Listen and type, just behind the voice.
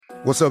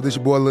What's up, this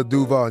your boy Lil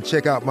Duval, and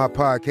check out my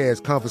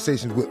podcast,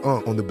 Conversations with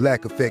Unc, on the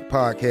Black Effect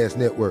Podcast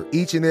Network.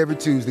 Each and every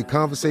Tuesday,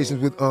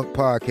 Conversations with Unc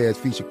podcast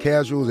feature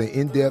casuals and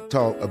in-depth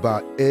talk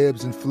about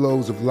ebbs and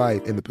flows of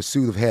life and the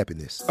pursuit of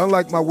happiness.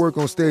 Unlike my work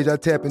on stage, I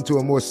tap into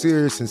a more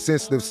serious and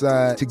sensitive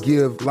side to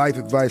give life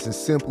advice and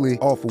simply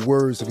offer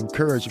words of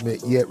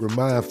encouragement, yet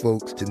remind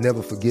folks to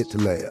never forget to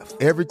laugh.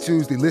 Every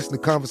Tuesday, listen to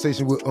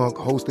Conversations with Unc,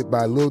 hosted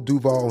by Lil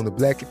Duval on the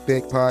Black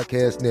Effect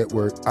Podcast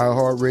Network,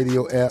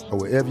 iHeartRadio app, or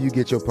wherever you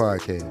get your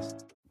podcasts.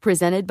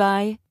 Presented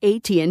by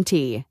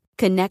AT&T.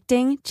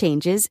 Connecting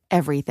changes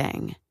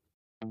everything.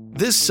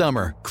 This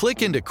summer,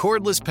 click into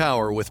cordless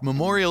power with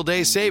Memorial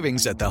Day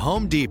savings at the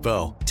Home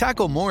Depot.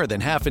 Tackle more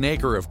than half an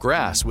acre of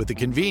grass with the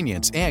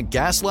convenience and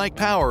gas-like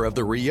power of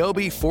the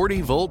Ryobi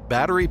 40-volt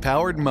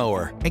battery-powered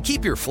mower. And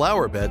keep your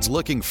flower beds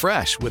looking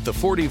fresh with the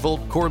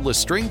 40-volt cordless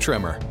string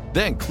trimmer.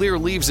 Then clear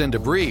leaves and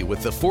debris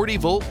with the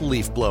 40-volt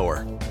leaf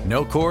blower.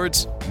 No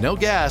cords, no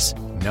gas,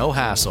 no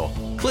hassle.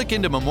 Click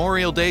into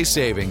Memorial Day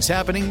savings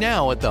happening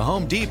now at the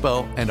Home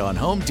Depot and on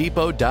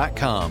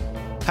HomeDepot.com.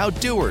 How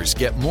doers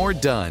get more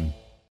done.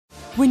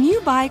 When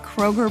you buy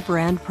Kroger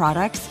brand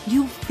products,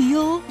 you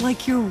feel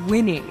like you're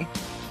winning.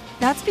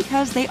 That's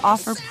because they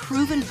offer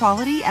proven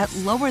quality at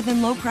lower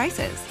than low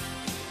prices.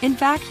 In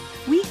fact,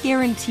 we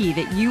guarantee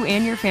that you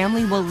and your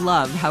family will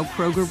love how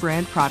Kroger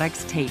brand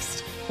products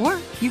taste, or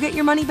you get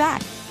your money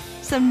back.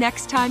 So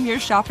next time you're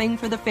shopping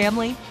for the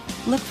family,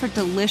 look for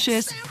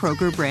delicious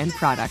Kroger brand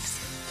products,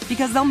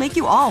 because they'll make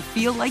you all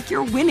feel like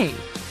you're winning.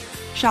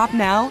 Shop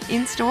now,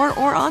 in-store,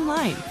 or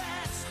online.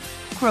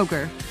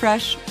 Kroger,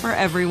 fresh for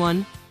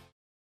everyone.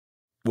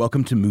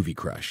 Welcome to Movie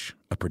Crush,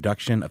 a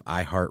production of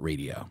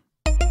iHeartRadio.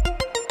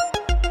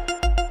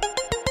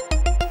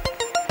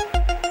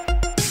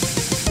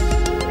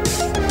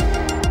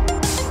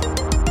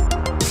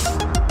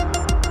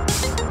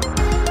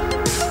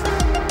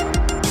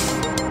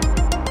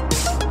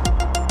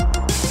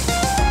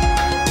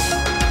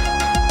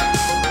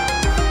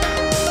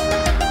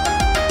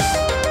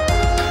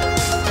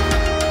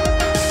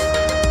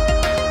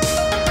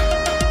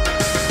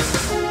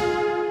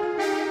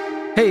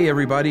 Hey,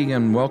 everybody,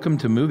 and welcome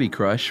to Movie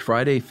Crush,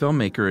 Friday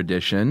Filmmaker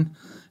Edition,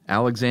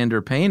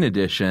 Alexander Payne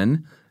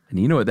Edition, and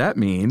you know what that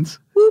means.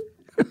 Whoop.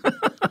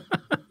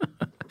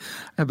 I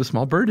have a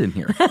small bird in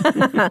here.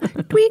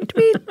 Tweet,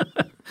 tweet.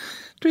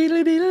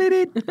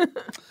 Tweedly-deedly-deed.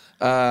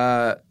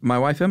 My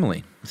wife,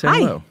 Emily. Say Hi.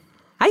 hello.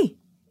 Hi.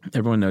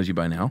 Everyone knows you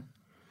by now.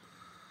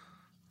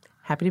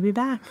 Happy to be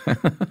back.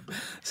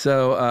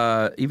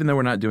 So even though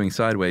we're not doing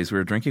Sideways,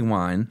 we're drinking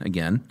wine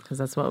again. Because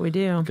that's what we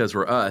do. Because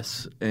we're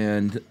us,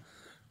 and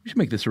we should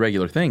make this a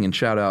regular thing and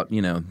shout out,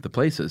 the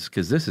places,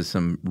 because this is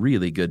some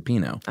really good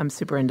Pinot. I'm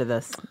super into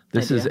this.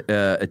 This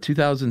idea. is a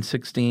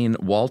 2016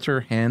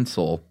 Walter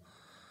Hansel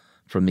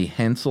from the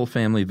Hansel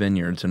Family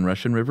Vineyards in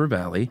Russian River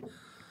Valley,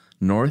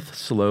 North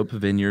Slope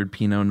Vineyard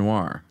Pinot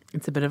Noir.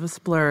 It's a bit of a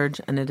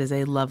splurge, and it is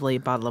a lovely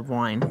bottle of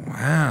wine.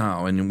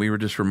 Wow. And we were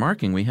just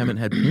remarking we haven't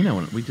had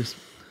Pinot in it.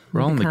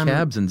 We're all in the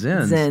cabs and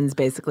Zins. Zins,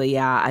 basically,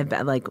 yeah. I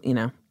bet,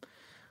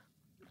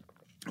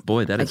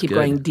 Boy, that is good. I keep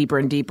going deeper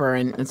and deeper,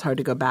 and it's hard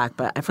to go back.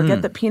 But I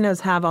forget that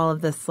Pinots have all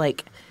of this,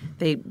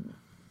 they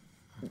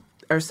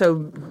are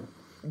so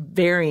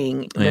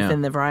varying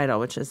within the varietal,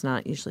 which is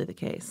not usually the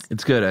case.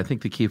 It's good. I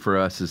think the key for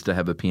us is to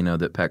have a Pinot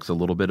that packs a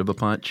little bit of a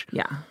punch.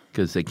 Yeah.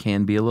 Because they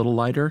can be a little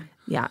lighter.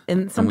 Yeah,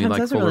 and sometimes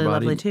those are really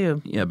lovely,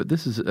 too. Yeah, but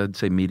this is, I'd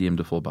say, medium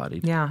to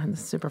full-bodied. Yeah, and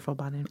it's super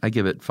full-bodied. I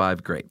give it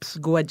 5 grapes.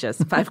 Gorgeous.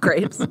 5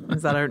 grapes.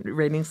 Is that our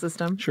rating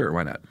system? Sure,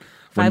 why not?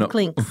 5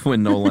 clinks.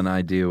 When Noel and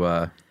I do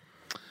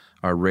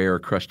our rare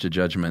Crush to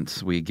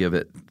Judgments, we give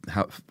it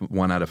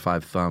 1 out of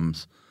 5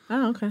 thumbs.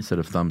 Oh, okay. Instead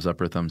of thumbs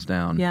up or thumbs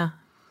down. Yeah,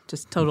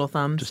 just total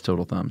thumbs. Just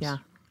total thumbs. Yeah,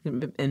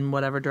 in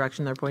whatever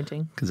direction they're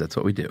pointing. Because that's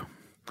what we do.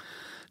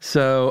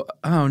 So,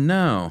 oh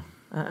no.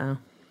 Uh-oh.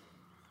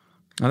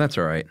 Oh, that's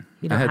all right.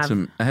 I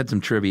had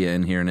some trivia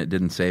in here and it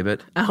didn't save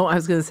it. Oh, I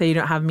was going to say you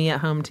don't have me at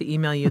home to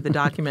email you the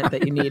document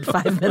that you need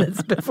 5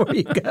 minutes before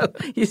you go.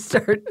 You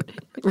start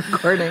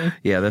recording.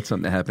 Yeah, that's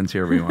something that happens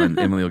here, everyone.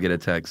 Emily will get a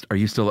text. Are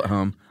you still at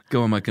home?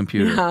 Go on my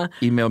computer. Yeah.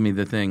 Email me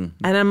the thing.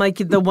 And I'm like,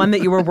 the one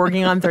that you were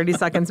working on 30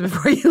 seconds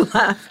before you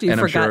left. You and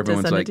I'm forgot sure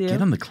everyone's to send like, it to you.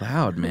 get on the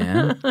cloud,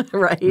 man.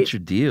 Right. What's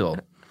your deal?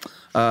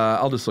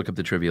 I'll just look up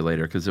the trivia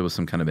later because there was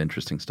some kind of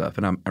interesting stuff,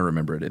 and I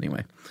remember it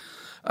anyway.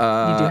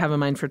 You do have a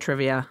mind for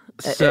trivia.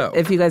 So,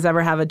 if you guys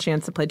ever have a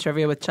chance to play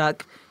trivia with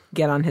Chuck,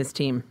 get on his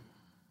team.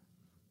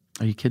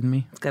 Are you kidding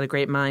me? He's got a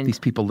great mind. These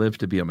people live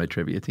to be on my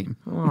trivia team.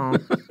 Well,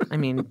 I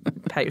mean,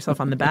 pat yourself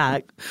on the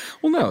back.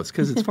 Well, no, it's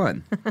because it's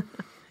fun.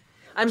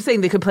 I'm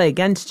saying they could play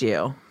against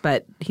you,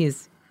 but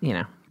he's,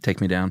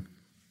 Take me down.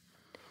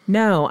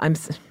 No,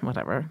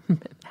 whatever.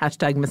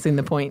 Hashtag missing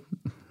the point.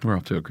 We're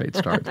off to a great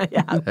start.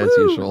 Yeah. As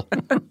usual.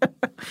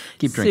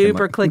 Keep drinking.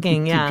 Super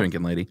clicking, yeah. Keep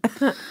drinking, lady.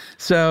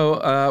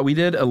 So we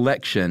did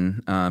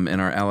Election in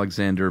our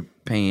Alexander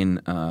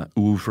Payne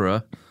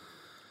oeuvre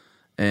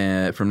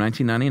from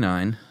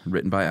 1999,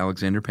 written by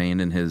Alexander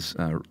Payne and his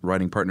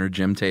writing partner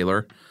Jim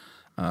Taylor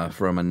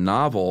from a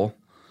novel.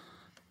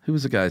 Who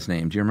was the guy's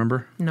name? Do you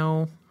remember?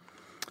 No.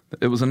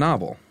 It was a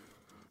novel.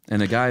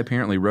 And a guy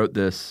apparently wrote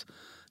this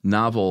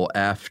novel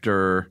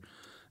after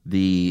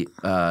the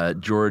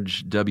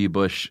George W.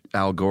 Bush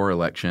Al Gore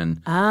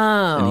election.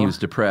 Oh. And he was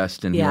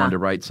depressed and he Yeah. wanted to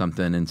write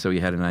something. And so he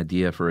had an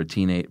idea for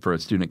a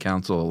student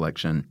council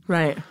election.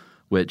 Right.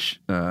 Which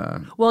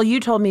Well, you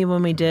told me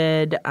when we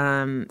did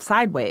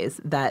Sideways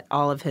that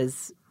all of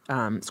his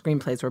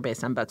screenplays were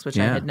based on books, which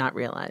I Yeah. had not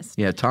realized.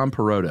 Yeah, Tom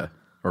Perrotta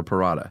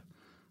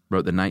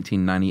wrote the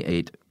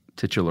 1998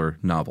 titular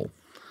novel,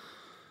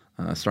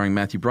 starring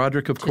Matthew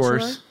Broderick, of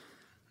course.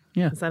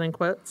 Yeah, Is that in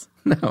quotes?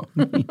 no,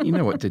 you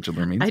know what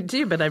titular means. I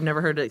do, but I've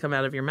never heard it come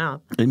out of your mouth.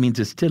 It means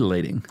it's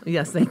titillating.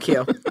 Yes, thank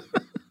you.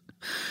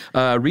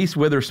 Reese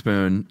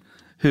Witherspoon,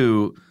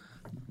 who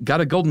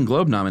got a Golden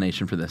Globe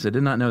nomination for this. I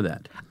did not know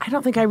that. I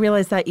don't think I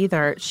realized that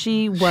either.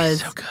 She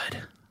was So good.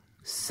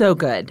 so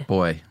good.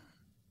 Boy.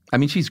 I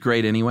mean, she's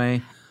great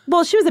anyway,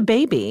 Well, she was a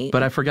baby.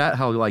 but I forgot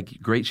how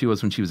great she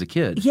was when she was a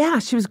kid. Yeah,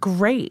 she was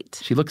great.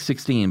 She looked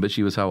 16, but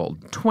she was how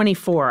old?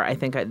 24, I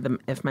think,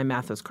 if my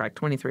math was correct.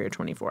 23 or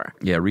 24.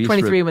 Yeah, Reese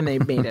 23 when they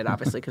made it,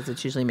 obviously, because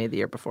it's usually made the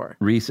year before.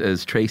 Reese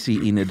as Tracy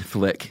Enid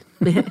Flick.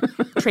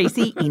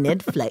 Tracy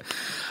Enid Flick.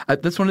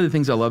 That's one of the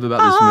things I love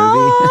about this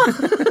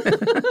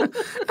movie.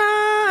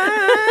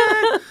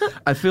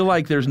 I feel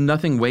like there's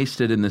nothing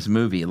wasted in this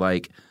movie,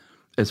 like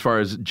as far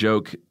as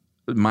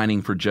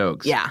mining for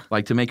jokes. Yeah.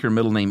 Like to make her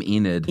middle name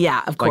Enid.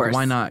 Yeah, of course. Like,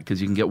 why not?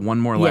 Because you can get one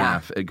more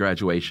laugh at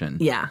graduation.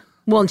 Yeah.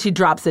 Well, and she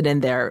drops it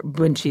in there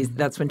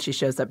that's when she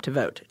shows up to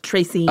vote.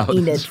 Tracy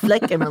Enid that's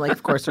Flick. And we're like,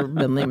 of course, her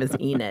middle name is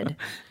Enid.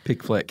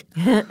 Pick Flick.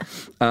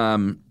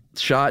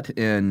 Shot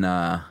in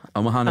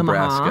Omaha,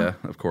 Nebraska,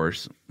 of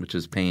course, which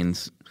is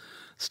Payne's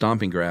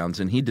stomping grounds.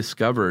 And he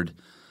discovered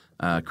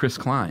Chris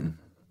Klein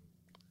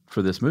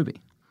for this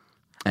movie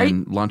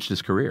and launched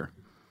his career.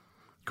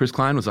 Chris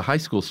Klein was a high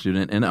school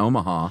student in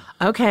Omaha.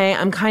 Okay,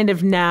 I'm kind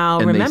of now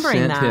And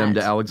remembering they that. sent him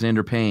to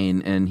Alexander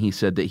Payne, and he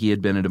said that he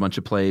had been at a bunch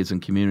of plays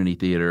and community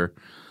theater.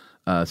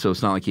 So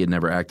it's not like he had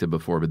never acted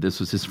before, but this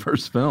was his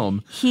first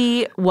film.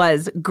 He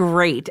was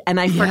great. And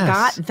I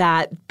forgot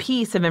that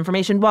piece of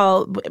information.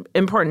 Well,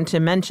 important to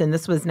mention,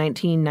 this was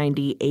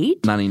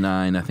 1998.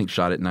 99, I think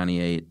shot at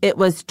 98. It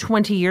was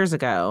 20 years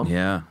ago.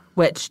 Yeah.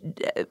 Which,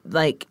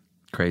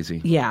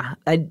 Crazy. yeah,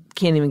 I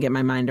can't even get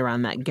my mind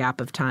around that gap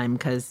of time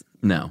because...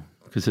 No,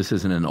 because this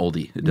isn't an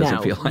oldie. It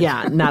doesn't feel like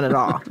Yeah, not at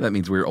all. That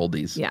means we're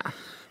oldies. Yeah.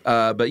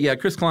 But yeah,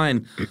 Chris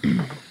Klein,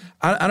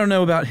 I don't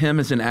know about him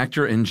as an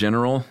actor in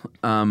general.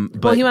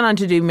 But Well, he went on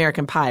to do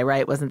American Pie,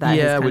 right? Wasn't that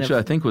his kind which of...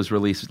 I think was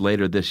released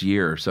later this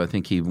year. So I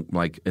think he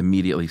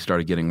immediately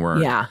started getting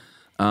work. Yeah.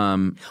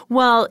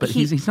 Well, But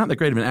he's not that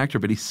great of an actor,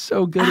 but he's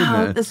so good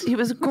in this. He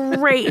was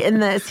great in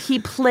this. He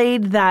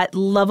played that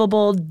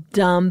lovable,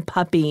 dumb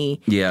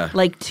puppy. Yeah.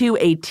 Like to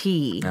a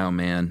T. Oh,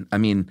 man. I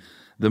mean,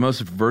 the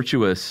most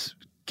virtuous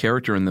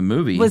character in the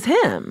movie Was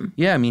him.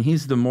 Yeah, I mean,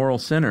 he's the moral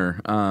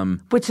sinner.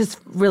 Which is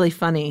really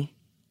funny.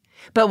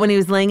 But when he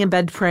was laying in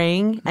bed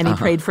praying and he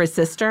prayed for his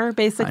sister,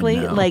 basically,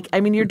 I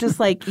know. you're just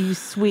like, you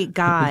sweet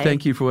guy.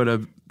 Thank you for what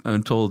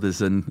I'm told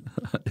is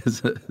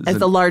As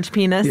the large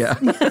penis. Yeah.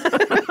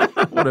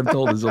 What I'm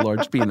told is a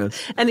large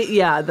penis. And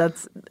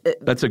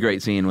That's a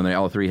great scene when they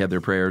all three have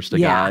their prayers to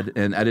Yeah. God.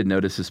 And I didn't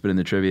notice this, but in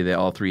the trivia, they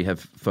all three have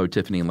faux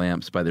Tiffany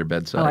lamps by their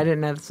bedside. Oh, I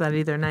didn't notice that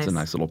either. Nice. It's a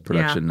nice little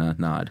production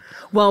nod.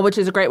 Well, which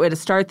is a great way to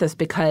start this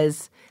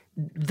because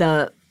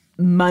the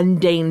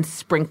mundane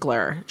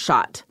sprinkler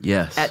shot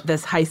Yes. at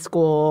this high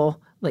school,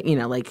 like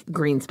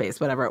green space,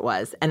 whatever it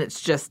was. And it's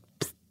just,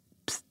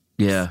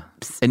 Yeah.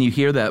 And you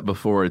hear that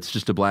before. It's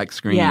just a black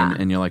screen. Yeah.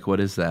 And you're like, what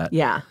is that?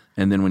 Yeah.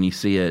 And then when you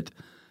see it,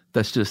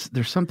 there's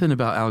something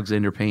about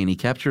Alexander Payne. He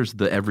captures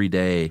the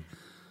everyday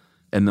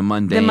and the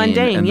mundane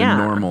and yeah.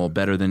 the normal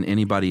better than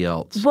anybody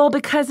else. well,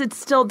 because it's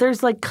still,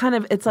 there's like kind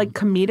of, it's like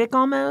comedic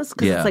almost.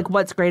 Because Yeah. it's like,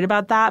 what's great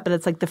about that? But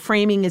it's like the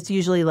framing is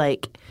usually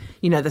like,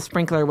 the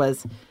sprinkler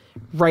was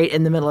right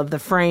in the middle of the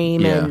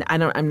frame. Yeah.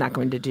 And I'm not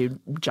going to do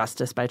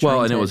justice by trying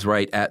Well, and to. it was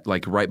right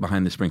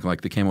behind the sprinkler,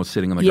 like the camel was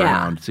sitting on the Yeah.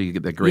 ground, so you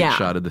get that great Yeah.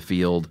 shot of the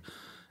field,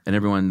 and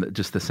everyone,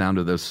 just the sound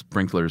of those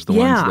sprinklers, the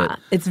ones that,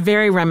 it's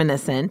very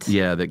reminiscent.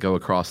 that go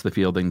across the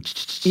field and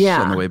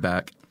Yeah. on the way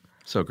back.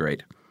 So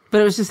great.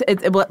 But it was just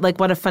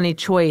what a funny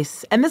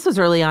choice. And this was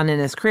early on in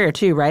his career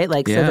too, right?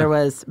 So Yeah. there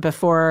was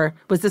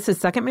was this his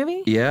second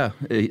movie? Yeah,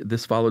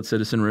 this followed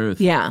Citizen Ruth.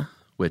 Yeah.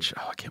 Which,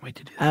 I can't wait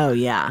to do that. Oh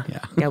yeah.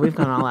 Yeah, we've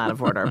gone all out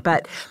of order.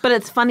 But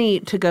it's funny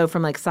to go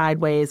from like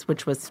Sideways,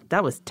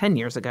 that was 10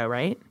 years ago,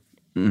 right?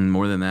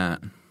 More than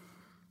that,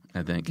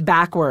 I think.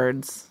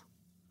 Backwards.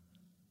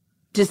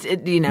 Just like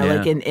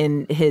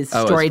in his Oh,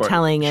 as far-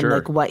 storytelling and sure.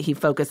 like what he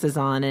focuses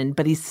on,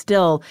 but he's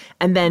still,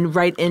 and then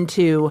right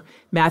into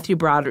Matthew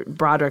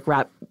Broderick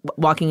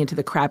walking into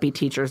the crappy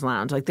teacher's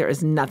lounge. Like there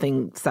is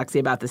nothing sexy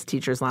about this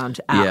teacher's lounge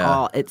at Yeah.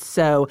 all. It's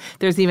so,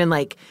 there's even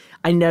like,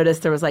 I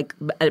noticed there was like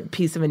a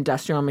piece of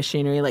industrial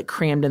machinery like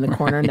crammed in the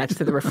corner next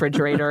to the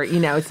refrigerator.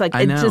 It's like,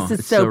 I know. it just is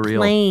It's so so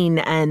real. plain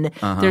and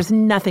there's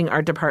nothing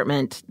art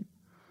department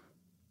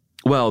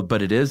Well,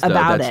 but it is, though.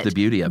 about That's it. the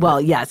beauty of well,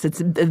 it. yes,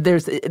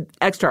 there's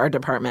extra art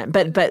department,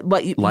 but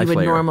what you would Life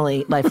layer.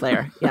 normally life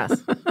layer, yes.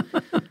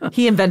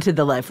 He invented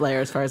the life layer,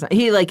 as far as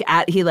he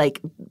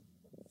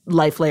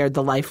life layered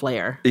the life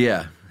layer.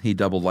 Yeah, he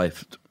double layered.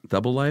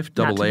 Not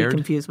to be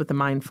confused with the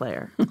mind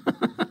flayer.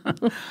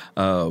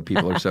 Oh,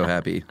 people are so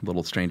happy.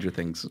 Little Stranger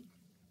Things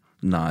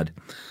nod.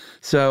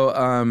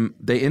 So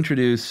they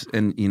introduce,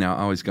 and I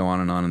always go on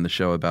and on in the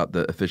show about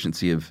the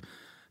efficiency of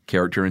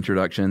character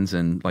introductions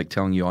and like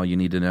telling you all you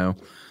need to know.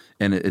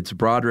 And it's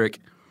Broderick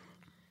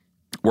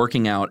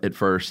working out at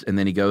first, and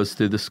then he goes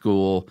through the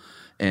school.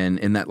 And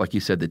in that, like you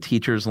said, the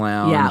teacher's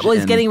lounge. Yeah, well,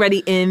 he's getting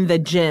ready in the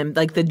gym,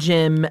 like the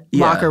gym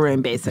locker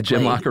room, basically.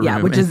 Gym locker room.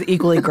 Yeah, which is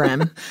equally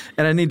grim.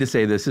 And I need to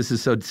say this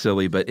is so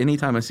silly, but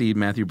anytime I see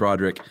Matthew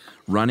Broderick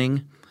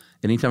running,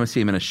 anytime I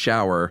see him in a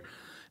shower,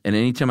 and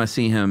anytime I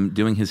see him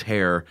doing his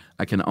hair,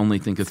 I can only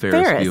think of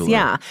Ferris Bueller.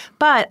 Yeah.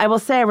 But I will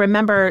say, I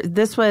remember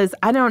this was,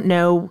 I don't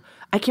know,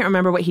 I can't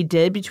remember what he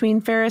did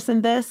between Ferris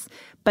and this,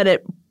 but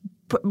if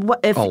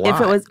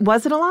it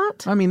was it a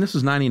lot? I mean, this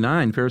was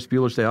 99. Ferris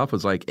Bueller's Day Off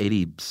was like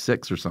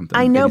 86 or something.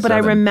 I know, 87. but I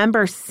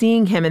remember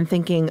seeing him and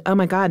thinking, oh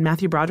my God,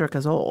 Matthew Broderick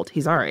is old.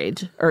 He's our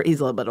age. Or he's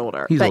a little bit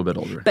older. He's a little bit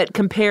older. But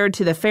compared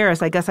to the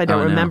Ferris, I guess I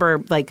don't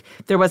remember, like,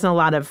 there wasn't a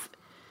lot of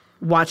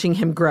watching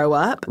him grow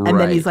up, and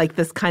then he's like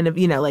this kind of,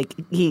 like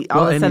he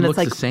all of a sudden he it's looks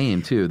like the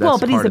same too. That's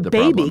but he's part a of the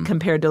baby problem.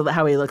 compared to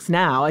how he looks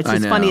now. It's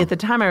just funny at the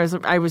time.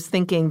 I was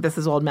thinking this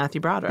is old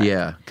Matthew Broderick.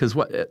 Yeah, because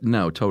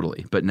no,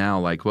 totally. But now,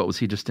 like, what was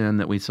he just in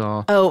that we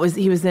saw? Oh,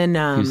 he was in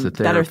the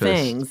Better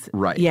Things,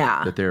 right?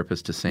 Yeah, the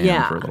therapist to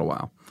Sam for a little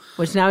while.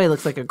 Which now he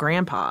looks like a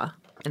grandpa.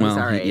 And he's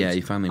our age.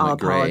 He finally went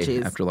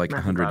gray after like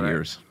 100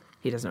 years.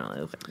 He doesn't really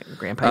look like a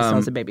grandpa. He still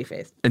has a baby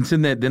face. And so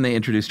then they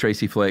introduced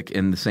Tracy Flick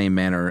in the same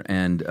manner,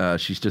 and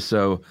she's just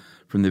so.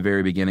 From the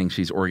very beginning,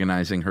 she's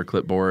organizing her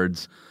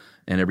clipboards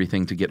and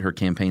everything to get her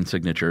campaign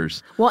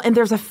signatures. Well, and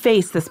there's a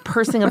face, this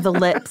pursing of the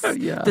lips,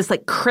 this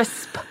like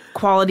crisp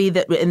quality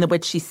in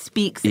which she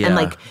speaks, and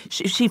like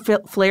she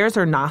flares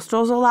her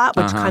nostrils a lot,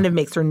 which kind of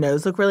makes her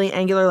nose look really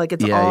angular. Like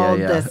it's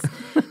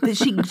this.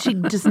 She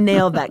just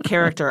nailed that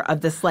character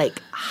of this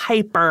like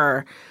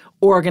hyper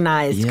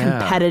organized,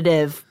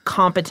 competitive,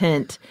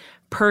 competent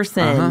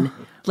person.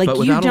 Like but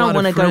you don't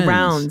want to go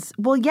rounds.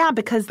 Well, yeah,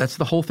 because that's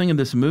the whole thing of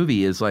this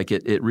movie is like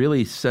it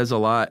really says a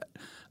lot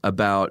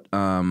about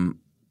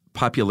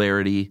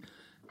popularity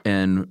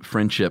and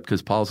friendship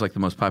because Paul's like the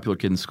most popular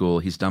kid in school.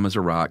 He's dumb as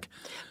a rock.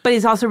 But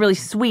he's also really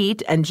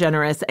sweet and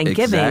generous and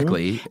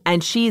giving.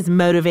 And she's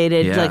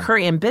motivated. Yeah. Like her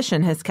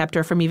ambition has kept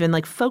her from even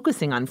like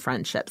focusing on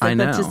friendships. Like, I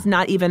know. That's just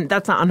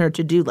that's not on her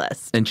to-do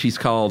list. And she's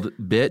called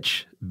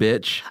bitch,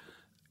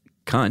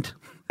 cunt.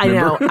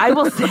 Remember? I know. I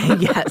will say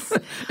yes.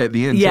 At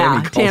the end,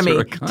 Tammy calls her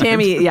a cunt.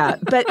 Tammy, yeah.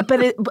 But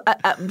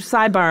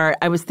sidebar,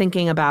 I was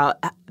thinking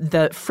about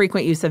the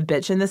frequent use of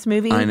bitch in this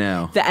movie. I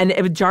know. And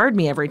it jarred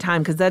me every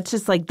time because that's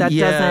just like, that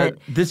doesn't.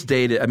 This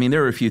dated, I mean, there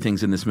were a few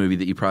things in this movie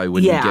that you probably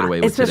wouldn't get away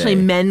with especially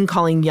today. Men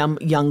calling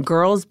young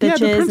girls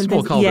bitches. Yeah, the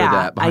principal called her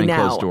that behind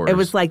closed doors. It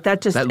was like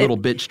that just. That little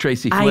bitch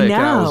Tracy Flick. I know.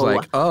 And I was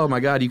like, oh my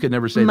God, you could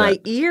never say my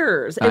that. My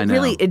ears.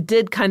 It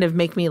did kind of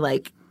make me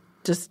like.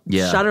 Just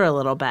shudder a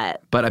little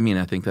bit. But I mean,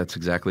 I think that's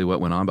exactly what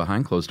went on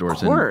behind closed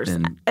doors. Of course.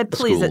 In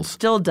please, schools. It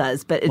still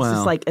does, but it's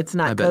just like it's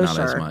not I bet kosher.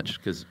 Not as much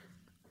because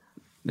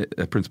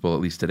a principal,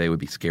 at least today, would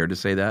be scared to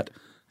say that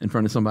in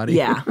front of somebody.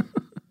 Yeah.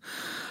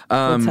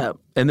 Let's hope.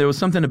 And there was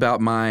something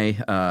about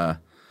my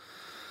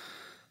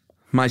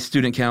my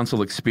student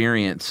council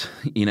experience.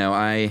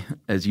 I,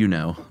 as you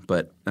know,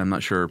 but I'm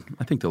not sure.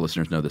 I think the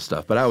listeners know this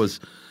stuff. But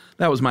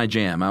that was my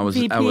jam. I was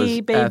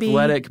baby.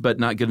 athletic,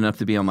 but not good enough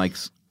to be on like.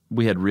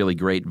 We had really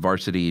great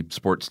varsity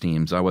sports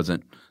teams. I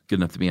wasn't good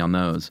enough to be on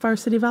those.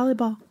 Varsity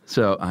volleyball.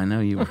 So I know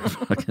you were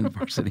fucking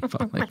varsity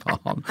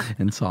volleyball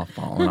and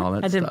softball and all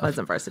that stuff. I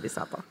wasn't varsity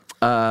softball.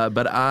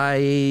 But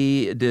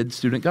I did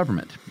student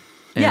government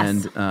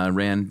and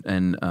ran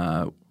and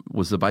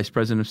was the vice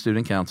president of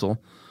student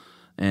council.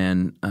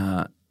 And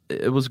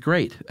it was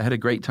great. I had a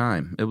great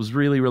time. It was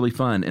really, really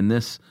fun. And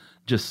this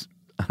just...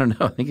 I don't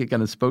know. I think it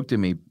kind of spoke to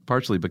me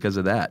partially because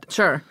of that.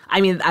 Sure. I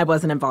mean, I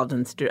wasn't involved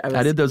in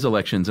I did those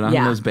elections and I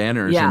hung those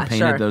banners and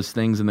painted those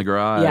things in the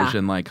garage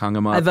and like hung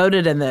them up. I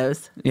voted in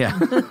those. Yeah.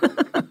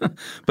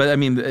 But I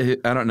mean,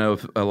 I don't know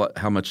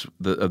how much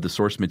of the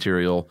source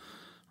material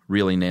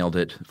really nailed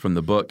it from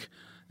the book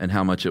and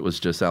how much it was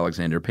just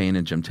Alexander Payne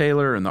and Jim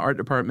Taylor and the art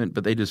department,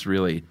 but they just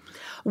really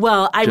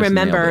I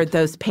remember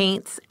those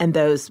paints and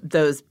those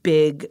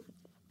big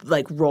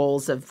like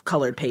rolls of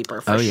colored paper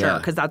for sure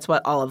because that's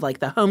what all of like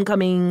the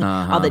homecoming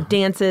all the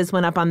dances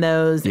went up on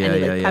those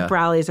any pep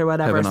rallies or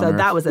whatever. Heaven so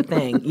that was a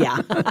thing.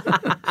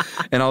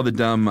 And all the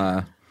dumb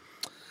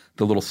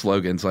the little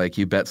slogans like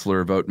you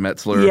Betzler vote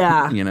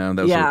Metzler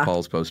those were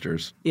Paul's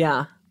posters.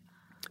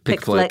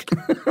 Pick flick.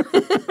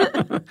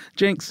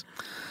 Jinx.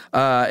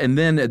 And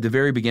then at the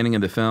very beginning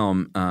of the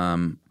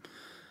film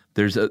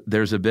there's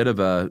a bit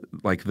of a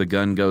like the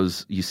gun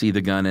goes. You see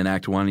the gun in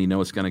Act 1, you know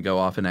it's going to go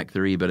off in Act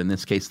 3, but in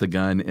this case, the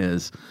gun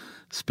is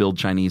spilled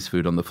Chinese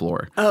food on the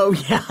floor. Oh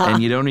yeah,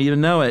 and you don't even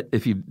know it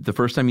the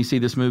first time you see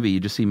this movie. You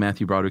just see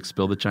Matthew Broderick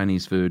spill the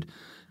Chinese food,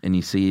 and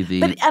you see the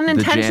But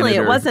unintentionally, the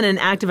janitor. It wasn't an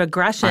act of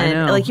aggression. I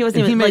know. Like he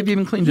wasn't And he even may like, have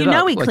even cleaned it you up.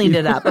 know he Like, cleaned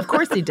it up. Of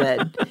course he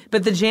did.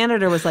 But the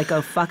janitor was like,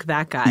 "Oh, fuck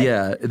that guy."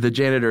 Yeah, the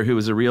janitor, who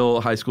was a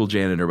real high school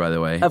janitor, by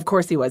the way. Of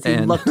course he was. He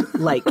And- looked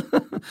like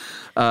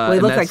he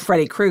looked like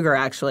Freddy Krueger,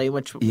 actually,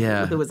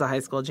 who was a high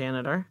school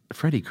janitor.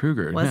 Freddy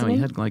Krueger. Wasn't he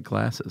he? had like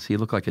glasses. He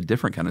looked like a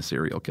different kind of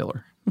serial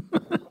killer.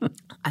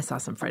 I saw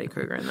some Freddy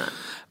Krueger in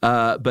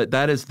that. But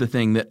that is the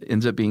thing that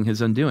ends up being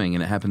his undoing,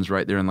 and it happens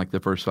right there in like the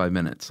first 5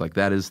 minutes. Like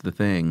that is the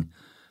thing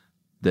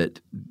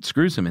that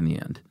screws him in the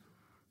end,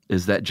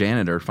 is that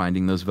janitor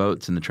finding those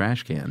votes in the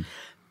trash can.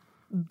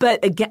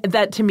 But again,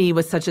 that to me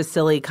was such a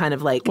silly kind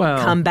of like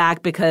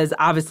comeback, because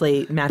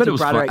obviously Matthew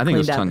Broderick I think it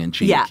was cleaned up.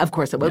 tongue-in-cheek. Yeah, of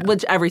course it was,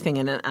 which everything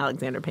in an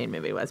Alexander Payne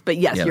movie was. But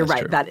yes, you're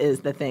right. True. That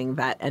is the thing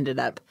that ended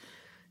up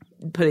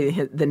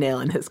putting the nail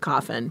in his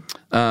coffin.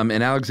 And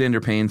Alexander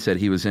Payne said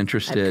he was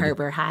interested At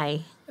Kerber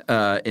High.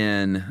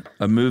 In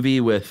a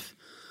movie with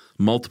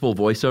multiple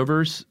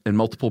voiceovers and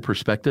multiple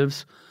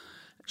perspectives.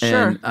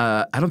 Sure. And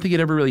I don't think it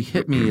ever really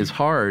hit me as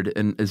hard.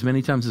 And as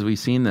many times as we've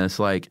seen this,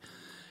 like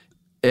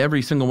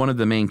every single one of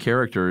the main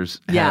characters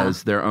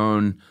has their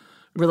own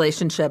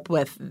relationship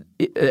with,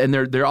 and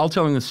they're all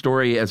telling the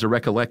story as a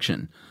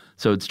recollection.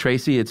 So it's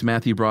Tracy, it's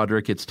Matthew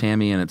Broderick, it's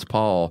Tammy, and it's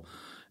Paul.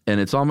 And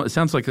it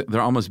sounds like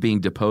they're almost being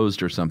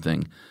deposed or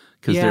something,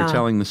 because they're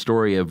telling the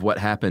story of what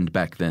happened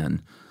back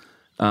then.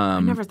 I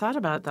never thought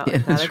about that.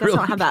 Like that. I guess really I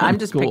don't have that. I'm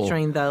just cool.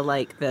 picturing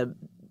the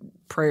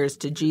prayers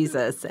to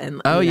Jesus and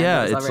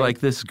it's like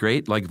this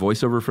great like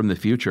voiceover from the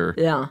future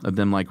of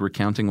them like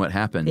recounting what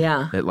happened.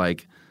 Yeah. That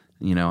like,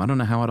 I don't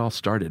know how it all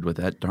started with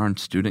that darn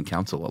student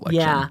council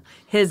election. Yeah,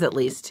 his at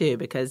least too,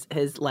 because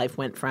his life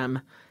went from,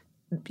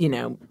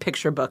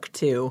 picture book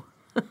to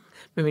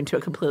moving to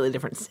a completely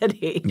different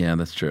city. Yeah,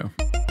 that's true.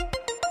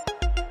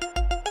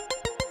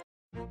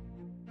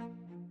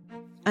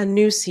 A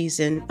new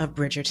season of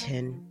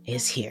Bridgerton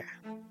is here.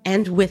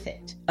 And with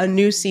it, a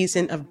new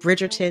season of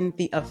Bridgerton,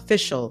 the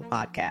official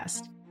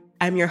podcast.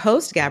 I'm your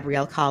host,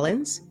 Gabrielle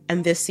Collins,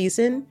 and this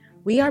season,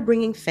 we are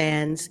bringing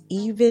fans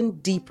even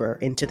deeper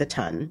into the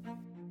ton.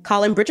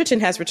 Colin Bridgerton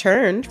has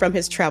returned from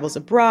his travels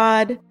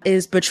abroad.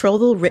 Is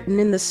betrothal written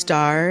in the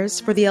stars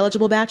for the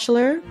eligible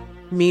bachelor?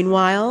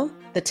 Meanwhile,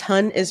 the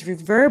ton is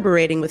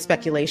reverberating with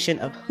speculation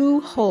of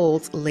who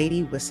holds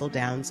Lady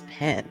Whistledown's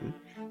pen.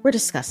 We're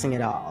discussing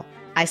it all.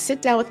 I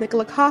sit down with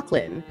Nicola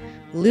Coughlan,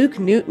 Luke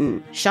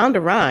Newton,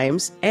 Shonda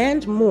Rhimes,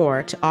 and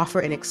more to offer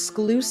an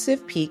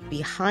exclusive peek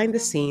behind the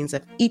scenes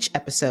of each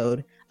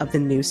episode of the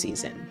new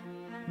season.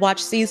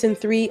 Watch season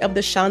 3 of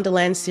the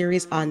Shondaland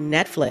series on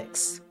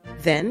Netflix.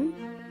 Then,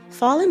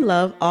 fall in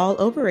love all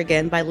over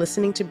again by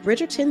listening to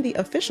Bridgerton, the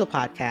official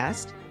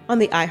podcast, on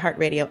the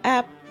iHeartRadio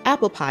app,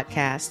 Apple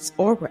Podcasts,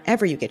 or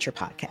wherever you get your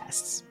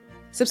podcasts.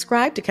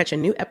 Subscribe to catch a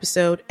new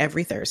episode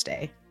every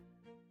Thursday.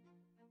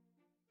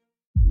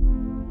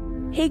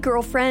 Hey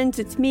girlfriends,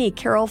 it's me,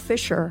 Carol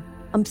Fisher.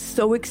 I'm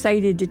so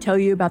excited to tell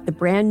you about the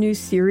brand new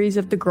series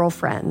of The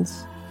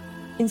Girlfriends.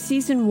 In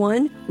season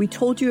 1, we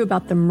told you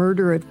about the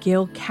murder of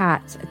Gail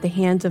Katz at the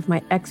hands of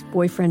my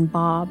ex-boyfriend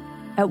Bob.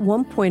 At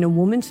one point, a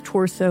woman's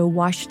torso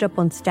washed up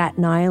on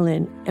Staten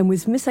Island and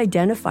was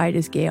misidentified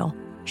as Gail.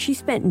 She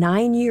spent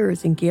 9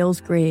 years in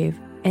Gail's grave,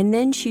 and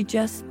then she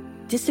just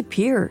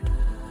disappeared.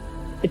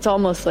 It's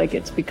almost like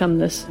it's become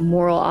this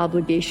moral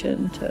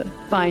obligation to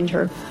find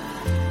her.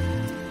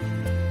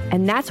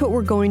 And that's what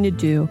we're going to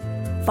do.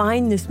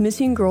 Find this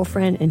missing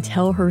girlfriend and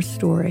tell her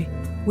story.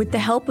 With the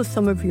help of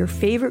some of your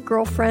favorite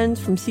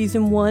girlfriends from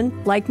season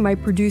 1, like my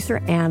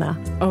producer, Anna.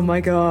 Oh my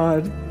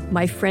God.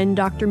 My friend,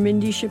 Dr.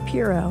 Mindy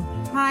Shapiro.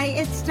 Hi,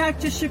 it's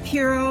Dr.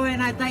 Shapiro,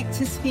 and I'd like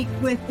to speak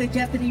with the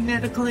Deputy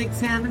Medical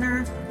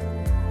Examiner.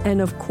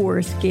 And of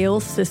course,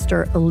 Gail's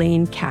sister,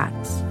 Elaine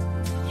Katz.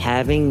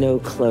 Having no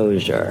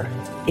closure,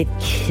 it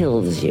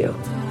kills you.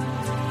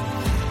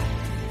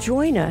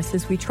 Join us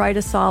as we try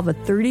to solve a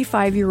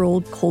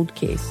 35-year-old cold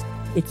case.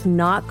 It's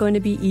not going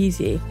to be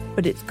easy,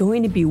 but it's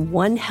going to be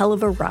one hell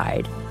of a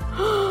ride.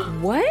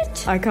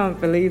 What? I can't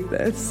believe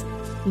this.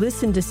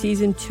 Listen to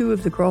season 2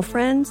 of The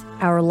Girlfriends,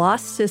 Our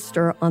Lost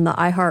Sister on the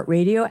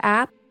iHeartRadio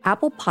app,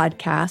 Apple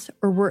Podcasts,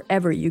 or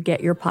wherever you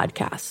get your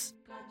podcasts.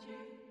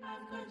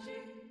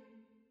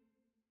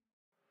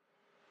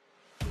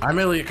 I'm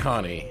Elliot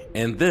Connie,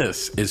 and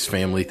this is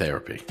Family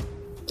Therapy.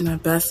 My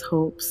best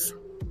hopes,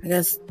 I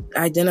guess,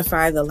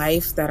 identify the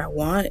life that I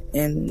want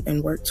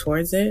and work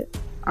towards it.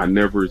 I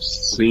never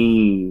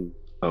seen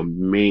a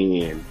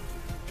man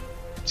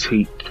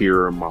take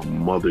care of my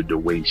mother the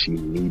way she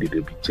needed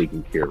to be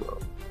taken care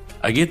of.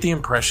 I get the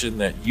impression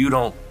that you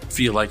don't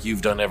feel like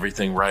you've done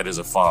everything right as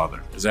a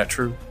father. Is that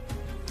true?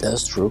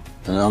 That's true,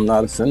 and I'm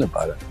not offended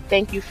by that.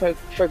 Thank you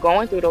for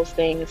going through those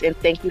things, and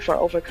thank you for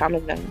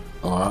overcoming them.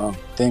 Wow.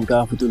 Thank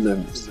God for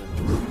deliverance.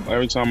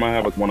 Every time I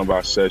have one of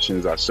our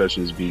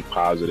sessions be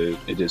positive.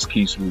 It just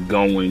keeps me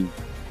going.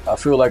 I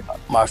feel like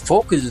my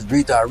focus is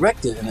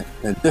redirected in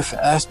a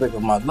different aspect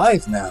of my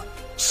life now.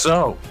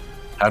 So,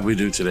 how'd we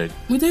do today?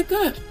 We did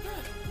good.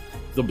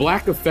 The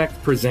Black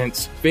Effect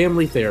presents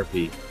Family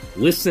Therapy.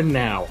 Listen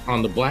now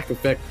on the Black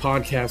Effect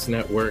Podcast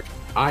Network,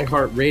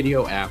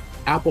 iHeartRadio app,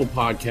 Apple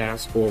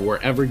Podcasts, or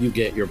wherever you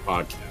get your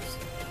podcasts.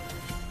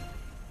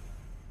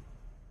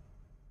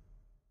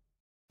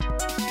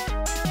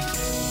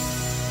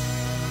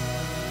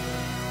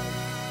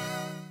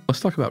 Let's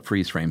talk about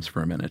freeze frames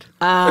for a minute.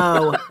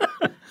 Oh,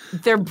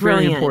 they're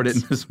brilliant. Very important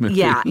in this movie.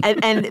 Yeah,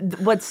 and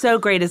what's so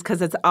great is because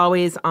it's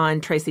always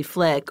on Tracy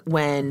Flick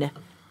when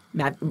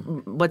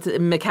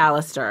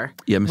McAllister.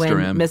 Yeah,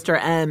 Mr. M. Mr.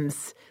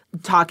 M's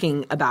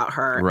talking about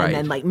her Right. and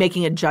then like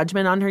making a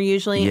judgment on her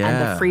usually. Yeah.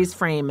 And the freeze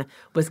frame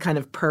was kind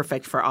of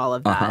perfect for all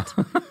of that.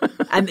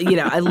 And, you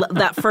know,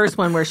 that first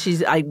one where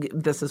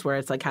this is where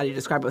it's like, how do you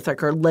describe it? With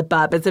like her lip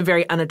up. It's a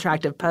very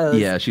unattractive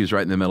pose. Yeah, she was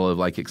right in the middle of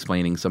like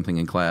explaining something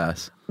in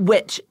class.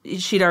 Which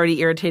she'd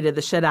already irritated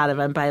the shit out of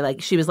him by like,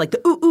 she was like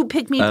the ooh,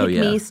 pick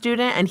me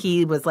student. And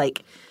he was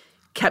like,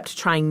 kept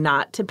trying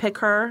not to pick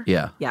her.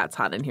 Yeah. Yeah, it's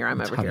hot in here.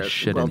 I'm It's over hot here as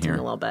shit in wilting here.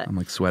 a little bit. I'm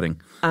like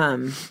sweating.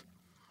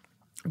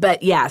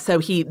 But yeah, so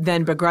he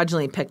then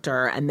begrudgingly picked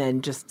her and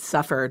then just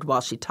suffered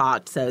while she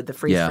talked. So the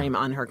freeze frame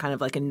on her kind of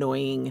like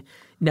annoying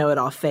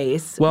know-it-all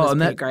face was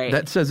and pretty great.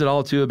 that says it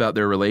all too about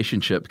their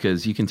relationship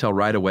because you can tell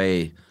right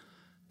away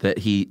that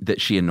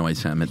she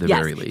annoys him at the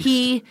very least.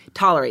 He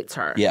tolerates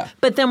her. Yeah.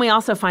 But then we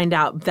also find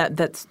out that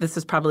this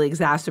is probably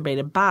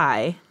exacerbated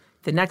by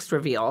the next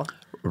reveal.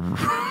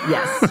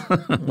 Yes.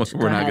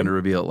 We're not going to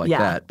reveal it like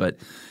that. But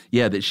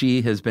yeah, that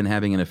she has been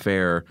having an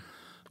affair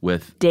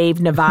with Dave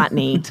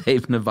Novotny.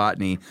 Dave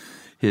Novotny,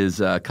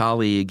 his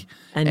colleague.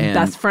 And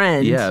best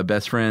friend. Yeah,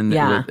 best friend.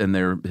 Yeah. And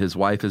his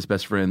wife is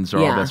best friends. They're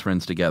all best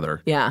friends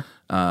together. Yeah.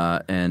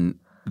 And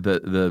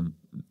the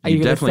Are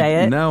you going to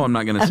say it? No, I'm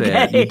not going to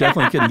say it. You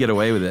definitely couldn't get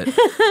away with it.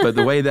 But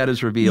the way that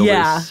is revealed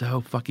is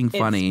so fucking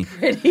funny.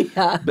 It's pretty,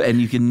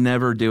 And you can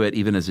never do it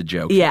even as a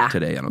joke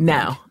today, I don't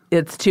think.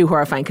 It's too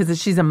horrifying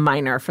because she's a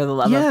minor for the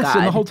love of God. Yes,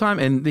 and the whole time,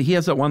 and he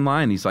has that one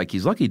line. He's like,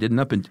 he's lucky he didn't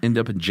end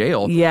up in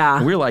jail. Yeah.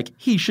 And we're like,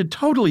 he should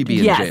totally be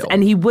in jail. Yes,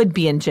 and he would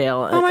be in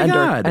jail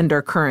God.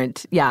 under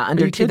current,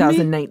 under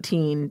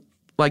 2019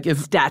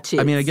 statutes.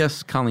 I mean, I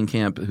guess Colleen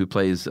Camp, who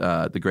plays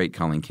the great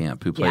Colleen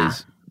Camp, who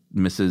plays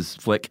Mrs.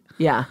 Flick.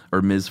 Yeah.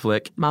 Or Ms.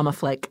 Flick. Mama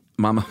Flick.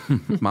 Mama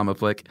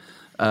Flick.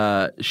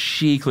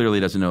 She clearly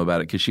doesn't know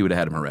about it because she would have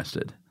had him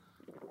arrested.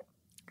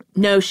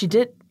 No, she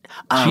did.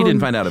 She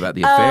didn't find out about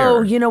the affair.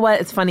 Oh, you know what?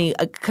 It's funny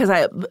because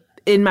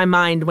in my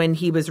mind when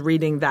he was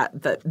reading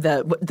that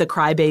the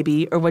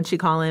crybaby or what'd she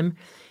call him,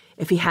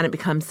 if he hadn't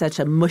become such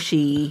a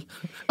mushy.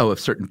 Oh, if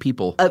certain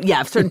people.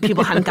 If certain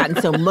people hadn't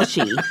gotten so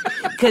mushy,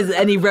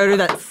 and he wrote her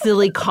that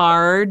silly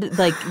card,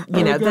 like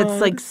that's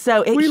like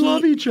so. We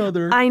love each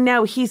other. I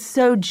know he's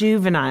so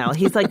juvenile.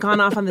 He's like gone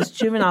off on this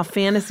juvenile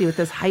fantasy with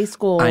this high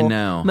school. I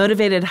know.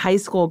 Motivated high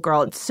school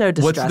girl. It's so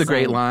distressing. What's the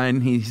great line?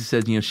 He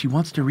says, she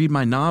wants to read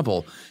my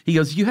novel. He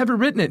goes, you haven't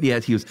written it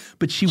yet. He goes,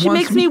 but she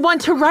makes me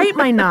want to write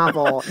my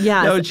novel.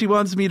 Yeah. No, she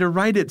wants me to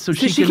write it so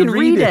she can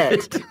read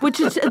it. Which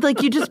is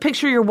like you just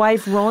picture your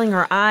wife rolling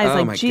her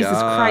eyes like, Jesus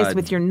Christ,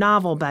 with your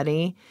novel,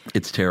 buddy.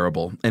 It's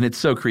terrible. And it's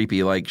so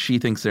creepy. Like she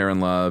thinks they're in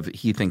love.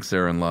 He thinks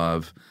they're in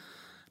love.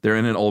 They're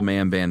in an old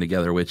man band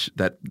together, which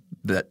that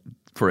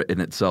for it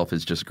in itself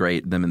is just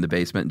great. Them in the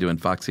basement doing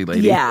Foxy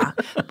Lady. Yeah.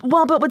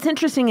 Well, but what's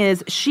interesting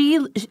is she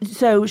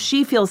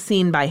feels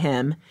seen by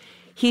him.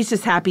 He's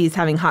just happy he's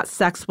having hot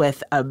sex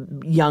with a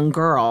young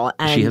girl.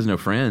 And she has no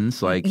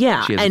friends. Like, she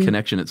has a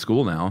connection at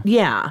school now.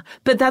 Yeah.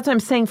 But that's what I'm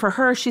saying. For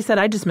her, she said,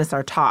 I just miss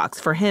our talks.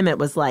 For him, it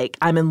was like,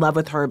 I'm in love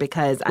with her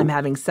because I'm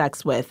having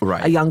sex with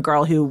a young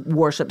girl who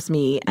worships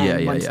me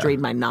and wants to read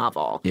my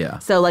novel. Yeah.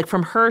 So, like,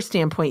 from her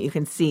standpoint, you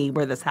can see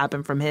where this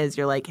happened. From his,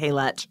 you're like, hey,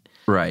 Letch.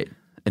 Right.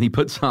 And he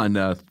puts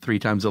on 3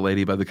 Times a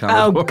Lady by the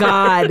Commodores. Oh,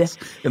 God.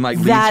 And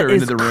leads her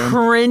into the room.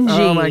 Cringy.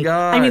 Oh, my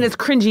God. I mean, it's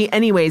cringy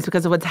anyways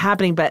because of what's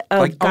happening, but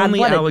God, only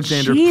what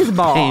Alexander a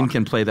cheeseball. Payne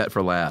can play that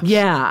for laughs.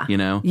 Yeah. You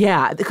know?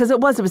 Yeah, because it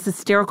was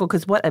hysterical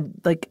because what a,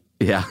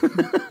 Yeah.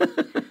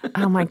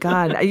 Oh, my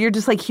God. You're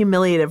just,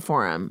 humiliated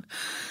for him.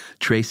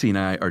 Tracy and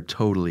I are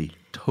totally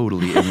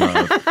in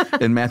love.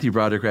 And Matthew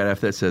Broderick right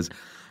after that says,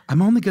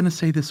 I'm only going to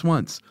say this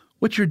once.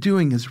 What you're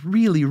doing is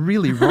really,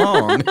 really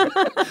wrong.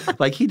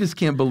 He just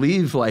can't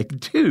believe,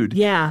 dude,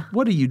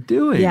 what are you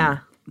doing? Yeah.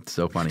 It's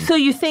so funny. So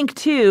you think,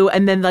 too,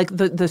 and then,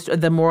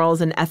 the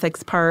morals and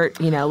ethics part,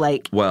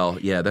 Well,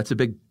 yeah, that's a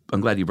big I'm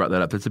glad you brought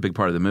that up. That's a big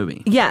part of the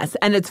movie. Yes,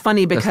 and it's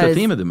funny because that's the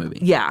theme of the movie.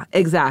 Yeah,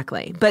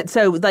 exactly. But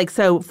so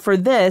for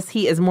this,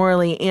 he is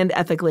morally and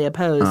ethically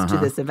opposed to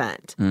this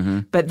event. Mm-hmm.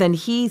 But then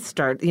he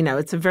starts.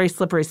 It's a very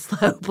slippery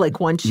slope.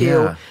 Once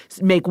you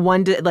make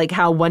one,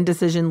 how one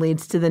decision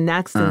leads to the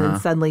next, and then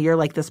suddenly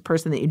you're this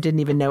person that you didn't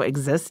even know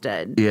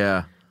existed.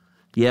 Yeah,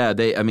 yeah.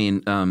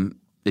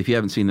 If you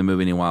haven't seen the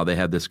movie in a while, they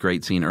had this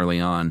great scene early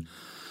on.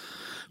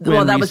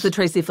 That was the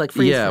Tracy Flick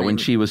freeze frame. When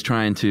she was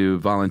trying to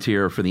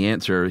volunteer for the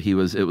answer, it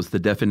was the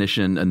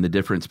definition and the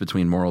difference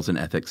between morals and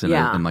ethics in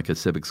a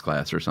civics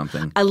class or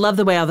something. I love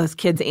the way all those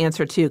kids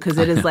answer too, because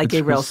it is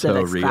a real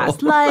civics class.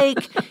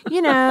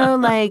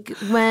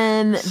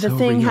 When the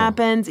thing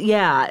happens.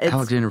 Yeah,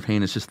 Alexander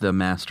Payne is just the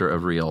master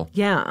of real.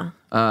 Yeah.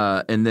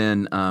 And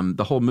then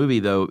the whole movie,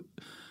 though,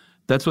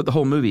 that's what the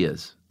whole movie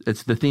is.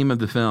 It's the theme of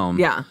the film.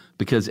 Yeah.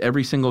 Because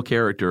every single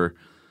character,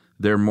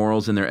 their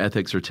morals and their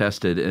ethics are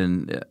tested,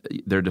 and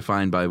they're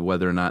defined by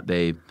whether or not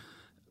they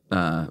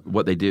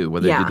what they do,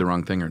 whether they did the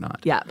wrong thing or not.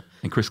 Yeah.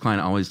 And Chris Klein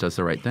always does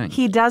the right thing.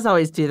 He does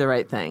always do the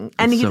right thing.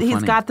 And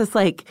he's got this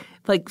like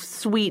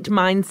sweet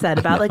mindset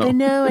about I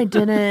know I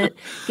didn't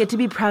get to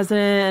be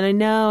president, and I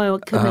know I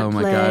couldn't play. Oh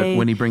my God.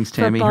 When he brings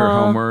Tammy her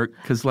homework,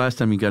 because last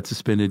time you got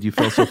suspended, you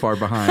fell so far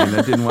behind.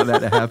 I didn't want that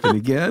to happen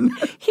again.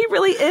 He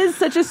really is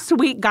such a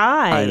sweet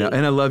guy. I know.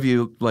 And I love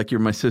you like you're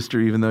my sister,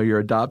 even though you're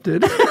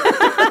adopted.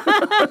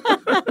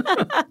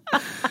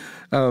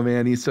 Oh,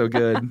 man, he's so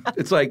good.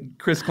 It's like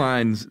Chris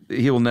Klein's,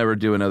 he will never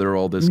do another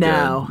role this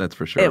good. That's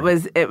for sure. It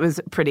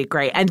was pretty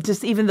great. And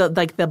just even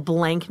the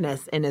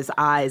blankness in his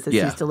eyes as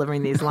he's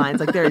delivering these lines.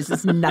 Like there is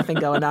just nothing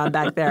going on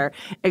back there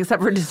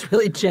except for just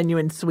really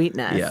genuine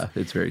sweetness. Yeah,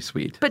 it's very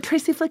sweet. But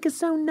Tracy Flick is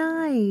so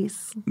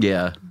nice.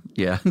 Yeah.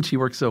 And she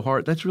works so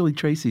hard. That's really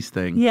Tracy's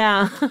thing.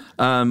 Yeah.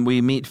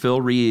 We meet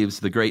Phil Reeves.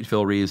 The great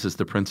Phil Reeves is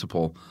the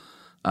principal.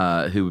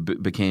 Who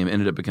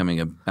ended up becoming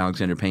a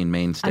Alexander Payne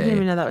mainstay. I didn't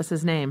even know that was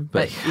his name,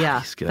 but yeah,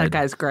 he's good. That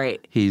guy's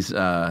great. He's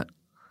so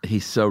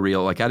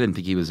real. Like I didn't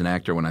think he was an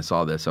actor when I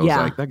saw this. I was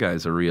like, that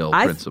guy's a real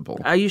principal.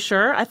 Are you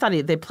sure? I thought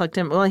they plucked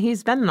him. Well,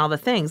 he's been in all the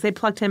things. They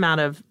plucked him out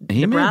of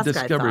He Nebraska, may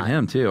have discovered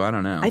him too. I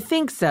don't know. I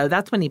think so.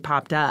 That's when he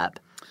popped up.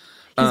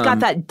 He's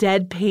got that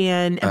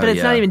deadpan, but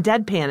it's not even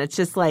deadpan. It's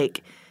just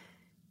like.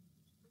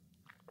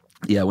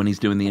 Yeah, when he's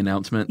doing the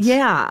announcements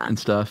and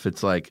stuff,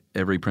 it's like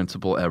every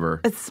principal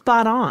ever. It's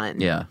spot on.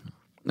 Yeah.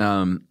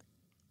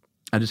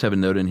 I just have a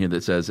note in here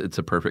that says it's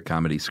a perfect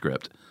comedy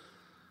script.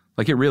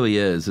 Like it really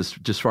is,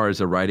 just as far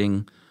as a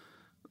writing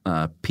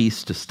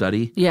piece to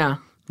study. Yeah,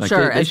 like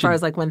sure. As far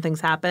as like when things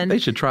happen. They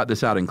should trot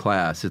this out in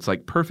class. It's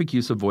like perfect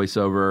use of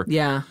voiceover.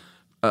 Yeah.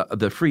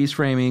 The freeze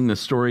framing, the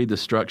story, the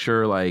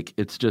structure, like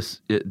it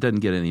doesn't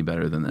get any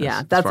better than this.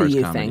 Yeah, that's a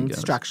you thing. Goes.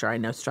 Structure. I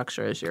know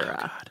structure is your...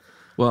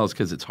 Well, it's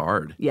because it's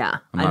hard. Yeah,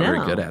 I'm not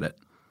very good at it.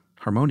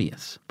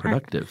 Harmonious,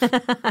 productive,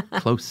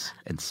 close,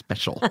 and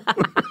special.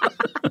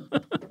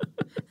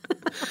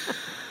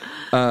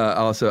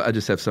 Also, I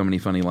just have so many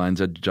funny lines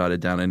I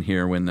jotted down in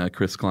here when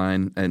Chris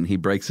Klein, and he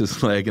breaks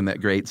his leg in that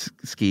great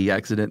ski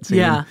accident scene.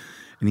 Yeah.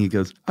 And he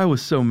goes, I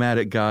was so mad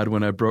at God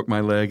when I broke my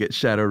leg at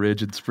Shadow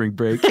Ridge in spring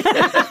break.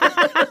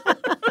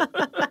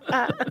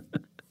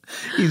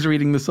 He's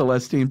reading the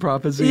Celestine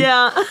prophecy.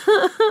 Yeah.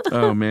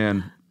 Oh,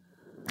 man.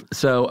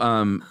 So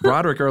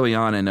Broderick early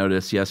on, I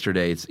noticed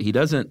yesterday, he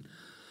doesn't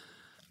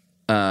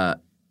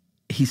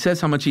he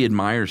says how much he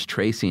admires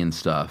Tracy and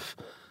stuff.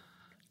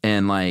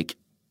 And like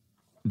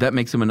that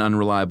makes him an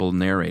unreliable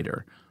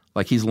narrator.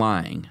 Like he's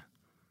lying.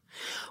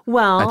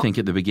 Well, I think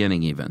at the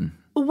beginning even.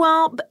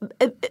 Well,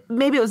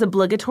 maybe it was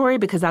obligatory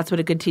because that's what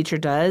a good teacher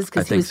does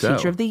because he was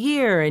teacher of the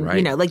year. And,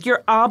 you know, like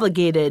you're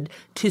obligated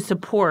to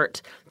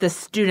support the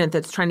student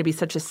that's trying to be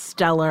such a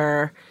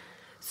stellar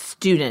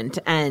student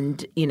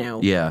and, you know,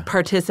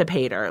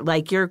 participator.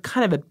 Like you're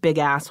kind of a big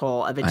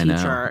asshole of a teacher. I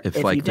know.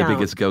 If like the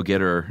biggest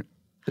go-getter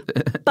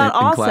but in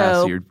also,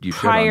 class, you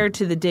prior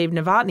to the Dave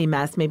Novotny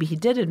mess, maybe he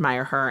did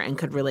admire her and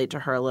could relate to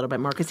her a little bit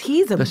more because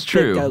he's a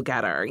big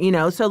go-getter, you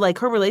know? So like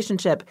her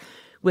relationship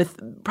with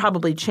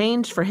probably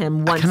changed for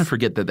him once. I kind of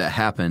forget that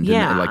happened.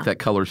 Yeah. And like that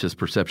colors his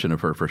perception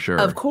of her for sure.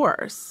 Of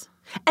course.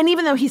 And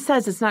even though he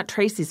says it's not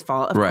Tracy's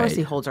fault, of course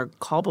he holds her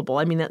culpable.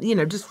 I mean, you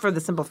know, just for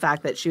the simple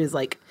fact that she was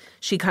like,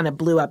 she kind of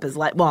blew up his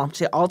life. Well,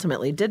 she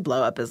ultimately did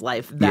blow up his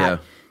life.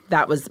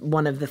 That was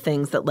one of the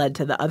things that led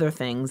to the other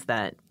things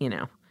that, you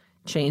know,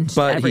 changed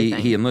everything. But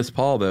he enlists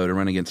Paul, though, to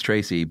run against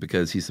Tracy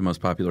because he's the most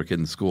popular kid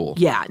in school.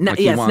 Yeah. Not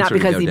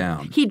because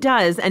he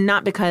does, and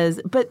not because,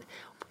 but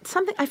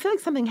I feel like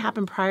something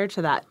happened prior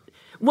to that.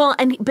 Well,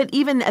 but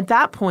even at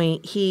that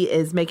point, he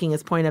is making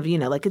his point of, you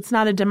know, like it's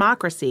not a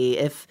democracy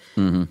if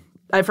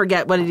I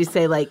forget, what did he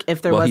say? Like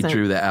if there wasn't. Well, he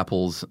drew the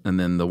apples and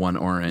then the one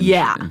orange.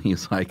 Yeah. And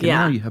he's like,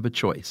 now you have a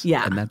choice.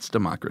 Yeah. And that's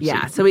democracy.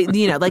 Yeah. So,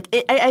 you know, like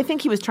I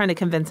think he was trying to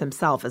convince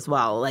himself as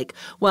well. Like,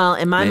 well,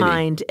 in my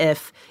mind,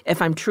 if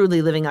I'm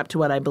truly living up to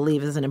what I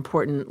believe is an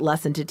important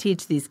lesson to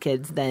teach these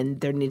kids, then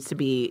there needs to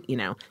be, you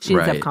know, she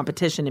needs to have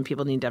competition and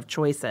people need to have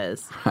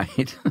choices.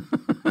 Right.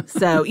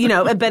 So, you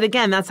know, but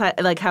again, that's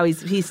how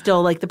he's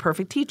still like the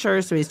perfect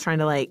teacher. So he's trying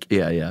to like,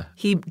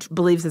 he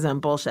believes his own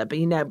bullshit,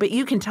 but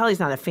you can tell he's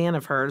not a fan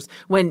of hers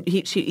when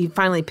he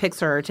finally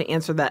picks her to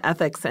answer the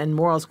ethics and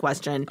morals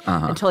question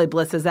until he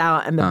blisses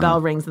out and the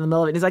bell rings in the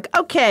middle of it. He's like,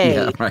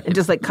 okay. And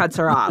just like cuts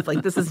her off.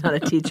 Like, this is not a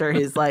teacher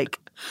who's like.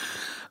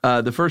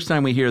 The first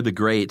time we hear the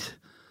great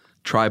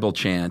tribal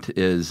chant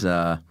is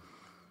that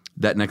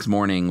next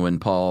morning when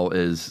Paul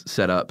is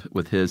set up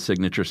with his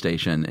signature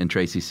station and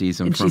Tracy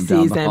sees him from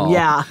down the hall.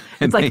 Yeah.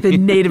 It's like the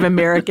Native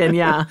American,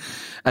 yeah.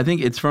 I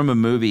think it's from a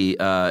movie.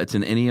 It's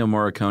an Ennio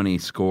Morricone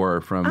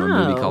score from a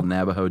movie called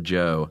Navajo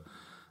Joe.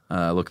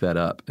 Look that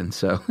up. And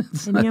so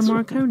Ennio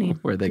Morricone.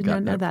 Where they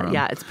got that from.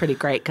 Yeah, it's pretty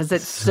great because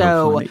it's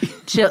so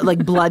chill,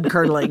 like blood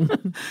curdling.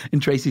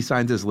 And Tracy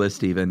signs his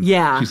list even.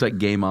 Yeah. She's like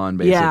game on,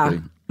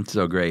 basically. It's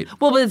so great.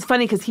 Well, but it's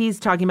funny because he's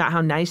talking about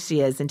how nice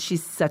she is, and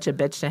she's such a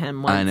bitch to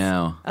him once. I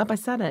know. Oh, I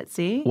said it.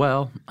 See?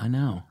 Well, I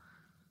know.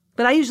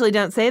 But I usually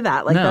don't say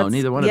that. Like, no,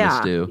 neither one of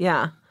us do.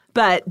 Yeah.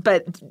 But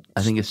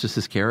I think it's just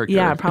his character.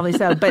 Yeah, probably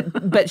so.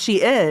 But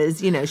she is,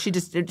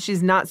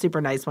 she's not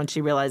super nice when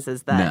she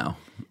realizes that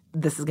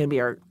this is going to be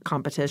her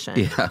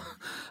competition.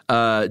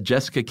 Yeah.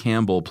 Jessica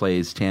Campbell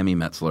plays Tammy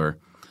Metzler.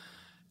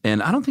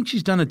 And I don't think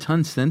she's done a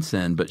ton since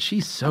then, but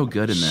she's so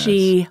good in this.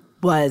 She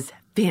was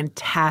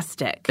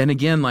fantastic. And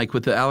again, like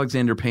with the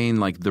Alexander Payne,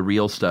 like the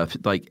real stuff,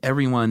 like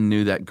everyone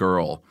knew that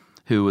girl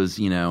who was,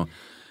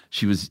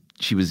 she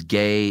was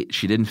gay.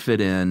 She didn't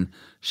fit in.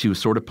 She was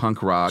sort of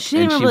punk rock,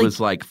 and she was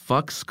like,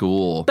 fuck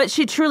school. But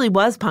she truly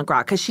was punk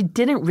rock because she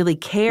didn't really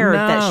care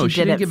that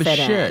she didn't give fit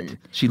a shit. in.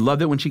 She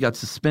loved it when she got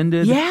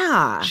suspended.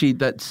 Yeah.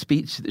 That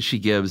speech that she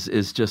gives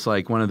is just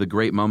like one of the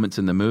great moments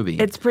in the movie.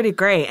 It's pretty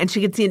great. And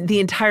she gets the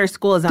entire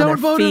school is on Don't their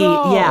vote feet. at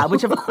all. Yeah,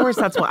 which of course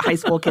that's what high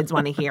school kids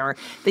want to hear.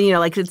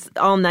 Like it's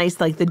all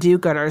nice, like the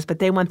do-gooders, but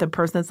they want the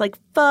person that's like,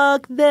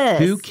 fuck this.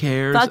 Who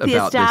cares fuck the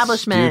about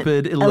establishment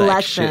this stupid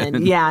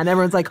election? Yeah, and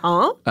everyone's like,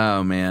 huh?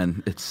 Oh,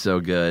 man. It's so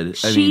good.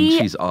 I mean,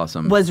 she's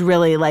awesome. Was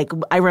really like,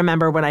 I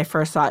remember when I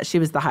first saw it, she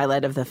was the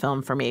highlight of the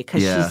film for me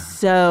because she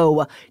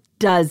so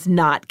does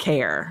not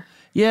care.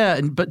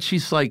 Yeah, but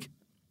she's like,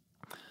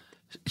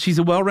 she's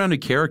a well-rounded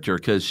character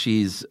because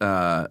she's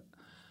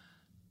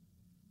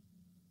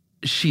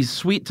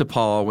sweet to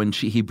Paul when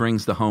he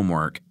brings the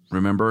homework.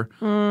 Remember?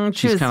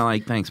 She's kind of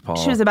like, thanks, Paul.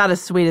 She was about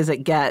as sweet as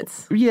it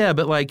gets. Yeah,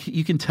 but like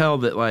you can tell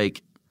that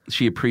like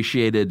she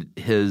appreciated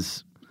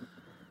his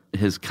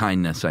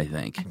kindness, I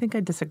think. I think I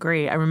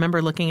disagree. I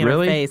remember looking at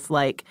Really? her face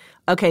like,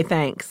 okay,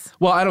 thanks.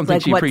 Well, I don't think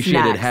Like, she what's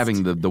appreciated next?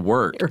 having the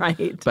work.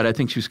 Right. But I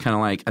think she was kind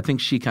of like, I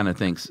think she kind of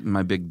thinks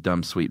my big,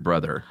 dumb, sweet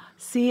brother.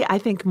 See, I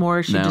think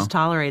more she No? just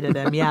tolerated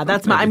him. Yeah,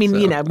 that's my, I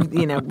mean,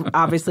 so.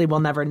 Obviously we'll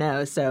never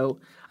know. So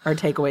our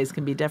takeaways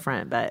can be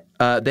different, but.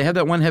 They have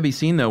that one heavy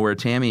scene, though, where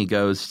Tammy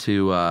goes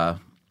to, and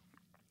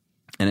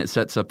it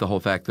sets up the whole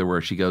fact that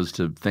where she goes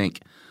to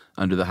think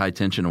under the high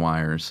tension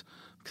wires,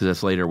 because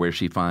that's later where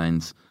she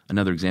finds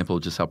another example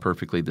of just how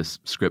perfectly this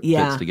script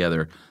fits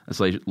together.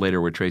 That's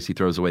later where Tracy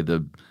throws away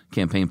the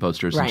campaign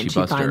posters and she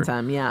busts her. Finds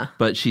them, yeah.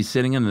 But she's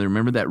sitting in there.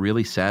 Remember that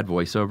really sad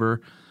voiceover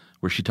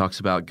where she talks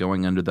about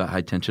going under the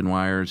high tension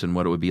wires and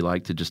what it would be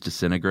like to just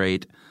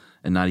disintegrate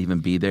and not even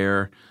be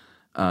there?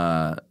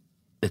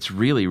 It's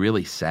really,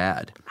 really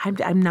sad.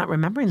 I'm not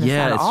remembering this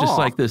at all. Yeah, it's just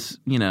like this,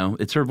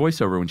 it's her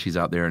voiceover when she's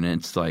out there, and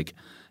it's like,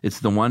 it's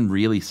the one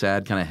really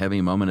sad kind of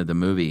heavy moment of the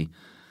movie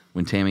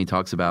when Tammy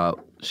talks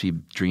about she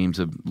dreams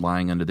of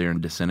lying under there and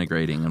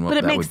disintegrating and what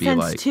that would be like. But it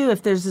makes sense, too,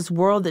 if there's this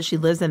world that she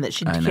lives in that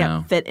she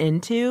can't fit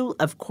into,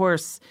 of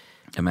course.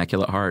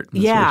 Immaculate Heart.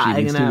 That's yeah, where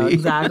she needs I know, to be.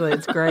 exactly.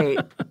 It's great.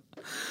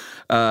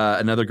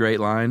 Another great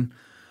line,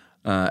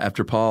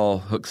 after Paul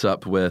hooks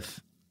up with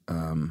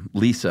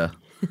Lisa,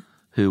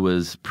 who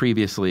was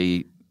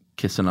previously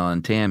kissing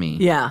on Tammy.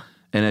 Yeah.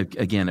 And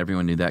again,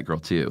 everyone knew that girl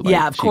too.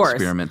 Yeah, of course. She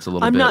experiments a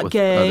little I'm bit not with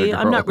gay. other girls.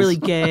 I'm not really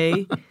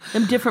gay.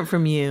 I'm different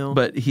from you.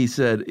 But he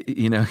said,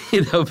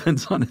 it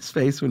opens on his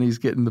face when he's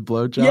getting the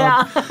blowjob.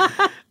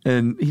 Yeah.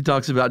 And he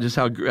talks about just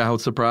how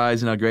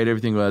surprised and how great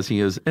everything was. He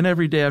goes, and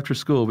every day after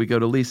school, we go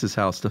to Lisa's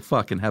house to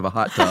fuck and have a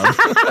hot tub.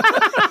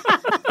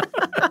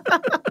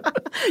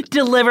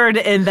 Delivered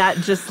in that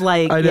just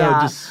like,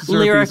 just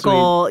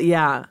lyrical,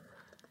 yeah.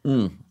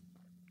 And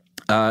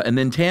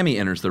then Tammy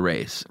enters the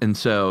race. And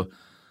so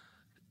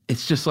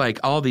it's just like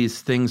all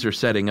these things are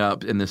setting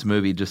up in this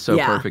movie just so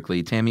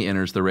perfectly. Tammy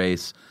enters the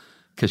race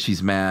because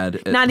she's mad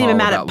at Not Paul even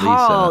mad about at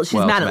Paul. Lisa.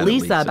 She's mad at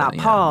Lisa about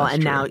Paul,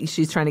 and true. now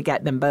she's trying to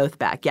get them both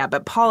back. Yeah,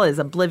 but Paul is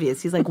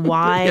oblivious. He's like,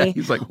 why?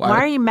 He's like, why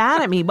are you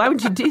mad at me? Why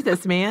would you do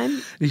this,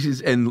 man?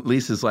 And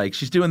Lisa's like,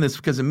 she's doing this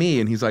because of me.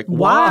 And he's like,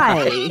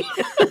 why?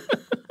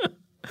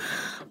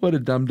 What a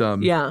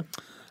dum-dum. Yeah.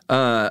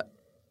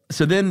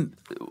 So then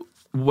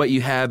what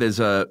you have is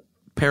a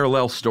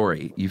parallel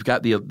story. You've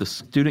got the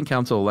student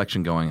council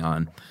election going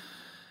on.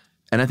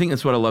 And I think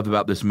that's what I love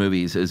about this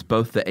movie is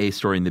both the A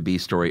story and the B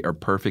story are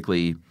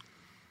perfectly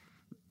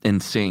in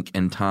sync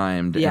and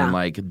timed and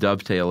like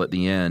dovetail at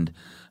the end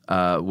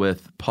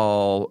with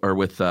Paul or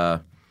with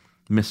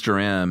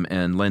Mr. M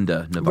and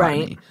Linda Novotny.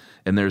 Right.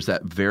 And there's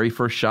that very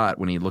first shot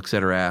when he looks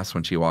at her ass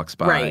when she walks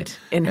by. Right.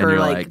 In and her you're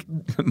like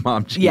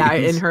mom jeans. Yeah,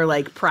 in her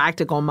like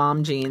practical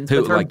mom jeans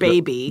with her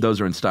baby. Those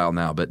are in style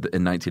now, but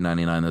in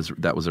 1999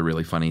 that was a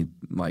really funny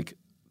like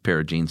pair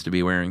of jeans to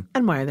be wearing.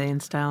 And why are they in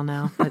style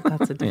now?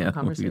 That's a different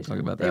conversation. We can talk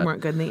about they that. Weren't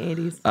good in the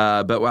 80s.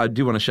 But I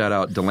do want to shout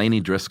out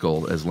Delaney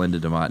Driscoll as Linda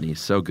Novotny.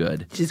 So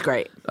good. She's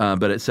great.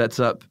 But it sets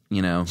up,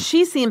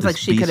 She seems like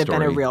she could have been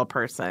a B-story. real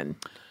person.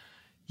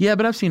 Yeah,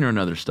 but I've seen her in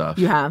other stuff.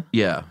 You have?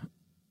 Yeah,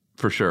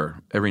 for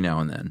sure. Every now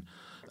and then.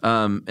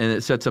 And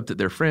it sets up that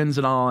they're friends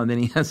and all, and then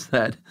he has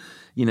that,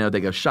 they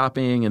go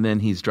shopping, and then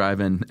he's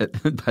driving by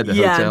the hotel.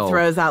 Yeah, and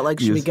throws out like,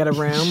 should we get a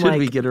room? Should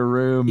we get a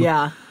room?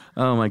 Yeah.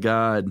 Oh my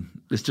God.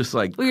 It's just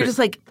like Well, you're just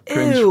like,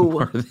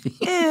 ew,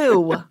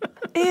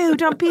 ew,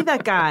 don't be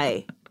that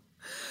guy.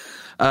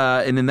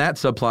 And in that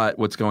subplot,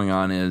 what's going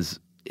on is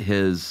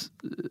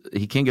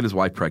he can't get his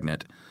wife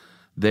pregnant.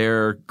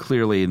 They're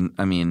clearly,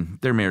 I mean,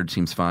 their marriage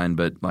seems fine,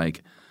 but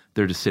like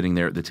they're just sitting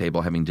there at the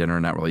table having dinner,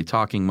 not really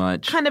talking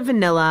much. Kind of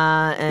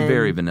vanilla.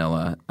 Very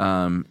vanilla.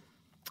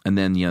 And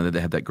then, they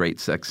have that great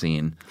sex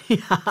scene. Yeah.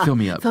 Fill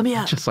me up. Fill me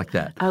up. Just like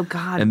that. Oh,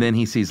 God. And then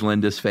he sees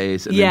Linda's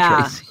face and then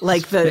Tracy's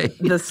like face.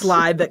 the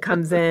slide that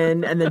comes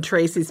in and then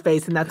Tracy's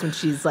face. And that's when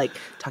she's like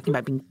talking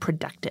about being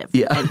productive.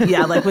 Yeah. And,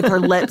 like with her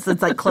lips,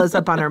 it's like close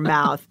up on her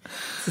mouth.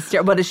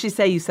 What does she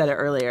say? You said it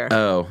earlier.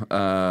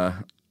 Oh,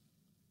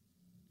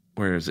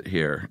 where is it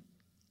here?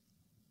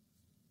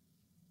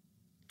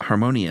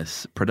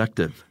 Harmonious,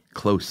 productive,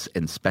 close,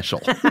 and special.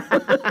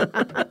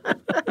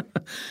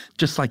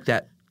 Just like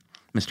that,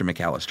 Mr.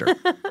 McAllister.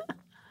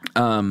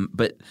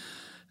 But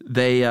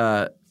they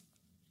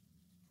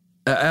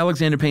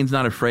Alexander Payne's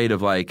not afraid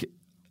of like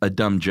a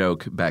dumb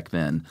joke back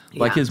then.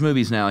 Like his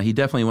movies now, he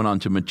definitely went on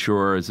to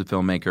mature as a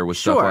filmmaker with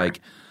stuff like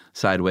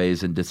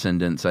Sideways and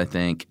Descendants, I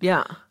think.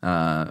 Yeah.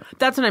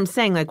 That's what I'm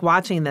saying. Like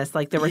watching this,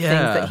 like there were things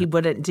that he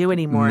wouldn't do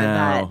anymore.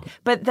 No.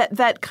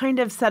 That kind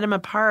of set him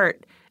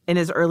apart in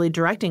his early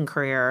directing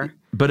career.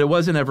 But it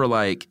wasn't ever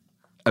like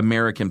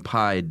American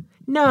Pie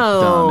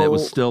No. dumb. It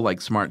was still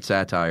like smart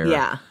satire.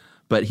 Yeah.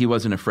 But he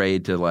wasn't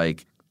afraid to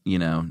like,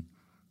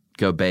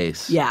 go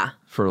base. Yeah.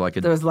 For like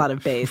there was a lot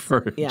of base. For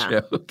a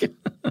joke.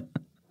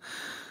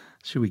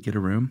 Should we get a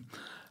room?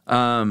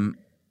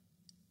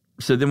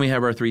 So then we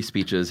have our 3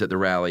 speeches at the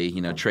rally.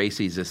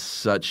 Tracy's is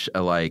such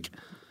a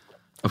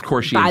of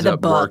course she ends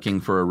up working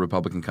for a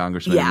Republican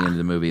congressman at the end of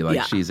the movie.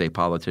 She's a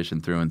politician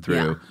through and through.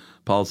 Yeah.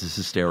 Paul's is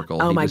hysterical.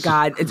 Oh, my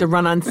God. It's a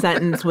run-on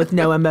sentence with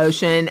no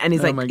emotion. And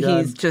he's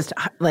he's just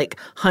like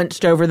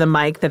hunched over the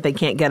mic that they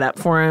can't get up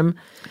for him.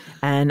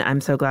 And I'm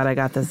so glad I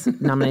got this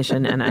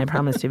nomination, and I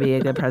promise to be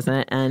a good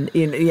president. And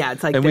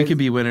it's like, and we could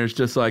be winners,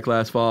 just like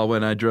last fall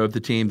when I drove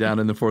the team down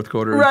in the 4th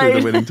quarter and threw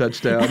the winning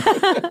touchdown.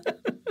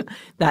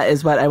 That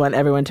is what I want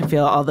everyone to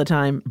feel all the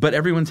time. But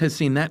everyone has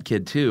seen that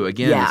kid too.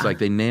 Again, it's like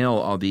they nail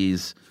all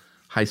these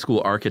high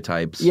school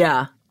archetypes.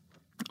 Yeah,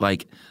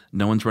 like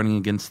no one's running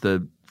against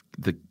the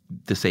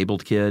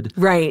disabled kid.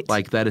 Right.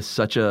 Like that is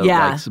such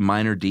a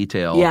minor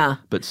detail. Yeah.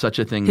 But such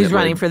a thing. He's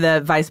running for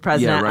the vice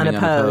president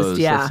unopposed.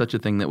 Yeah. That's such a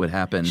thing that would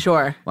happen.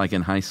 Sure. Like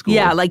in high school.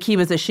 Yeah, like he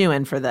was a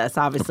shoo-in for this,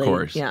 obviously. Of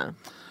course. Yeah.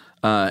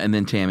 And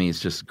then Tammy's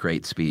just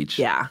great speech.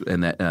 Yeah.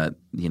 And that,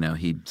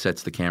 he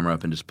sets the camera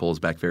up and just pulls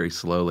back very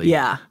slowly.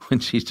 Yeah.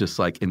 When she's just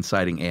like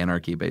inciting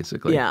anarchy,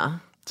 basically. Yeah.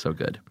 So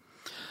good.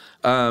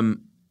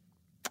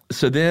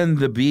 So then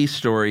the B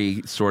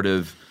story sort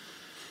of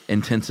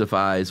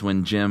intensifies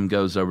when Jim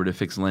goes over to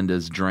fix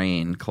Linda's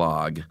drain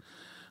clog.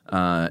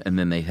 And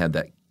then they had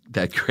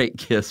that great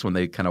kiss when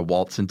they kind of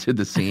waltz into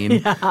the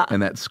scene.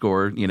 And that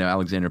score,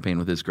 Alexander Payne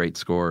with his great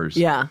scores.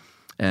 Yeah.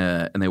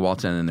 And they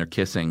waltz in and they're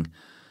kissing.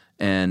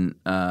 And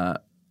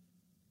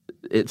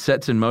it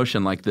sets in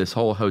motion like this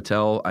whole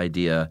hotel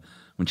idea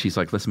when she's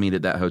like, let's meet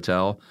at that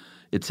hotel.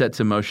 It sets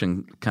in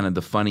motion kind of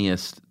the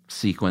funniest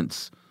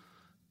sequence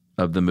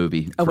of the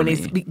movie. Oh, when he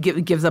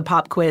gives a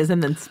pop quiz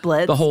and then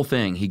splits? The whole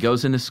thing. He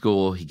goes into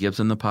school. He gives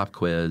them the pop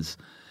quiz.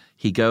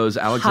 He goes,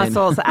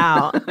 hustles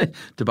out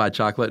to buy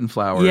chocolate and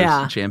flowers,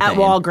 champagne. At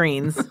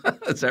Walgreens.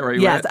 Is that right?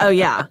 Yes. Oh,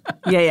 yeah.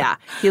 Yeah.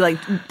 He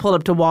pulled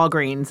up to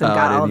Walgreens and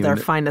got all of their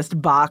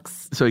finest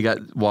box. So he got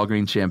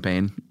Walgreens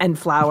champagne. And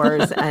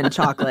flowers and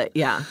chocolate,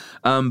 yeah.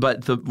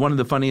 But one of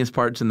the funniest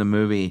parts in the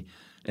movie,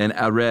 and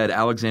I read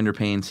Alexander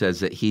Payne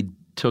says that he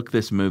took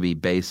this movie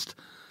based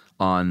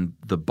on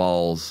the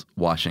balls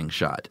washing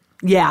shot.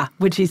 Yeah,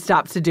 which he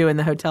stops to do in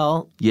the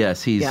hotel.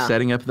 Yes, he's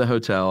setting up the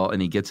hotel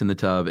and he gets in the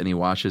tub and he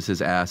washes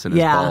his ass and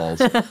his balls.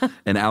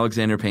 And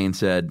Alexander Payne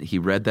said he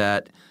read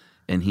that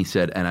and he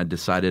said, and I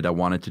decided I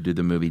wanted to do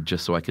the movie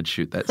just so I could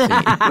shoot that scene.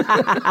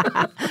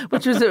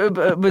 Which was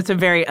a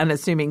very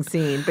unassuming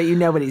scene, but you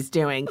know what he's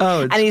doing.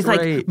 Oh, it's And he's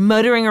great. like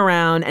motoring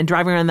around and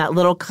driving around that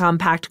little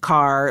compact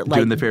car.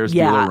 Doing the Ferris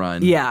Bueller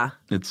run. Yeah.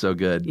 It's so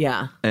good.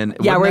 Yeah. And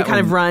where he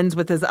kind of runs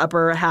with his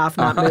upper half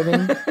not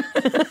moving.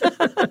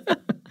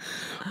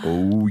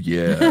 Oh,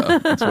 yeah.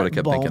 That's what I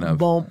kept thinking of.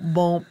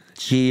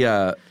 He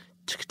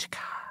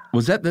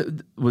was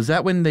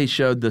that when they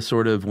showed the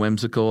sort of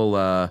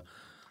whimsical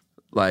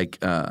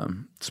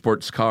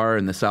sports car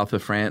in the south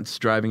of France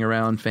driving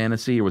around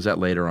fantasy, or was that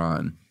later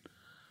on?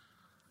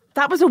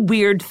 That was a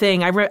weird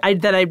thing.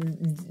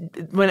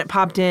 When it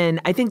popped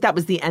in, I think that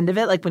was the end of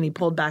it, like when he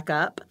pulled back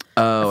up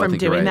from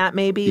doing that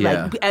maybe.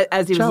 Yeah. Like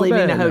as he was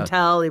leaving the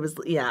hotel, he was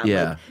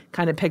like,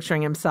 kind of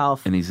picturing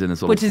himself. And he's in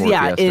his little Ford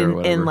Fiesta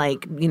in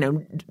like,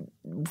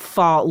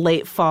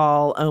 late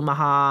fall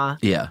Omaha.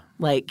 Yeah.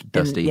 Like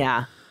dusty.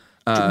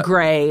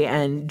 Gray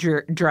and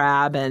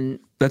drab and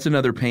that's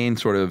another Payne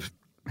sort of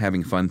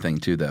having fun thing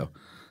too though.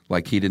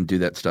 Like he didn't do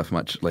that stuff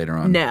much later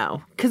on.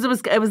 No, because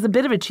it was a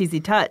bit of a cheesy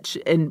touch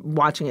in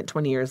watching it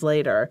 20 years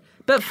later,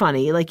 but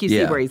funny. Like you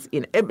see where he's,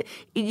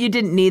 you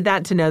didn't need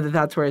that to know that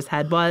that's where his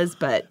head was,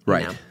 but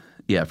right,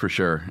 yeah, for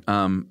sure.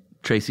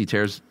 Tracy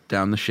tears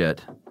down the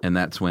shit, and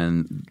that's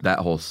when that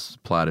whole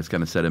plot is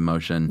going to set in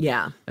motion.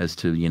 Yeah. As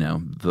to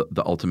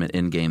the ultimate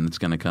end game that's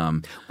going to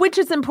come. Which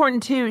is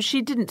important too.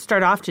 She didn't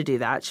start off to do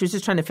that. She was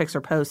just trying to fix her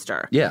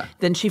poster. Yeah.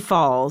 Then she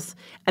falls,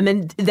 and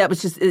then that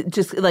was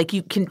just like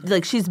you can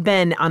like she's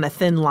been on a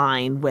thin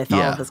line with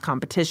all of this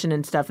competition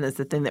and stuff, and it's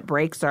the thing that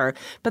breaks her.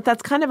 But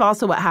that's kind of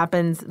also what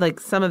happens.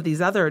 Like some of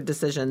these other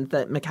decisions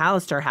that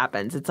McAllister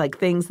happens. It's like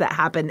things that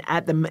happen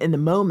in the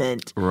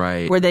moment,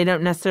 right? Where they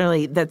don't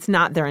necessarily. That's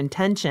not their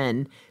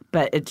intention.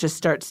 But it just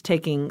starts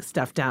taking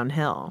stuff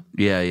downhill.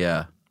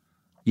 Yeah.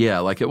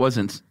 Like it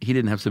wasn't. He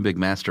didn't have some big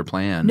master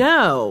plan.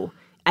 No,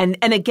 and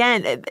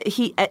again,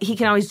 he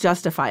can always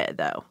justify it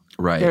though.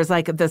 Right. There's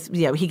like this.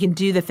 He can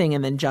do the thing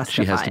and then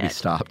justify it. She has to be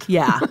stopped.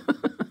 Yeah.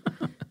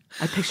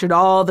 I pictured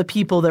all the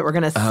people that were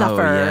going to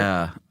suffer. Oh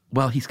yeah.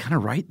 Well, he's kind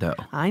of right though.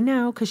 I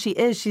know, because she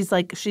is.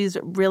 She's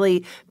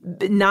really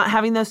not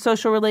having those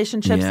social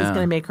relationships is going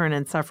to make her an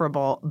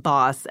insufferable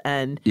boss,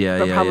 but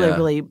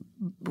probably a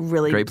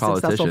really great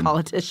successful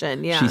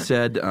politician. Yeah. She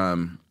said,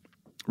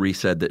 Reese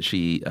said that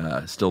she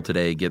still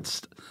today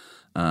gets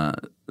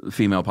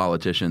female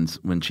politicians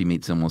when she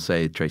meets them will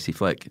say Tracy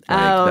Flick.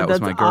 That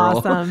was my girl.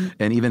 Awesome.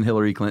 And even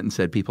Hillary Clinton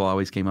said people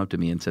always came up to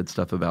me and said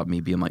stuff about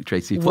me being like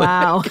Tracy Flick.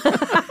 Wow.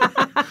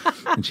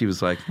 And she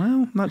was like,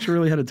 well, not sure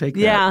really how to take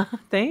that. Yeah,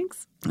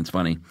 thanks. It's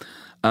funny.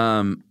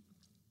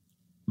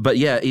 But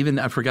yeah, even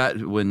I forgot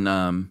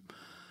when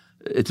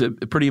it's a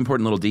pretty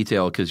important little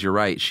detail because you're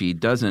right. She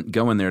doesn't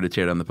go in there to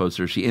tear down the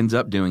poster. She ends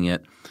up doing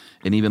it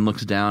and even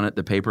looks down at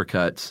the paper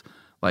cuts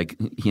like,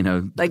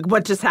 like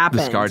what just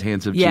happened? The scarred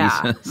hands of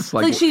Jesus.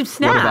 Like she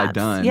snaps. What have I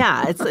done?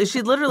 Yeah,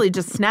 she literally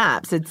just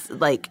snaps. It's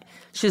like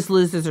she just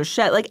loses her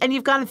shit. Like, and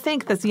you've got to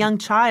think this young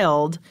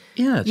child,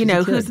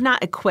 who's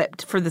not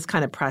equipped for this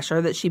kind of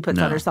pressure that she puts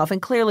on herself.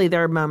 And clearly,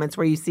 there are moments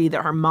where you see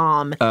that her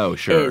mom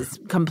is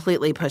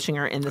completely pushing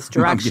her in this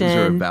direction. Mom gives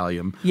her a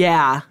Valium.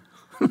 Yeah.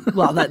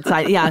 Well,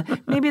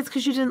 maybe it's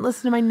because you didn't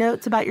listen to my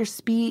notes about your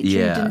speech.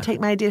 Yeah. You didn't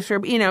take my ideas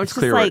for, it's just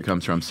clear like. Where it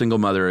comes from. Single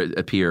mother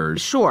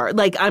appears. Sure.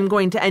 Like I'm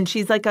going to, and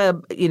she's like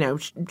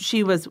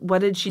she was, what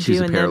did she do? She's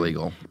a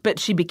paralegal. But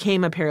she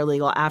became a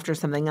paralegal after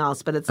something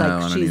else. But it's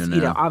like she's,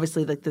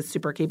 obviously like this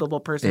super capable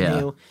person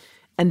who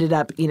ended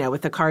up,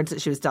 with the cards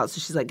that she was dealt. So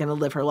she's like going to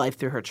live her life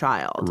through her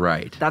child.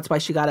 Right. That's why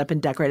she got up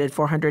and decorated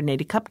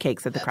 480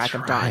 cupcakes at the crack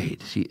of dawn.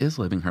 Right. She is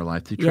living her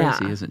life through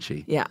Tracy, isn't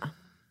she? Yeah.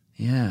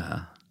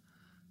 Yeah.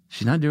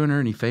 She's not doing her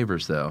any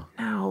favors, though.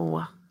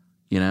 No.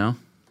 She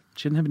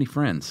didn't have any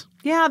friends.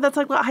 Yeah, that's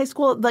like what high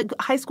school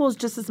is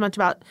just as much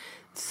about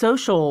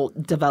social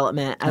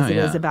development as it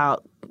is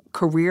about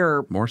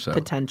career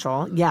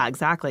potential. Yeah,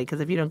 exactly.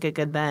 Because if you don't get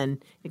good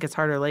then, it gets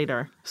harder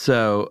later.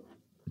 So,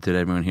 did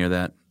everyone hear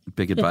that?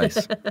 Big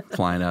advice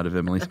flying out of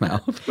Emily's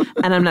mouth.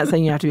 And I'm not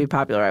saying you have to be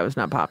popular. I was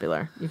not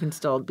popular. You can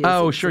still be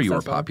sure successful. You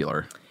were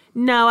popular.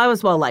 No, I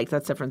was well-liked.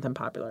 That's different than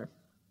popular.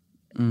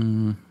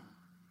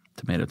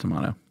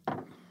 Tomato.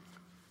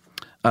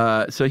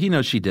 So he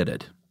knows she did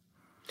it.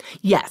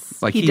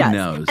 Yes, like he does.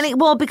 Knows.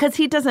 And because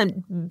he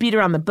doesn't beat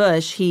around the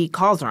bush, he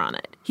calls her on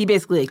it. He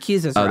basically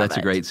accuses her. Oh, that's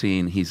of a great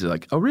scene. He's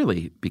like, "Oh,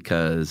 really?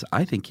 Because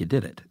I think you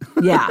did it."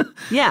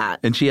 Yeah.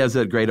 And she has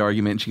that great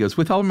argument. And she goes,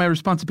 "With all of my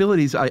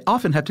responsibilities, I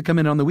often have to come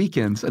in on the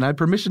weekends, and I had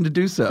permission to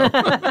do so."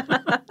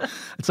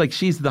 It's like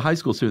she's the high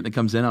school student that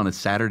comes in on a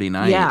Saturday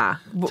night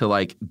to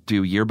like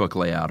do yearbook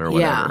layout or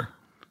whatever.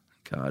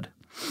 Yeah. God.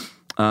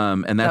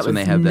 And that's when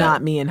they have that.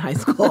 Not me in high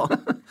school.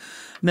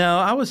 No,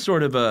 I was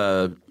sort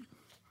of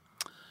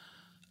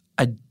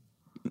I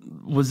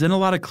was in a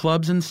lot of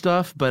clubs and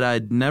stuff, but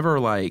I'd never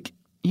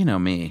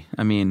me.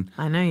 I mean,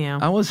 I know you.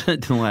 I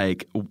wasn't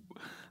like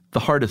the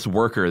hardest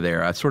worker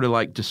there. I sort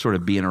of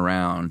just being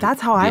around.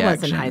 That's how I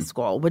was in high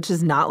school, which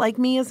is not like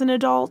me as an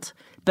adult.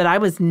 But I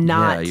was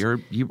not. Yeah,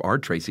 you are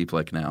Tracy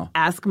Flick now.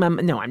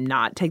 No, I'm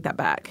not. Take that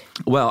back.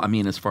 Well, I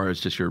mean, as far as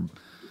just your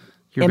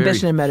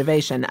ambition and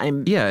motivation.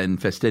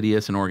 And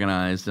fastidious and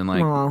organized and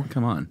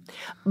come on.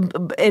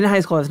 In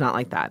high school, I was not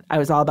like that. I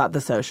was all about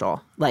the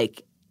social.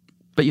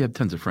 But you have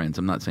tons of friends.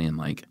 I'm not saying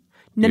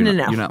No.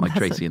 You're not like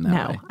Tracy in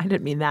that way. No, I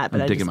didn't mean that.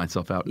 But I'm digging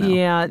myself out now.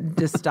 Yeah,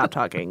 just stop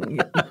talking.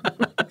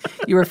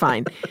 You were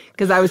fine.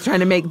 Because I was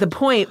trying to make the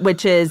point,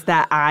 which is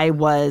that I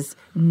was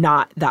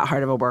not that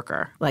hard of a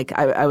worker.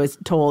 I was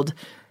told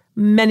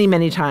many,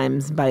 many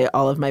times by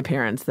all of my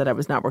parents that I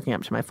was not working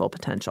up to my full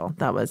potential.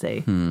 That was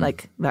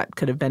that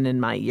could have been in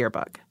my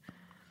yearbook.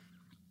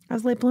 I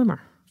was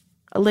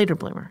a later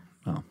bloomer.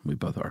 Oh, we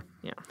both are.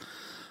 Yeah.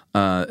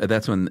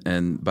 That's when,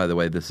 and by the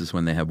way, this is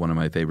when they have one of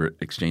my favorite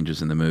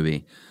exchanges in the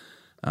movie.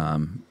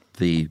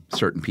 The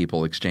certain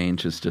people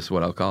exchange is just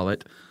what I'll call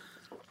it.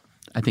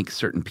 I think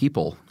certain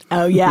people.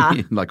 Oh,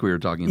 yeah. Like we were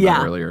talking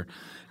about earlier.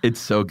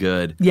 It's so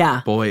good. Yeah.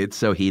 Boy, it's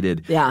so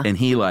heated. Yeah. And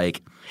he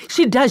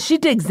She does. She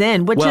digs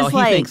in, which is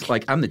he thinks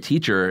I'm the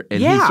teacher,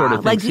 and he sort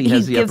of thinks he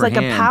has the upper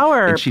hand. A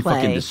power and she play.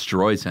 fucking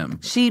destroys him.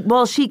 She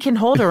can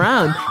hold her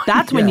own.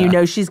 That's when you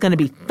know she's going to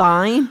be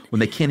fine. When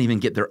they can't even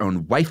get their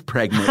own wife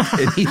pregnant,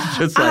 and he's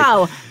just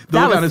the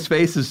look on his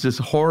face is just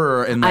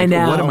horror and I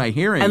know. What am I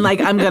hearing? And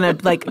I'm going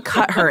to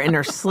cut her in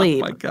her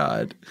sleep. Oh my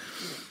God.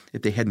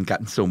 if they hadn't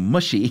gotten so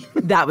mushy.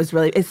 That was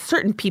really, if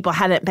certain people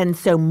hadn't been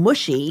so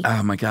mushy.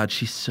 Oh my God,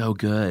 she's so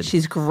good.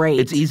 She's great.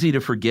 It's easy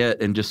to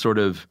forget and just sort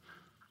of,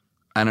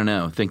 I don't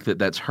know, think that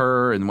that's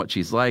her and what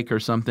she's like or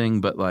something,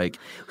 but like.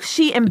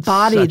 She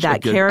embodied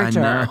that character.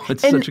 I know,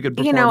 it's such a good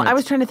performance. You know, I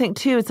was trying to think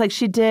too, it's like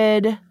she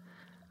did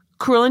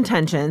Cruel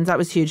Intentions, that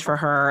was huge for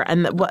her.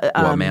 And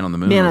Man on the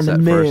Moon. Man on the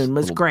Moon first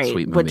was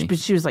great, but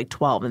she was like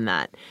 12 in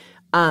that.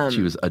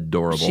 She was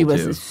adorable, She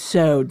was too.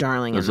 so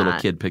darling Those in little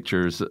that. kid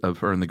pictures of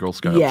her and the Girl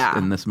Scouts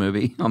in this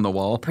movie on the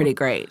wall. Pretty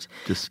great.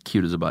 Just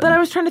cute as a button. But I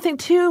was trying to think,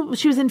 too,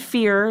 she was in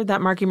Fear,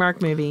 that Marky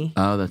Mark movie.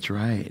 Oh, that's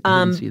right.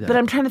 I didn't see that. But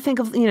I'm trying to think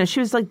of, she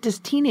was like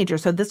just teenager,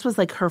 so this was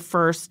like her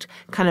first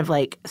kind of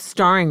like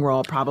starring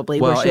role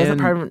probably, well, where she has a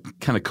part of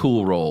kind of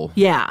cool role.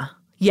 Yeah.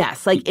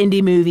 Yes, like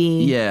indie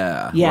movie.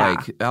 Yeah.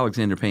 Like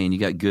Alexander Payne, you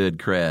got good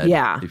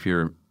cred if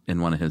you're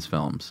in one of his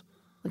films.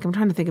 Like, I'm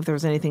trying to think if there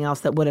was anything else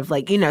that would have,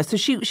 like, so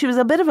she was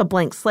a bit of a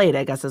blank slate,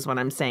 I guess is what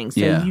I'm saying. So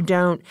you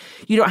don't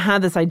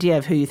have this idea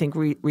of who you think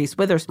Reese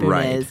Witherspoon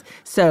is.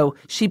 So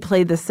she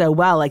played this so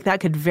well, like that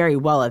could very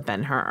well have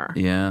been her.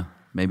 Yeah,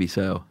 maybe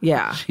so.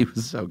 Yeah. She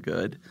was so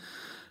good.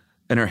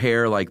 And her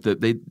hair, like,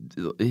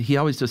 he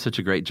always does such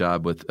a great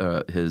job with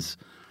his...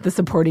 The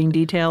supporting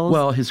details?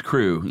 Well, his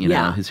crew,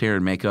 his hair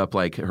and makeup,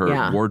 like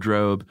her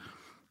wardrobe.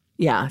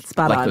 Yeah,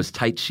 spot on. Like those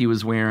tights she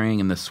was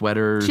wearing and the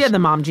sweaters. She had the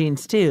mom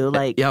jeans too.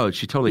 Like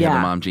she totally had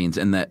the mom jeans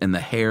and the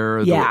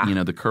hair.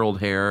 The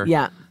curled hair.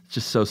 Yeah, it's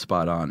just so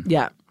spot on.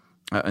 Yeah,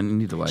 I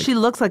need to like. She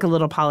looks like a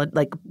little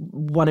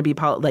going to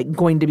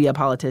be a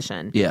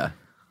politician. Yeah,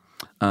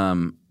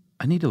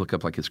 I need to look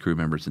up like his crew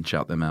members and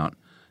shout them out.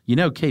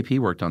 KP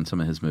worked on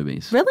some of his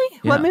movies. Really?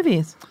 Yeah. What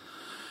movies?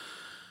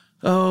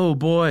 Oh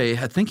boy,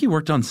 I think he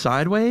worked on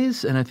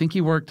Sideways, and I think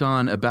he worked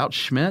on About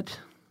Schmidt.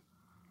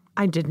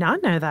 I did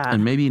not know that.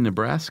 And maybe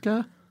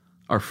Nebraska.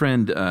 Our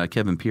friend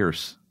Kevin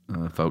Pierce,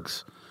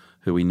 folks,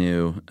 who we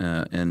knew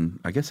in,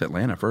 I guess,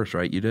 Atlanta first,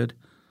 right? You did?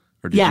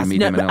 Or did you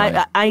meet him in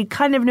LA? I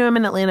kind of knew him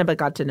in Atlanta, but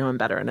got to know him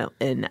better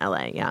in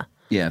LA, yeah.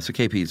 Yeah, so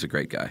KP's a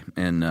great guy.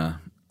 And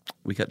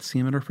we got to see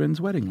him at our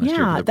friend's wedding last year.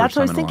 Yeah, that's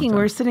what I was thinking. We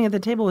were sitting at the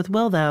table with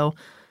Will, though,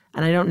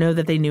 and I don't know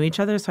that they knew each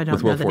other, so I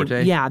don't know that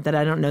Forte? that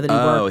I don't know that he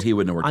worked. Oh, he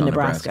wouldn't have worked on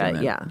Nebraska.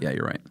 Yeah,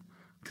 you're right.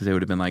 Because they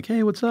would have been like,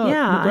 hey, what's up?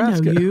 Yeah,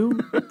 Nebraska. I know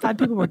you. 5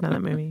 people worked on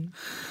that movie.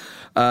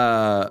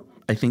 I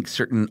think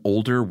certain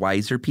older,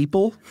 wiser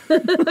people.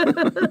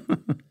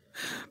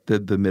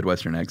 The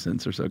Midwestern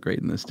accents are so great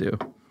in this too.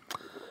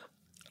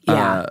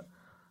 Yeah.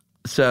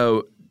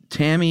 So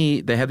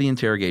Tammy, they have the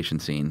interrogation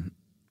scene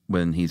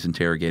when he's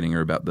interrogating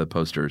her about the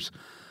posters.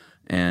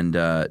 And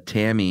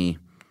Tammy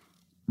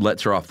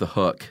lets her off the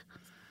hook.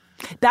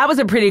 That was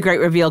a pretty great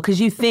reveal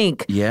because you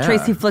think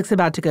Tracy Flick's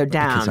about to go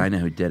down. Because I know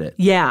who did it.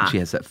 Yeah. She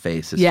has that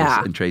face. It's yeah.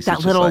 Just, and Tracy's that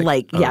just little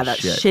that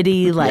shit.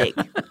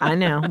 Shitty, I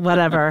know,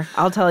 whatever.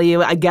 I'll tell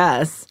you, I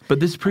guess.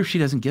 But this is proof she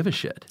doesn't give a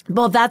shit.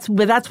 Well, that's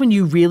when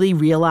you really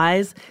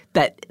realize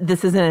that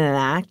this isn't an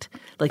act.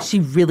 Like,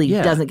 she really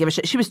doesn't give a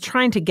shit. She was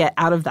trying to get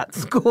out of that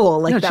school.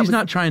 Like, she's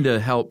not trying to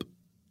help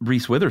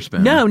Reese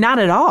Witherspoon. No, not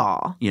at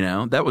all.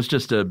 That was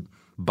just a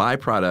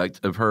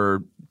byproduct of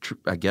her,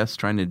 I guess,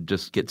 trying to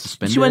just get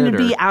suspended. She wanted to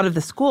be out of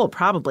the school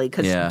probably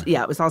because,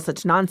 it was all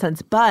such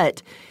nonsense.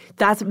 But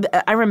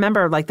I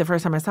remember, like, the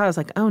first time I saw it, I was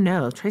like, oh,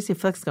 no, Tracy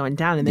Flick's going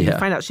down. And then you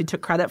find out she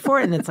took credit for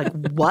it, and it's like,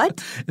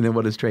 what? And then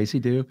what does Tracy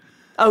do?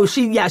 Oh,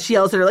 she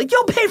yells at her, like,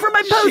 you'll pay for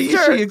my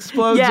poster. She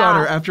explodes on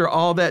her after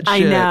all that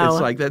shit. I know.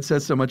 It's like, that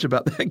says so much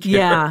about that character.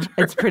 Yeah,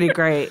 it's pretty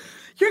great.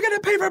 You're going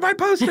to pay for my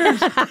posters.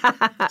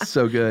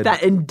 So good.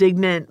 That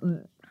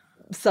indignant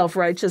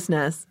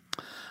self-righteousness.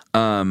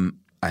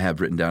 I have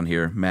written down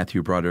here,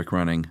 Matthew Broderick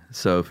running,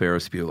 so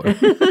Ferris Bueller.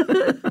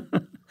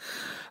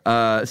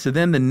 So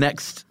then the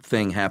next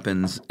thing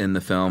happens in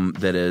the film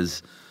that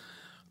is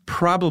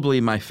probably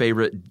my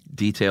favorite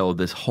detail of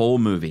this whole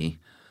movie.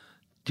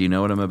 Do you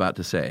know what I'm about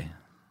to say?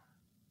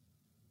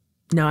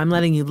 No, I'm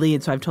letting you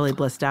lead, so I've totally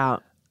blissed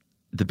out.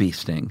 The bee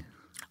sting.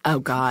 Oh,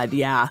 God,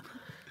 yeah.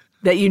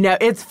 That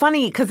it's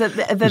funny because at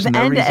the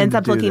end it ends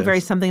up looking very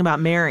something about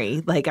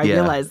Mary. Like, I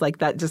realized, like,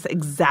 that just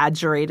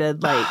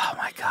exaggerated, like... Oh,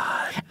 my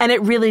God. And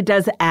it really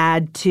does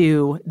add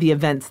to the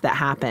events that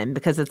happen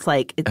because it's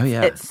like,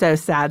 it's so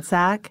sad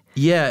sack.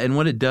 Yeah, and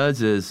what it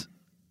does is,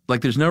 like,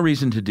 there's no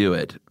reason to do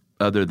it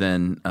other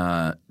than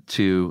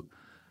to...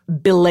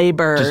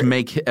 belabor. Just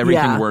make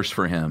everything worse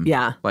for him.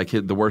 Yeah. Like,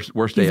 the worst day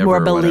He's ever. He's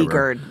more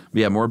beleaguered.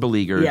 Yeah, more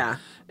beleaguered. Yeah.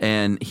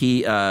 And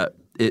he...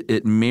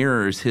 It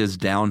mirrors his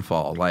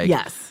downfall. Like,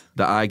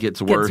 the eye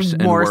gets worse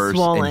and worse,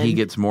 swollen. and he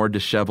gets more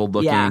disheveled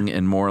looking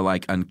and more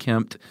like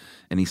unkempt,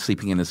 and he's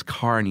sleeping in his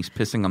car and he's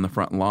pissing on the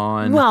front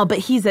lawn. Well, but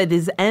he's at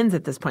his ends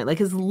at this point. Like,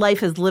 his life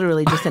has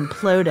literally just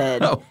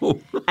imploded.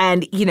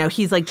 And,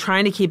 he's like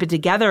trying to keep it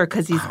together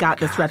because he's got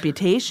this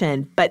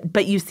reputation.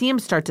 But you see him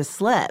start to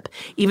slip.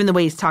 Even the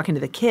way he's talking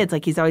to the kids,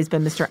 like he's always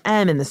been Mr.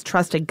 M and this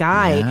trusted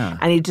guy. Yeah.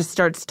 And he just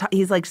starts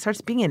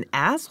being an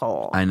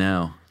asshole. I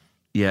know.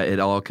 Yeah,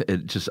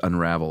 it just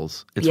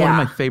unravels. It's one of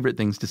my favorite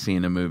things to see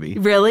in a movie.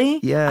 Really?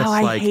 Yes. Oh,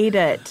 I hate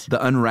it.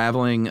 The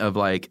unraveling of,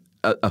 like,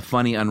 a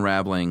funny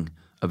unraveling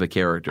of a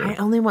character. I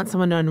only want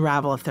someone to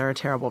unravel if they're a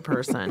terrible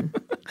person.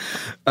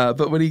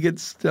 But when he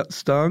gets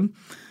stung,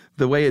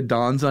 the way it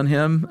dawns on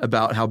him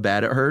about how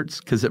bad it hurts,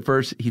 because at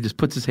first he just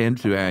puts his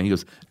hand through it and he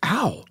goes,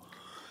 ow,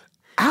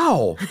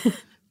 ow.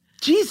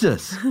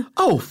 Jesus.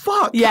 Oh,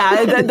 fuck.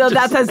 Yeah,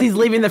 that's as he's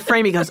leaving the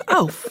frame. He goes,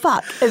 oh,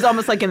 fuck. It's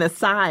almost like in the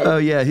side. Oh,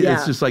 yeah.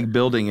 It's just like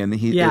building, and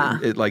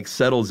it like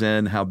settles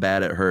in how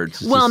bad it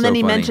hurts. It's and then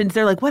he funny. mentions,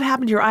 they're like, what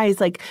happened to your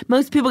eyes? Like,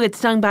 most people get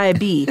stung by a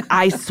bee.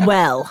 I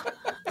swell.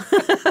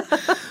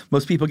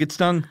 Most people get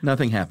stung.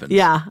 Nothing happens.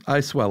 Yeah. I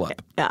swell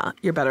up. Yeah.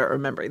 You're better at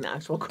remembering the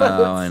actual quotes.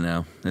 Oh, I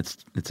know.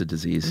 It's a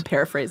disease. I'm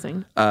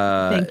paraphrasing.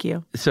 Thank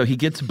you. So he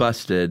gets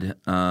busted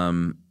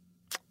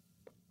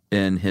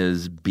in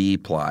his B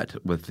plot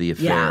with the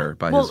affair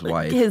by his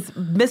wife. His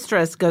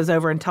mistress goes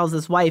over and tells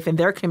his wife, and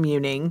they're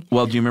communing.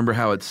 Well, do you remember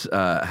how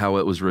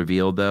it was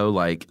revealed though?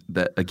 Like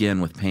that again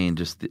with Payne,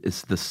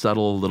 it's the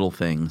subtle little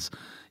things.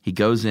 He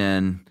goes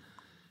in,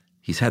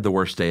 he's had the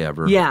worst day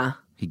ever. Yeah.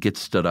 He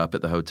gets stood up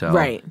at the hotel.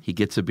 Right. He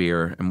gets a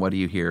beer, and what do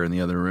you hear in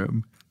the other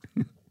room?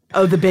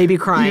 Oh, the baby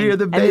crying. You hear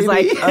the baby. And he's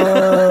like,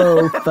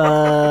 oh,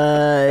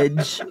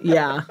 fudge.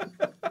 Yeah.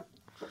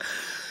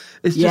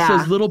 It's just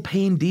those little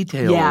Payne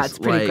details. Yeah, it's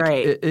pretty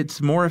great.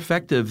 It's more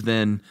effective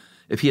than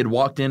if he had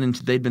walked in and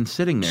they'd been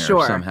sitting there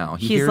somehow.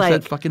 He hears like,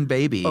 that fucking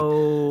baby.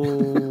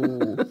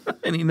 Oh.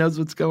 And he knows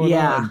what's going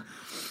on.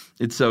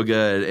 It's so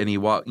good. And he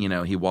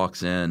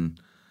walks in.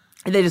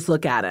 And they just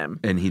look at him.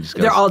 And he just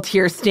goes. They're all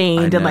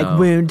tear-stained and like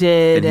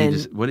wounded.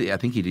 And I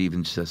think he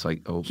even just says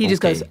like, oh, he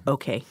just goes,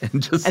 okay.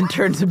 And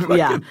turns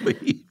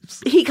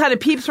leaves. He kind of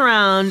peeps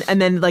around,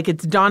 and then like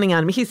it's dawning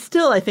on him. He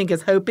still, I think,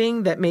 is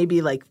hoping that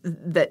maybe like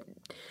that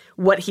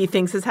what he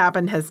thinks has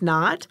happened has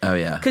not. Oh,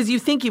 yeah. Because you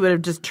think he would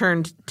have just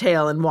turned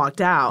tail and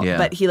walked out. Yeah.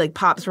 But he like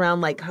pops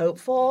around like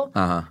hopeful.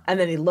 Uh-huh. And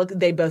then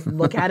they both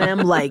look at him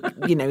like,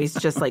 he's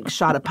just like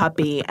shot a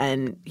puppy,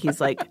 and he's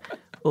like,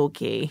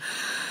 okay.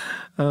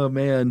 Oh,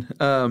 man.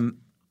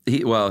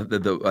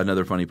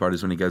 Another funny part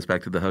is when he goes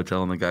back to the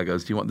hotel and the guy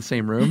goes, do you want the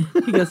same room?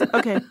 He goes,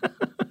 okay.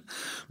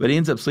 But he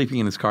ends up sleeping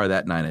in his car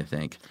that night, I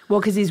think. Well,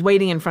 because he's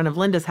waiting in front of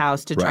Linda's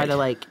house to try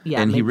to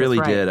And he really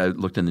did. I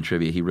looked in the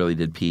trivia. He really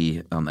did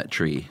pee on that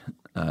tree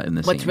in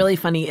the scene. What's really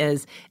funny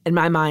is, in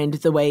my mind,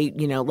 the way,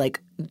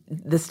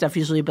 this stuff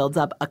usually builds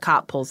up, a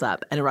cop pulls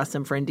up and arrests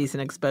him for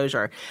indecent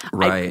exposure.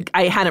 Right.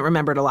 I hadn't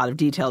remembered a lot of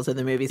details of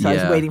the movie, so I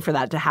was waiting for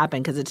that to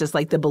happen, because it's just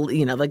like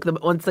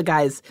once the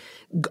guy's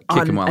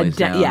kick him while he's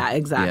down. Yeah,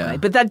 exactly. Yeah.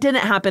 But that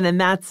didn't happen, and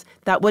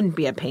that wouldn't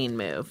be a Payne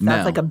move.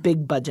 That's like a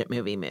big budget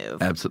movie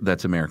move. Absolutely.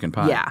 That's American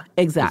Pie. Yeah,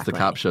 exactly. The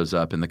cop shows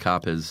up, and the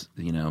cop is,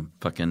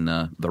 fucking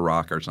The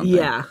Rock or something.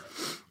 Yeah.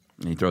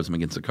 And he throws him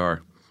against the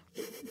car.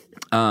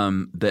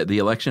 The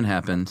election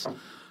happens.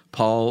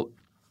 Paul,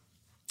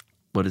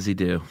 what does he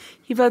do?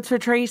 He votes for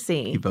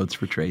Tracy. He votes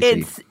for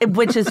Tracy.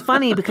 Which is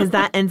funny because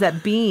that ends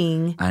up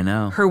being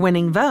her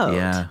winning vote.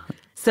 Yeah.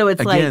 So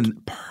it's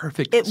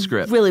perfect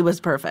script. It really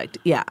was perfect.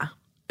 Yeah.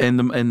 And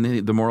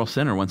the moral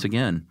center once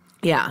again.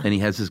 Yeah. And he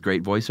has this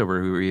great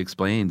voiceover where he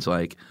explains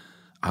like,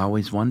 I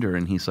always wonder,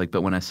 and he's like,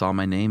 but when I saw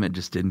my name, it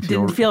just didn't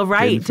feel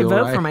right to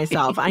vote for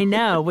myself. I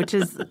know, which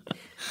is.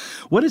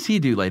 What does he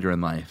do later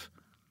in life?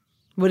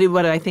 What do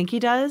I think he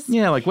does?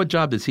 Yeah, like what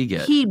job does he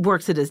get? He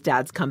works at his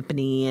dad's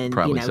company, and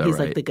he's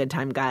like the good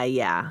time guy.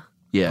 Yeah.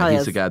 Yeah, Probably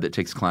he's the guy that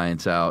takes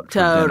clients out for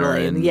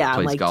totally, dinner and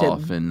plays like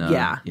golf and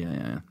yeah.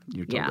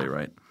 You're totally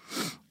right.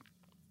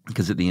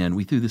 Because at the end,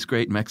 we threw this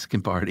great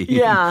Mexican party.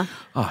 Yeah.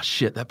 Oh,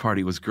 shit, that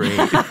party was great.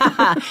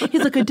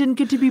 He's like, I didn't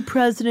get to be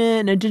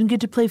president, and I didn't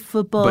get to play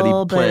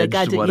football, but I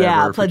got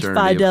to, pledged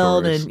Phi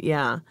Delta,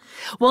 and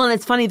Well, and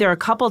it's funny, there are a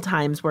couple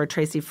times where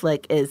Tracy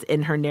Flick is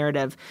in her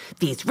narrative,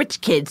 these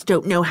rich kids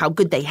don't know how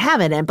good they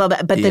have it, and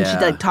but then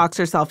she like talks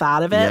herself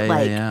out of it.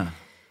 Yeah.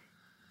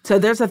 So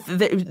there's and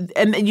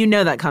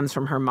that comes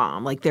from her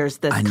mom. Like there's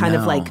this kind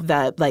of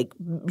like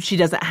she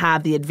doesn't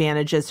have the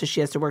advantages, so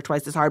she has to work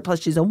twice as hard. Plus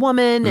she's a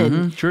woman,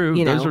 and true.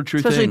 Those are true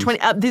especially things.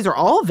 These are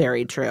all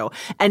very true,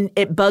 and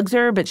it bugs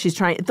her. But she's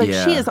trying.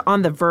 She is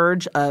on the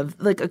verge of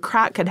like a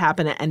crack could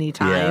happen at any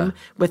time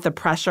with the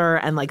pressure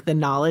and like the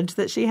knowledge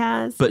that she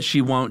has. But she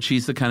won't.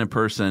 She's the kind of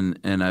person,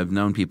 and I've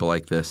known people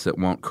like this that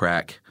won't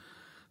crack.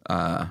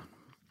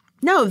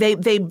 No,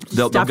 they'll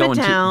stuff it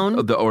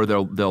down, or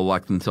they'll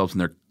lock themselves in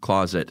their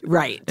closet,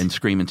 right, and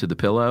scream into the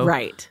pillow,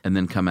 right, and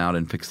then come out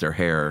and fix their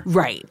hair,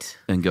 right,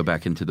 and go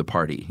back into the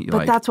party.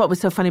 But that's what was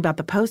so funny about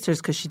the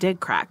posters, because she did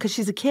crack, because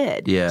she's a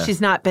kid. Yeah,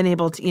 she's not been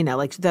able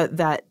to,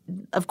 that.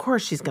 Of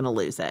course, she's going to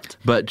lose it.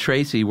 But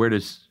Tracy,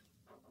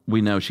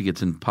 we know she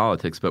gets in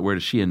politics, but where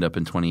does she end up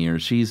in 20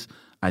 years? She's,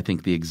 I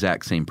think, the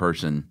exact same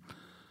person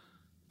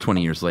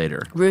 20 years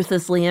later,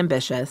 ruthlessly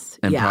ambitious,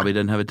 and probably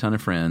doesn't have a ton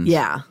of friends.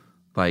 Yeah.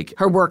 Like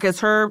her work is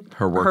her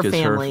work is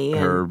family,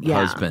 her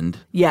husband.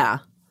 Yeah.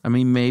 I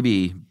mean,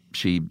 maybe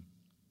she,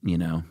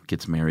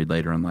 gets married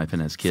later in life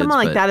and has kids.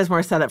 Someone like that is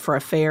more set up for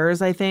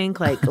affairs, I think,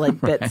 like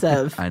bits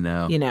of, I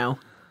know.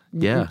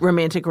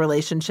 Romantic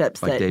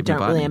relationships like that Dave don't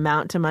Novotny. really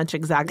amount to much.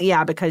 Exactly.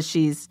 Yeah, because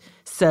she's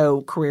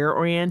so career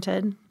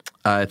oriented.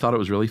 I thought it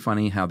was really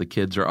funny how the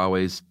kids are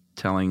always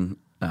telling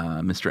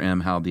Mr.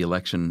 M how the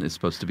election is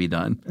supposed to be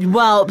done.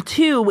 Well,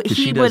 two,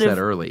 she does that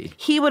early.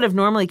 He would have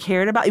normally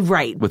cared about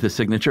right with his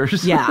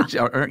signatures. Yeah,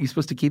 aren't you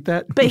supposed to keep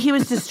that? But he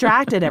was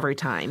distracted every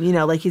time. You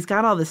know, like he's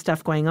got all this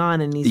stuff going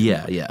on, and he's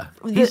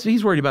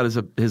he's worried about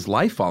his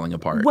life falling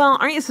apart. Well,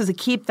 aren't you supposed to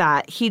keep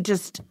that? He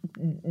just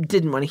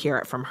didn't want to hear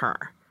it from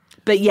her.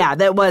 But yeah,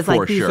 that was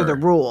like, these are the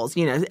rules,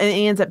 you know, and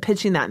he ends up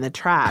pitching that in the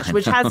trash,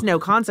 which has no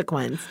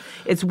consequence.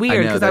 It's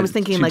weird because I was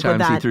thinking like with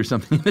that. He threw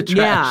something in the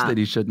trash that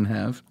he shouldn't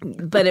have.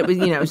 But it was,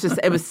 you know,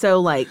 it was so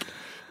like,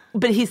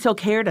 but he still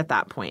cared at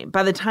that point.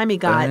 By the time he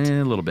got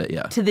a little bit,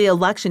 to the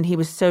election, he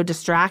was so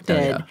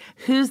distracted.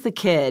 Who's the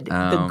kid?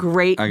 The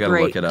great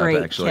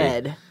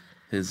kid.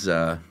 His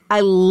I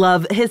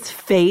love his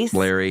face.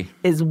 Larry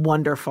is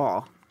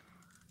wonderful.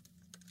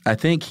 I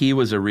think he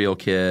was a real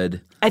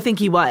kid. I think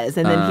he was,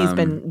 and then he's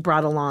been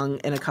brought along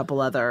in a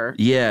couple other.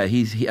 Yeah,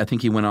 I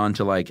think he went on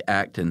to like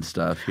act and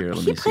stuff. Here,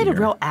 he played a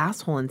real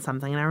asshole in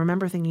something, and I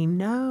remember thinking,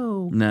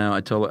 no. I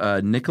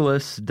told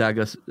Nicholas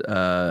D'Agosto.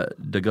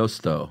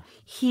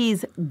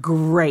 He's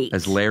great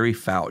as Larry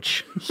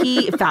Fouch.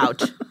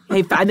 Fouch.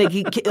 Hey, I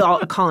think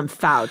I'll call him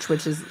Fouch,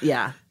 which is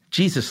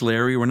Jesus,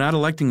 Larry, we're not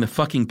electing the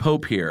fucking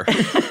Pope here.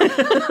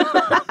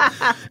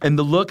 And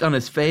the look on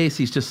his face,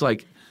 he's just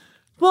like.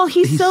 Well,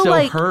 he's so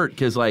like, hurt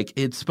because like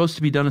it's supposed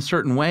to be done a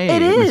certain way.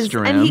 It is,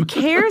 Mr. M. and he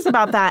cares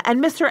about that.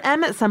 And Mr.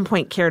 M at some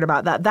point cared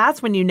about that.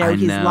 That's when you know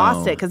he's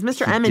lost it because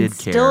Mr. M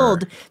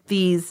instilled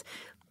these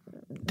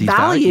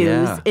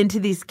values into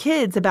these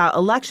kids about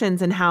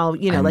elections and how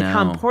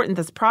how important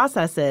this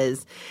process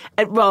is.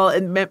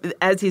 And,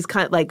 as he's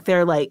kind of like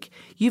they're like,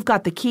 you've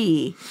got the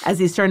key as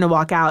he's starting to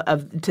walk out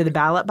to the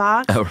ballot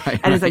box,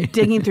 and he's like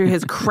digging through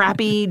his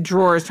crappy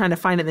drawers trying to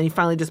find it. And then he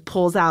finally just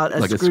pulls out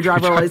a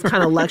screwdriver while he's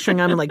kind of lecturing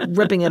him and like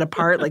ripping it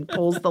apart, like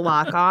pulls the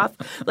lock off.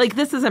 Like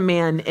this is a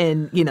man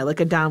in like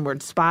a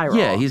downward spiral.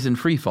 Yeah, he's in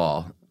free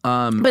fall.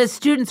 But his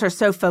students are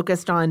so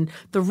focused on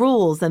the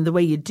rules and the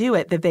way you do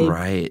it that they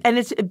and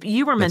it's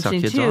you were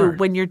mentioning too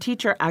when your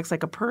teacher acts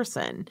like a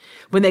person,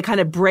 when they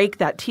kind of break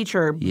that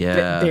teacher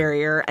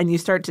barrier and you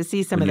start to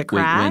see some of the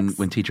cracks.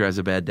 When teacher has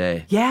a bad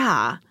day.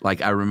 Yeah.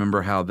 Like I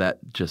remember how that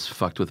just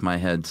fucked with my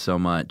head so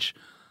much.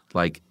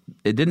 Like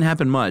it didn't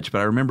happen much, but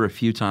I remember a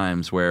few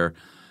times where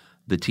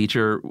the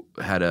teacher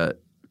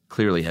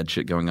clearly had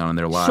shit going on in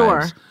their lives.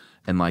 Sure.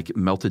 And like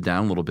melted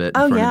down a little bit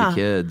in front of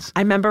the kids. I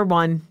remember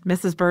one,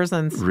 Mrs.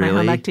 Burzens, my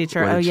home ec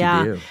teacher. What did she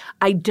do?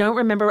 I don't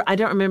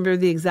remember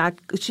the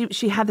exact.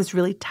 She had this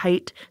really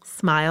tight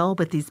smile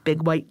with these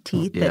big white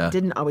teeth that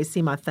didn't always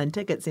seem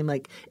authentic. It seemed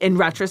like, in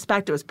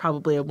retrospect, it was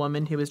probably a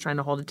woman who was trying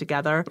to hold it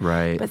together.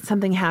 Right. But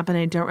something happened.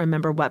 I don't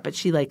remember what. But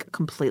she like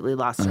completely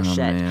lost her shit.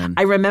 Man.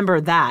 I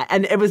remember that,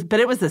 and it was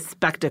a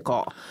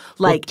spectacle.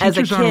 Like as a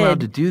kid, teachers aren't allowed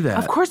to do that.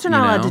 Of course, they're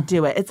not allowed to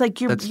do it. It's like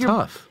That's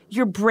tough.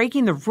 You're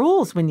breaking the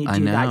rules when you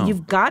do that.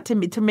 You've got to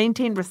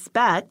maintain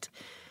respect.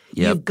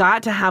 Yep. You've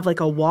got to have like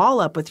a wall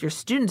up with your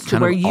students to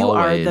where you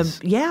are the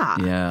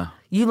yeah.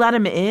 You let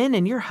them in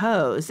and you're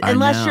hosed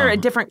unless you're a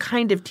different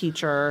kind of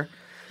teacher.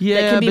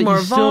 Yeah, that can be but more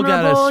you still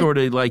vulnerable. gotta sort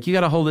of like you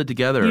gotta hold it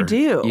together. You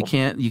do. You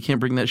can't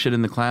bring that shit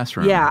in the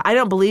classroom. Yeah, I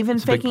don't believe in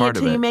faking it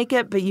till you make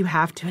it, but you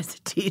have to as a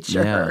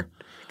teacher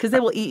because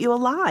they will eat you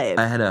alive.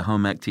 I had a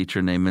home ec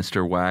teacher named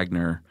Mr.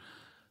 Wagner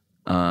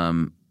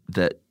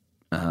that.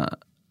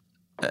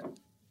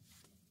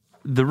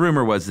 The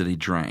rumor was that he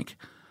drank,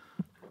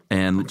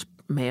 which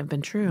may have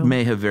been true.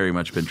 May have very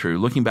much been true.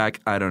 Looking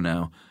back, I don't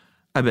know.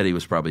 I bet he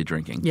was probably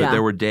drinking. Yeah. But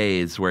there were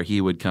days where he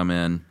would come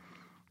in.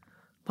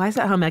 Why is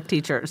that home ec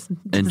teachers?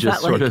 And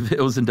just sort of,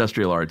 it was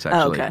industrial arts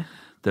actually. Oh, okay.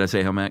 Did I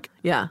say home ec?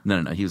 Yeah.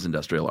 No. He was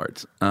industrial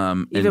arts.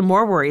 Even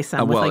more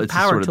worrisome with like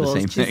power it's tools. The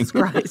same Jesus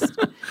thing. Christ.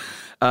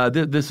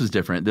 This was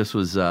different. This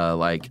was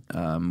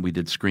we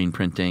did screen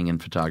printing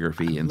and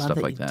photography and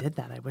stuff like that. You did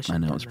that. I wish I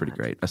know it was pretty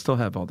great. I still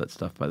have all that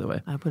stuff, by the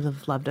way. I would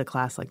have loved a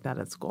class like that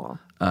at school.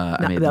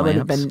 I made that lamps. would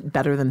have been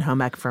better than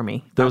home ec for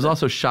me. There was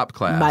also shop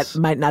class.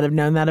 Might not have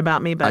known that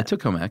about me, but I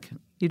took home ec.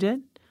 You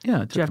did? Yeah.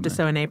 Did you have to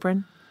sew an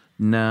apron?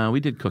 No, we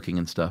did cooking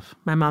and stuff.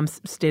 My mom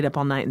stayed up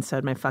all night and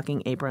sewed my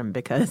fucking apron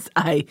because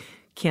I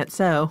can't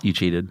sew. You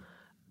cheated.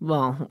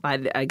 Well,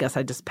 I guess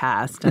I just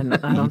passed. And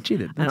I don't, you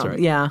cheated. That's right.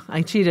 Yeah,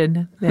 I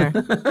cheated. There.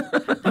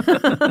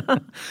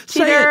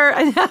 Cheater.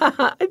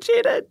 I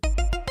cheated.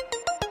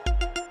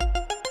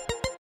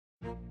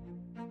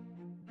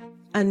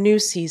 A new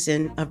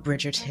season of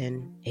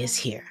Bridgerton is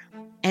here.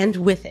 And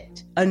with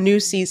it, a new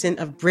season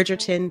of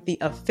Bridgerton, the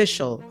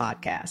official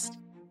podcast.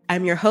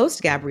 I'm your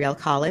host, Gabrielle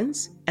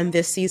Collins, and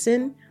this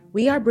season,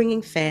 we are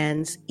bringing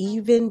fans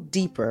even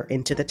deeper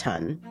into the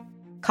ton.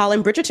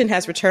 Colin Bridgerton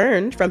has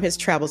returned from his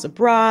travels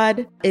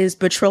abroad. Is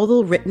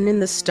betrothal written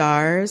in the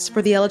stars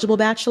for the eligible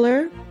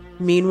bachelor?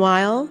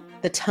 Meanwhile,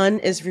 the ton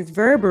is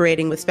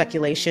reverberating with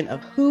speculation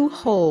of who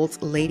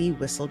holds Lady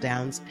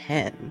Whistledown's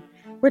pen.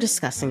 We're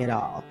discussing it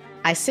all.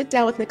 I sit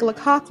down with Nicola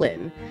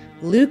Coughlan,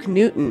 Luke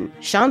Newton,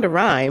 Shonda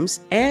Rhimes,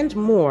 and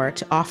more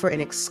to offer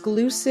an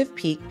exclusive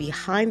peek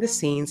behind the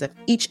scenes of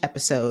each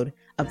episode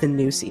of the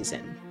new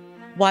season.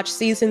 Watch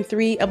season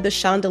 3 of the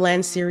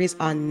Shondaland series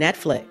on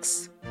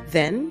Netflix.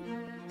 Then,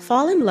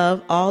 Fall in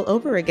love all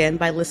over again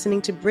by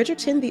listening to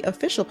Bridgerton, the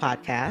official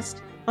podcast,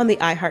 on the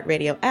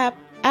iHeartRadio app,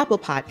 Apple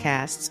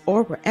Podcasts,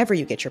 or wherever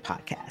you get your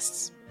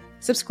podcasts.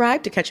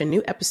 Subscribe to catch a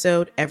new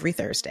episode every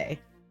Thursday.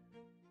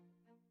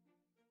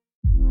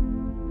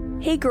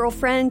 Hey,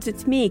 girlfriends,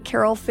 it's me,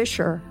 Carol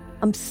Fisher.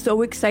 I'm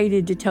so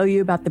excited to tell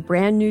you about the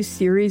brand new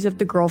series of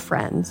The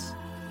Girlfriends.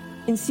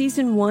 In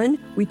season 1,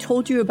 we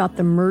told you about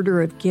the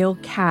murder of Gail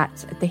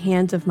Katz at the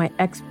hands of my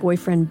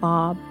ex-boyfriend,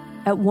 Bob.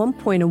 At one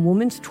point, a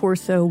woman's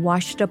torso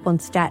washed up on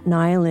Staten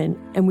Island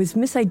and was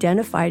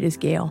misidentified as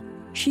Gail.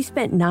 She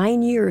spent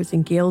 9 years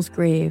in Gail's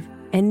grave,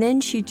 and then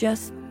she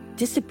just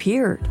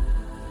disappeared.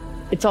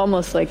 It's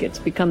almost like it's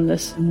become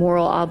this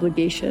moral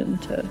obligation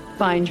to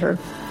find her.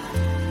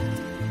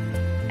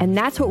 And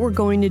that's what we're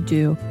going to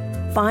do.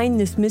 Find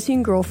this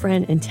missing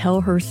girlfriend and tell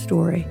her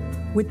story.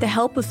 With the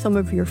help of some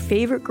of your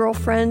favorite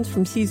girlfriends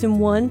from season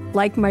 1,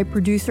 like my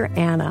producer,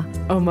 Anna.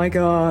 Oh my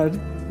God.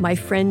 My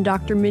friend,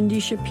 Dr. Mindy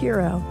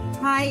Shapiro.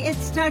 Hi,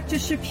 it's Dr.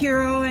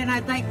 Shapiro, and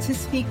I'd like to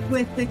speak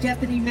with the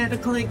Deputy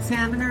Medical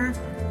Examiner.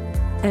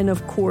 And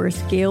of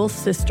course, Gail's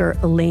sister,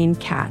 Elaine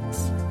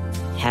Katz.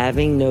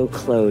 Having no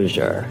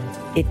closure,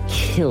 it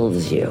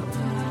kills you.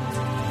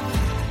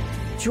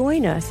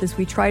 Join us as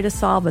we try to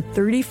solve a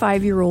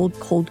 35-year-old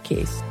cold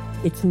case.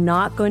 It's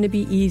not going to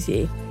be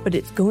easy, but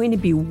it's going to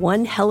be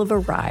one hell of a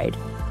ride.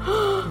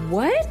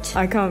 What?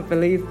 I can't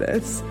believe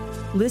this.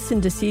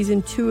 Listen to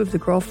season 2 of The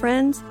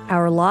Girlfriends,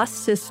 Our Lost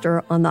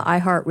Sister on the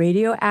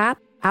iHeartRadio app,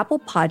 Apple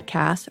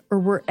Podcasts, or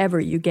wherever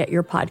you get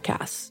your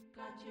podcasts.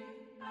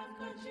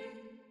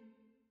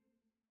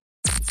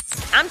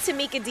 I'm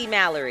Tamika D.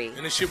 Mallory.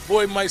 And it's your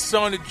boy, my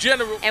son, the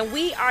General. And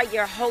we are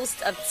your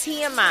hosts of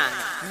TMI.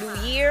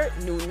 New year,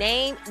 new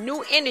name,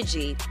 new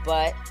energy,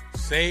 but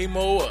same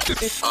old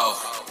us.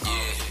 Oh,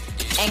 yeah.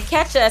 And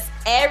catch us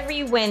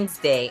every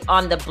Wednesday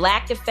on the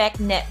Black Effect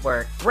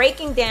Network,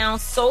 breaking down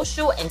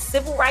social and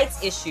civil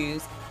rights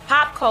issues,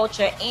 pop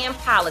culture, and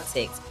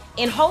politics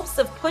in hopes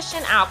of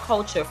pushing our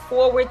culture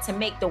forward to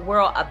make the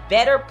world a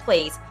better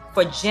place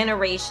for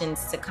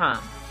generations to come.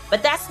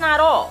 But that's not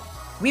all.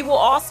 We will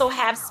also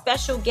have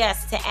special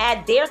guests to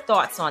add their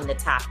thoughts on the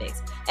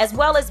topics, as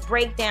well as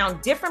break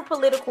down different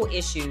political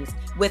issues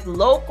with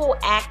local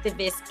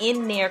activists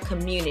in their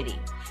community.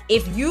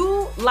 If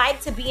you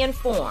like to be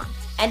informed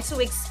and to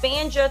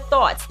expand your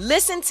thoughts,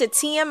 listen to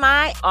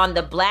TMI on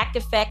the Black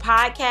Effect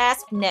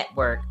Podcast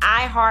Network,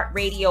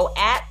 iHeartRadio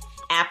app,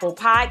 Apple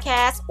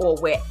Podcasts, or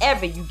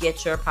wherever you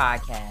get your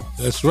podcasts.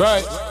 That's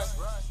right.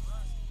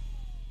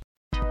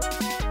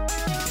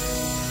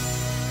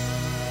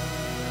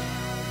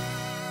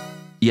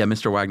 Yeah,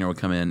 Mr. Wagner would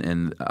come in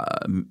and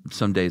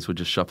some days would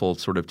just shuffle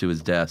sort of to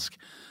his desk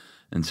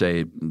and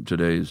say,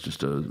 today is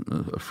just a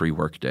free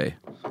work day.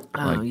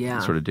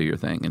 Sort of do your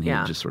thing. And he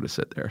would just sort of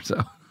sit there.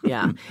 So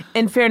yeah.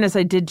 In fairness,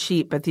 I did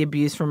cheat, but the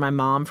abuse from my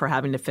mom for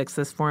having to fix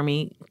this for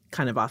me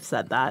kind of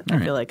offset that. I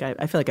feel like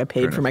I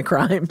paid for my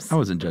crimes. I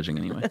wasn't judging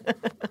anyway.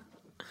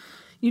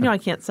 You know I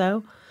can't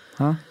sew.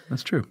 Huh?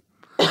 That's true.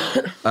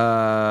 Where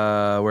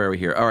are we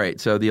here? All right.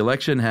 So the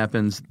election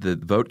happens. The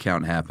vote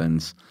count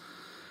happens.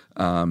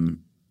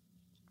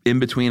 In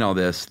between all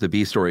this, the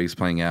B story is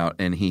playing out,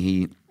 and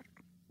he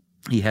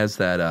has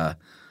that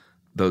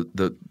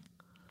the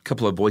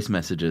couple of voice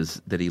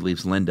messages that he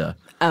leaves Linda.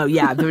 Oh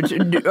yeah,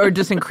 or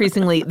just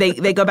increasingly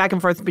they go back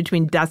and forth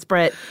between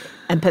desperate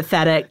and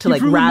pathetic to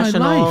like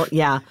rational.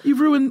 Yeah, you've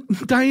ruined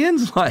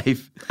Diane's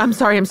life. I'm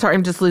sorry.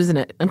 I'm just losing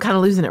it. I'm kind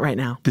of losing it right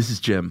now. This is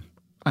Jim.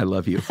 I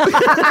love you.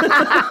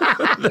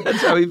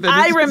 That's how he finishes.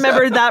 I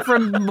remembered that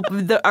from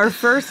our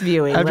first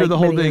viewing after the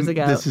whole thing.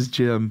 Ago. This is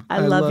Jim. I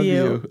love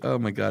you. Oh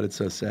my God, it's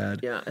so sad.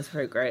 Yeah, it's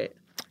very great.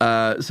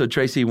 So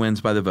Tracy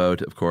wins by the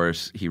vote. Of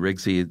course, he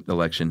rigs the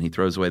election. He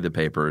throws away the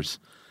papers.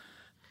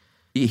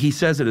 He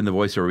says it in the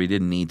voiceover. He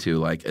didn't need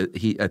to. I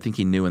think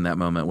he knew in that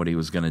moment what he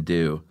was going to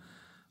do.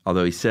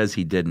 Although he says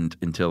he didn't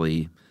until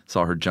he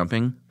saw her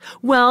jumping.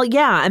 Well,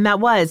 yeah, and that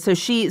was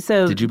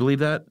so. Did you believe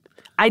that?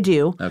 I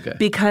do. Okay.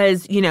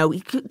 Because,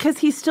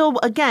 he's still,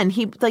 again,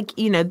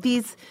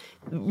 these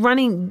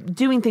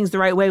doing things the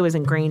right way was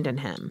ingrained in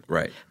him.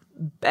 Right.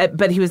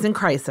 But he was in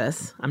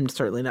crisis. I'm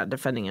certainly not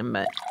defending him,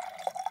 but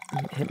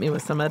hit me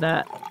with some of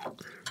that.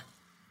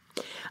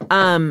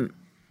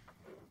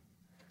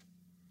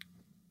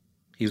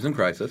 He was in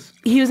crisis.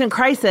 He was in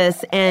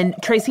crisis, and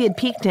Tracy had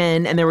peeked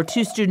in, and there were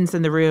 2 students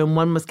in the room.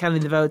 One was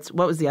counting the votes.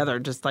 What was the other?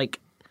 Just like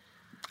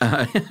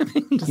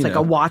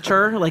a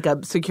watcher, like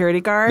a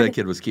security guard. That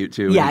kid was cute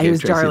too. Yeah, he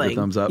was Tracy darling. The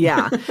thumbs up.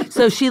 Yeah.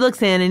 So she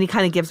looks in and he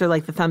kind of gives her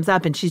like the thumbs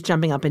up, and she's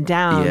jumping up and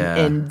down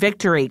in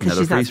victory because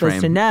she's not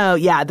supposed to know.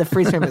 Yeah, the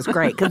freeze frame was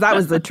great because that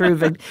was the true.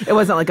 It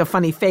wasn't like a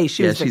funny face.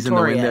 She was she's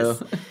victorious. In the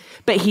window.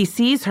 But he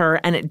sees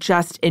her and it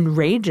just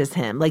enrages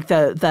him. Like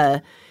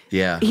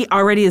he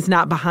already is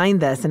not behind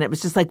this, and it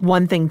was just like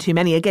one thing too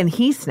many. Again,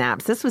 he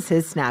snaps. This was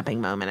his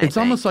snapping moment. It's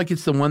almost like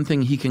it's the one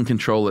thing he can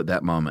control at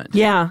that moment.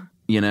 Yeah.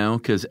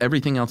 Because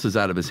everything else is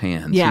out of his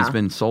hands. Yeah. He's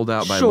been sold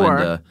out by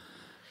Linda.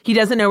 He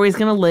doesn't know where he's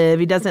going to live.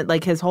 He doesn't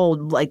his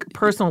whole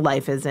personal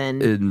life is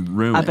in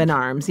ruin. Up in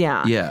arms.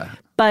 Yeah. Yeah.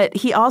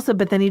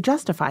 But then he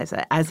justifies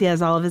it, as he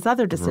has all of his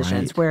other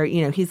decisions where,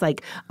 he's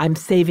like, I'm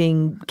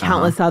saving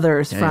countless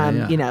others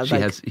from,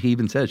 He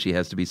even says she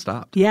has to be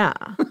stopped. Yeah.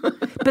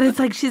 But it's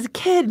like, she's a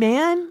kid,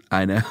 man.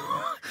 I know.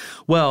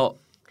 Well...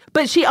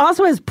 But she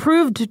also has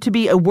proved to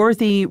be a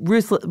worthy,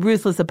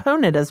 ruthless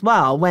opponent as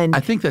well. When I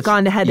think that's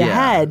gone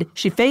head-to-head,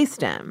 she faced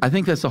him. I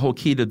think that's the whole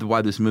key to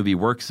why this movie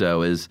works,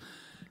 though, is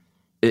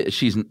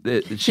she's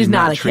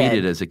not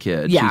treated as a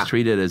kid. Yeah. She's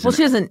treated as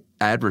an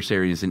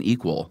adversary, as an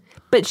equal.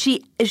 But she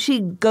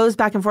goes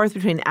back and forth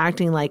between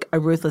acting like a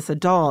ruthless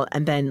adult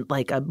and then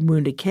like a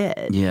wounded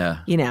kid. Yeah.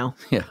 Yeah.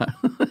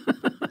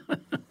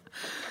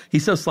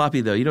 He's so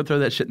sloppy, though. You don't throw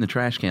that shit in the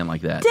trash can like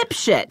that.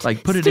 Dipshit.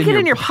 Like, put Stick it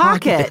in your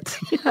pocket.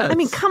 Yes. I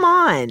mean, come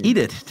on. Eat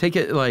it. Take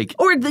it, like...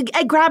 Or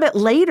grab it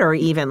later,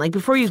 even, like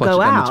before you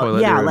go it down out. the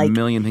toilet. Yeah, there are like a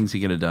million things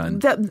you could have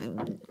done.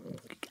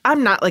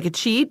 I'm not like a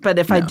cheat, but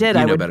if I did,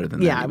 I would. Better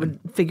than that, I would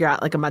figure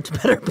out like a much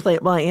better play.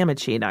 Well, I am a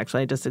cheat,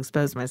 actually. I just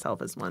exposed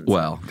myself as one.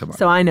 Well, come on.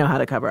 So I know how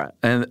to cover up.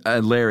 And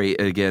Larry,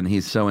 again,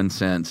 he's so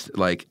incensed.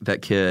 Like,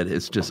 that kid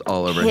is just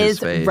all over his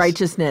face. His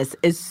righteousness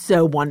is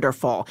so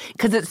wonderful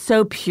because it's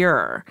so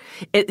pure.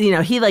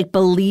 He like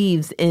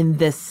believes in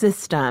this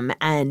system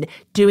and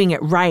doing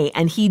it right,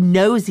 and he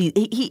knows he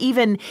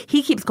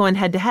keeps going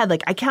head to head.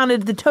 Like, I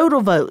counted the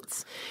total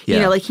votes.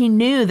 Yeah. Like he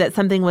knew that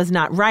something was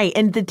not right,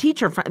 and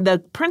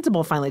the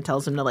principal finally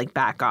tells him to like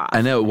back off.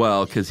 I know,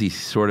 well, because he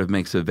sort of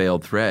makes a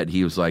veiled threat.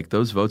 He was like,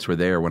 those votes were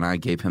there when I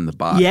gave him the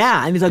box.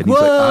 Yeah, and he's like, whoa.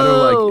 I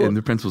don't like, and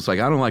the principal's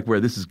like, I don't like where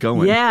this is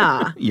going.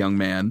 Yeah. Young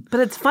man. But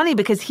it's funny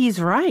because he's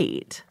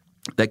right.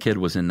 That kid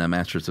was in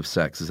Masters of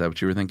Sex. Is that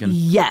what you were thinking?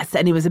 Yes,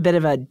 and he was a bit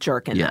of a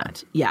jerk in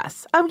that.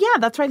 Yes. Oh, yeah,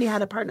 that's right. He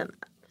had a part in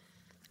that.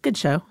 Good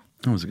show.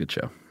 It was a good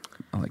show.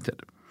 I liked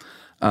it.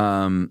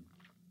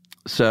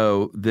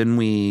 So then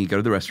we go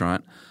to the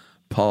restaurant.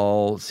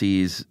 Paul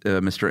sees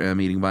Mr.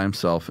 M eating by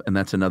himself, and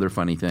that's another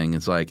funny thing.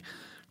 It's like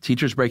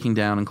teachers breaking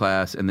down in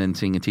class and then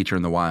seeing a teacher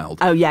in the wild.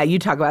 Oh, yeah. You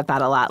talk about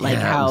that a lot. Like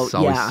how, it's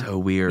always so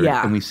weird.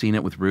 Yeah. And we've seen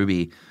it with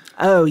Ruby.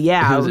 Oh,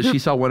 yeah. She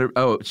saw one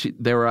of,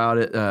 they were out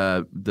at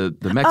the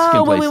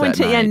Mexican place we went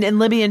that night. And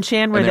Libby and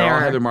Chan were and there. They all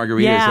had their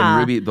margaritas, and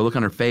Ruby, the look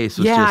on her face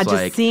was just like...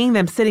 Yeah, just seeing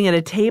them sitting at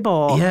a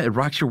table. Yeah, it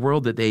rocks your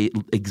world that they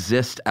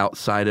exist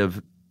outside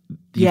of...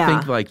 You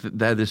think like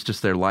that is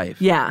just their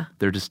life. Yeah.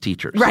 They're just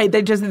teachers. Right.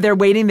 They're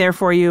waiting there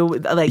for you.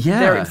 Like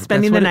they're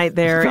spending the night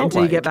there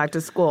until you get back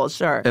to school.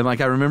 Sure. And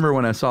like I remember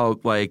when I saw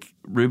like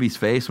Ruby's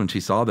face when she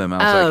saw them,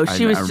 I was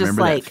she was I just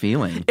remember like that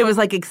feeling. It was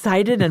like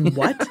excited and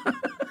what?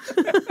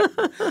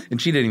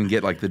 And she didn't even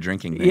get like the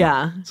drinking thing.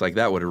 Yeah. It's like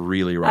that would have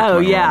really rocked my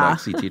world. Like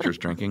see teachers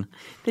drinking.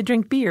 They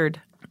drink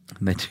beard.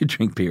 They do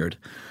drink beard.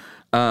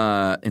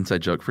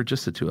 Inside joke for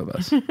just the two of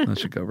us. That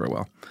should go very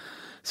well.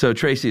 So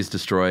Tracy is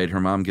destroyed. Her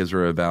mom gives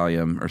her a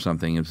Valium or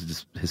something. It was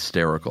just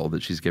hysterical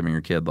that she's giving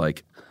her kid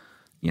like,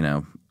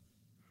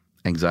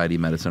 anxiety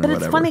medicine or whatever.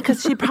 But it's funny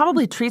because she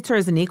probably treats her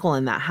as an equal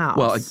in that house.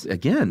 Well,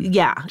 again.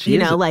 Yeah.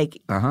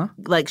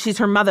 Like she's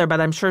her mother,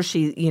 but I'm sure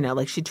she,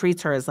 like she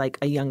treats her as like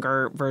a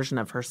younger version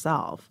of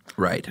herself.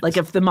 Right. Like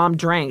if the mom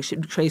drank,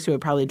 Tracy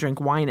would probably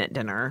drink wine at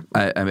dinner.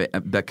 I mean,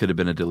 that could have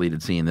been a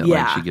deleted scene that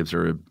like she gives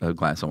her a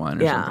glass of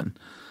wine or something.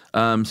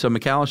 So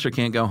McAllister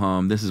can't go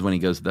home. This is when he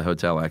goes to the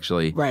hotel,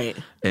 actually. Right.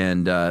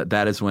 And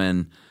that is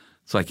when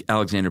it's like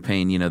Alexander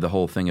Payne, the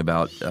whole thing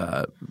about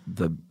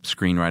the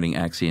screenwriting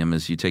axiom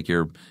is you take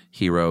your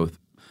hero,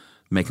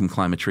 make him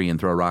climb a tree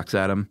and throw rocks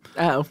at him.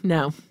 Oh,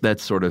 no.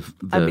 That's sort of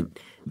the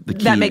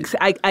key. That makes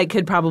 – I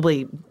could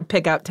probably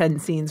pick out 10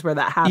 scenes where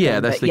that happened. Yeah,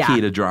 that's the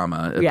key to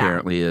drama,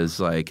 apparently, is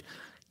like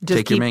just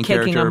take your main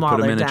character, put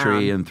him in a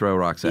tree, down. And throw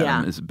rocks at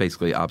him. It's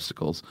basically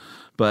obstacles.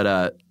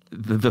 But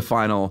the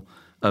final –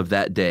 of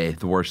that day,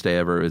 the worst day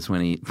ever, is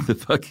when the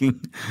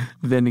fucking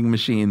vending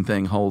machine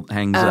thing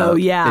hangs up. Oh,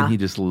 yeah. And he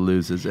just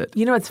loses it.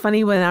 It's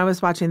funny, when I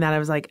was watching that, I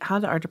was like, how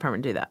did the art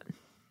department do that?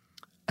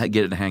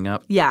 Get it to hang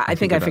up? Yeah, I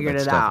think I figured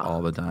it out.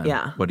 All the time.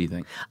 Yeah. What do you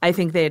think? I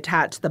think they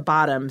attached the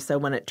bottom, so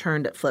when it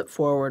turned, it flipped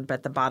forward,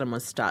 but the bottom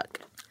was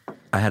stuck.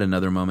 I had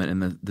another moment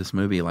in this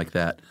movie like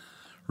that.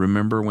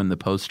 Remember when the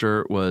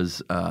poster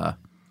was the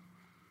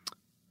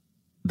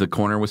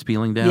corner was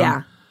peeling down?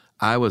 Yeah.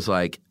 I was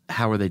like,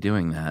 how are they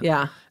doing that?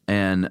 Yeah.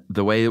 And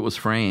the way it was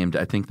framed,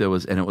 I think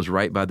and it was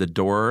right by the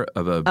door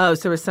of a Oh,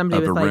 so it was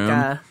somebody with room.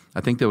 like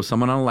I think there was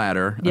someone on a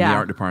ladder in the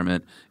art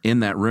department in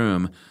that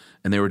room,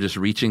 and they were just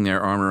reaching their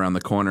arm around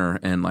the corner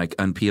and like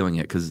unpeeling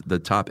it because the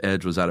top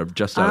edge was out of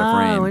frame.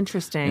 Oh,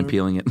 interesting. And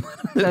peeling it.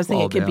 So I was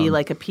thinking it could be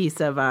like a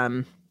piece of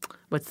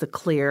what's the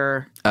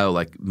clear? Oh,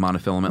 like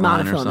monofilament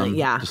line or something?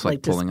 Yeah. Just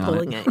like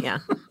pulling it, yeah.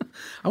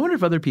 I wonder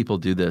if other people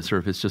do this or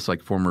if it's just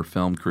like former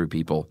film crew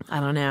people. I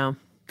don't know.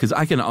 Because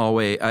I can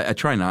always – I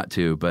try not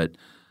to, but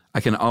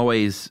I can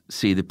always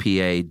see the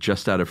PA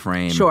just out of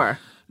frame. Sure.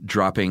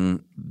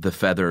 Dropping the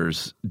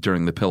feathers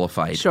during the pillow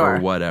fight or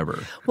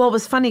whatever. Well, it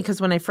was funny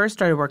because when I first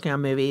started working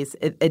on movies,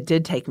 it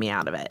did take me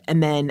out of it.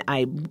 And then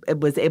I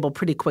was able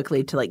pretty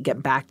quickly to like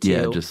get back to –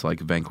 Yeah, just like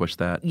vanquish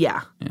that.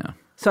 Yeah. Yeah.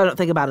 So I don't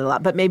think about it a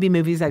lot. But maybe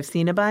movies I've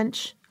seen a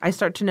bunch. I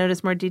start to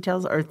notice more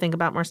details or think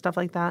about more stuff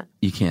like that.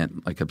 You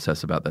can't like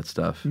obsess about that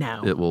stuff.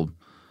 No. It will.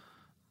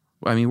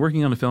 I mean,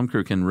 working on a film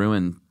crew can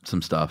ruin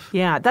some stuff.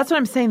 Yeah, that's what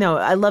I'm saying, though.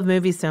 I love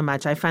movies so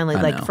much. I finally,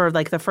 for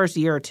like the first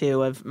year or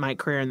two of my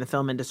career in the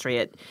film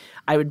industry,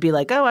 I would be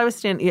like, oh, I was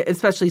standing,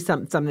 especially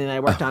something that I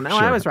worked on. Oh,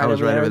 sure. I was right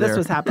over there. This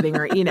was happening.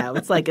 Or,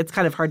 it's like, it's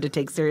kind of hard to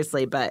take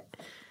seriously, but.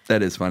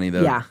 That is funny,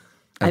 though. Yeah.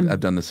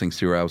 I've done this things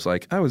too where I was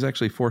like, I was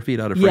actually 4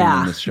 feet out of frame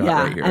in this shot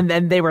right here. And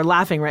then they were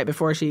laughing right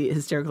before she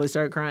hysterically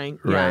started crying.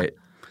 Right.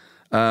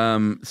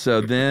 Yeah.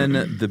 So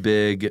then the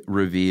big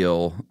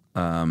reveal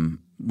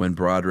when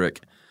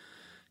Broderick,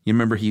 you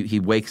remember he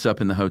wakes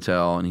up in the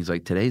hotel and he's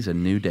like, today's a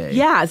new day.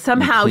 Yeah,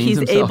 somehow he's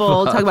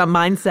able, talk about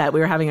mindset. mindset. We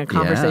were having a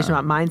conversation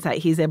about mindset.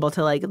 He's able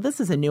to like, this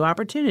is a new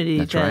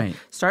opportunity to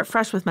start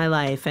fresh with my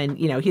life. And,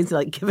 he's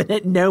like giving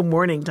it no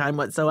morning time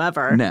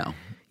whatsoever. No.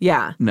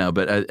 Yeah. No,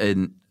 but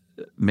and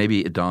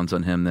maybe it dawns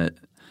on him that,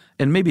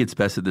 and maybe it's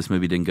best that this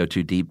movie didn't go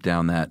too deep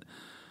down that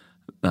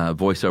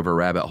voiceover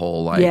rabbit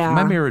hole. Like,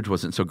 my marriage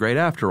wasn't so great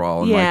after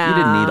all. And like, you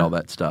didn't need all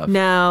that stuff.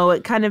 No,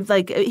 it kind of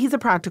like, he's a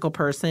practical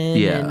person.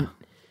 Yeah. And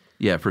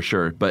yeah, for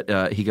sure.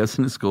 But he goes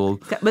into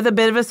school. With a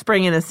bit of a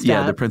spring in his step.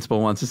 Yeah, the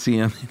principal wants to see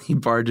him. And he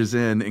barges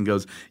in and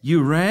goes,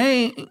 you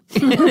rang?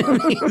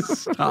 And he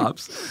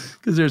stops.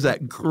 Because there's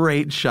that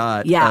great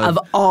shot of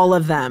all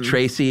of them.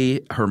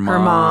 Tracy, her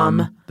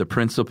mom, the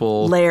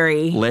principal.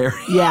 Larry.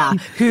 Yeah,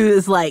 who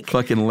is like.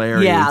 Fucking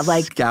Larry. Yeah,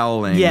 like.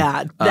 Scowling.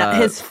 Yeah,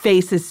 his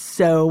face is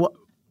so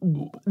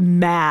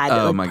mad.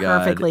 Oh my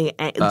God. Perfectly,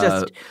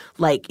 just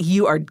like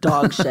you are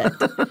dog shit.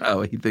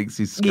 Oh, he thinks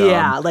he's scum.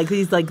 Yeah, like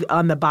he's like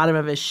on the bottom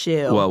of his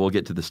shoe. Well, we'll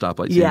get to the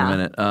stoplight scene in a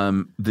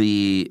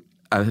minute.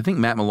 I think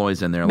Matt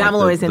Malloy's in there. Matt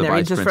Malloy's in there.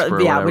 Vice principal,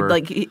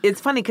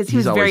 it's funny because he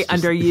was very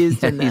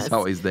underused in this. He's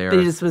always there. But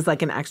he just was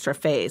like an extra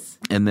face.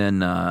 And then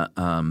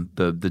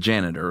the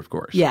janitor, of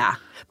course. Yeah.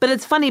 But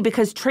it's funny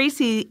because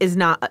Tracy is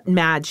not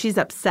mad. She's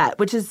upset,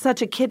 which is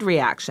such a kid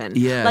reaction.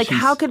 Yeah. Like,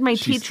 how could my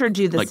teacher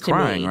do this like to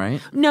crying, me?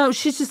 Right? No,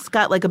 she's just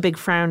got like a big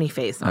frowny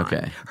face on.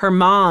 Okay. Her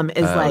mom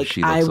is like,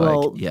 I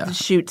will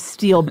shoot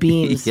steel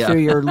beams through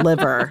your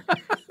liver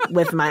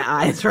with my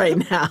eyes right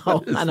now.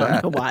 I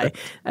don't know why.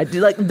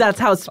 That's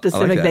how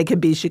specific they could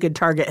be. She could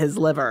target his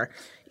liver.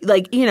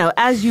 Like,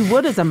 as you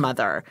would as a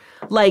mother.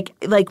 Like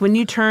when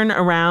you turn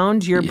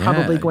around, you're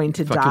probably going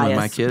to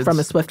die from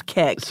a swift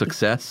kick.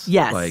 Success?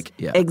 Yes.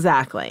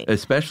 Exactly.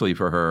 Especially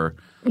for her.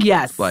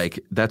 Yes. Like,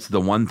 that's the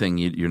one thing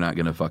you're not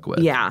going to fuck with.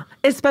 Yeah.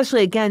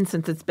 Especially, again,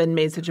 since it's been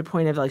made such a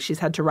point of, like, she's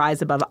had to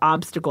rise above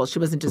obstacles. She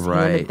wasn't just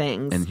handed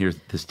things. And here's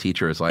this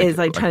teacher is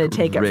like trying to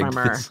take it from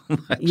her.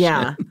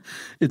 Yeah.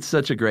 It's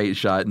such a great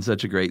shot and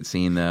such a great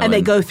scene, though. And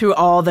they go through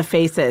all the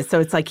faces.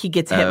 So it's like he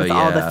gets hit with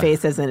all the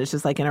faces, and it's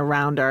just like in a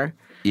rounder.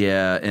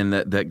 Yeah, and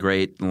that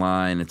great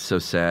line, it's so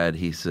sad.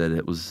 He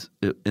said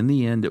in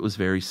the end, it was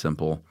very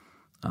simple.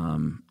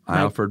 I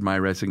offered my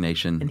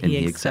resignation, and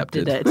he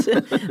accepted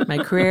it. My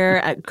career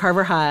at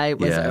Carver High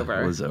was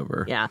over. It was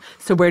over. Yeah.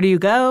 So where do you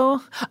go?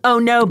 Oh,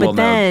 no, but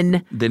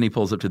then he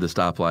pulls up to the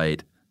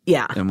stoplight.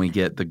 Yeah. And we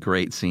get the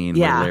great scene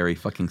where Larry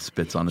fucking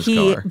spits on his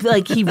car.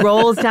 Like, he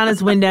rolls down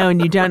his window,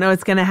 and you don't know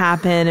what's going to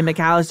happen, and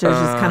McAllister's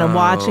just kind of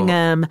watching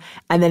him,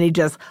 and then he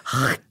just...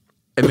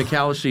 And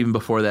McAllister, even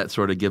before that,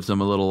 sort of gives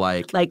him a little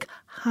like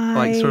hi.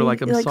 Like, sort of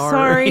like, I'm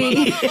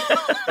sorry.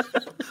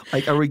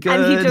 Like, are we good?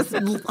 And he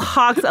just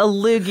hawks a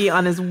loogie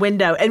on his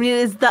window. I mean,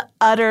 it's the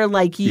utter,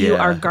 like, you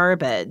are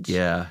garbage.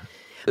 Yeah.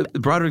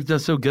 Broderick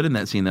does so good in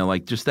that scene, though.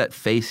 Like, just that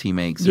face he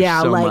makes.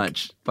 There's so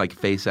much, like,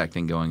 face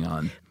acting going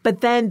on. But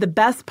then the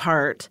best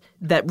part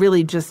that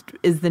really just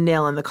is the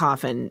nail in the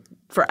coffin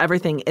for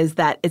everything is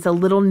that it's a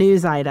little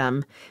news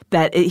item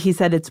that he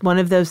said it's one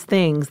of those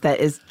things that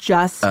is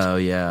just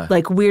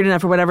like weird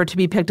enough or whatever to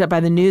be picked up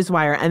by the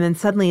newswire. And then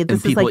suddenly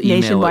this is like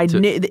nationwide.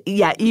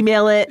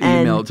 Email it.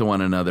 Email it to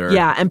one another.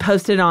 Yeah. And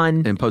post it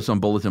on. And post on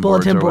bulletin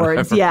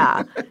boards.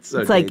 Yeah. It's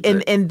like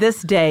in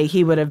this day,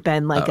 he would have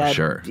been like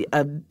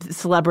a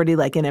celebrity,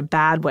 like in a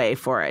bad way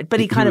for it.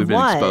 But he kind of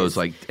was. Exposed,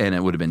 like, and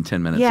it would have been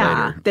 10 minutes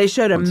later. They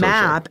showed a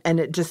map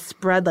and it just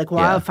spread like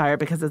wildfire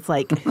because it's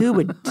like, who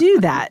would do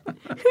that?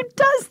 Who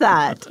does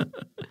that?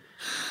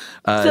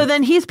 So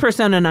then he's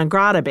persona non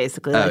grata,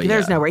 basically. Like,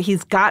 there's nowhere.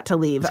 He's got to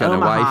leave Omaha.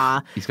 A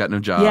wife. He's got no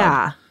job.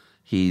 Yeah.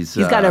 He's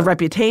got a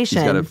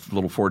reputation. He's got a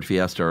little Ford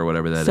Fiesta or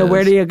whatever that is. So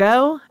where do you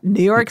go?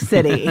 New York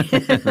City.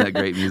 That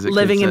great music.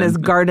 Living in his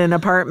garden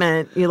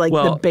apartment. You like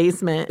the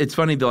basement. It's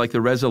funny, though, like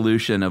the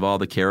resolution of all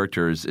the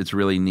characters, it's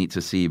really neat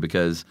to see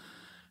because,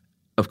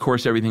 of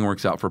course, everything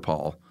works out for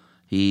Paul.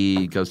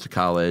 He goes to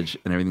college,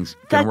 and everything's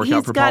going to work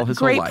out for Paul his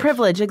whole life. He's got great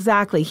privilege,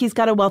 exactly. He's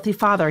got a wealthy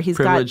father. He's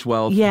privilege, got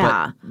wealth,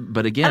 yeah.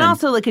 But again, and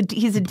also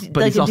he's a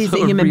decent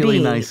human really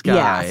being. Nice guy.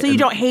 Yeah, so you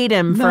don't hate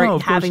him for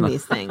having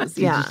these things.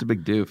 He's just a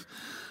big doof.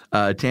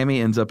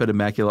 Tammy ends up at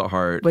Immaculate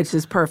Heart, which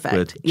is perfect.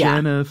 With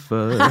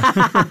Jennifer,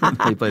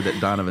 they play that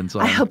Donovan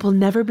song. I hope we'll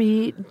never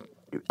be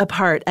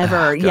apart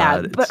ever.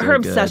 God, but so her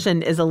good.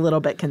 obsession is a little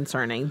bit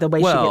concerning. The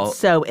way she gets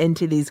so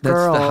into these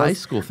girls. That's the high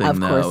school thing,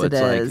 though. Course it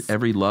is. Like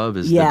every love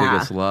is the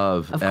biggest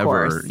love ever.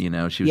 Course. You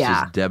know, she was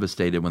just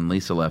devastated when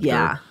Lisa left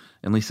her.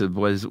 And Lisa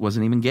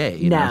wasn't even gay.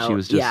 You know? She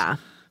was just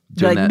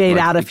like that, made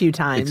out a few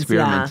times.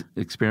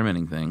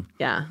 Experimenting thing.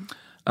 Yeah.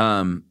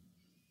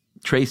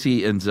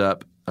 Tracy ends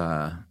up,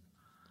 of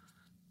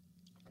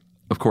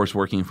course,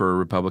 working for a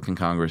Republican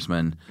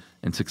congressman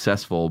and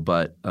successful,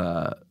 but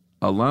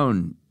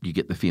alone, you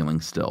get the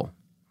feeling still.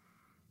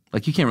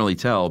 Like, you can't really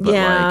tell, but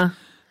like...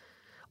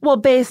 Well,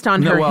 based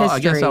on her history. I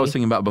guess I was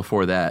thinking about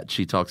before that.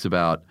 She talks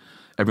about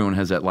everyone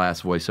has that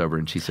last voiceover,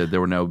 and she said there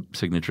were no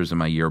signatures in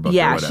my yearbook or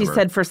whatever. She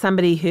said for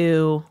somebody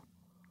who,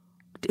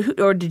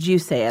 or did you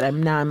say it?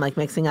 I'm like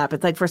mixing up.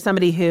 It's like for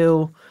somebody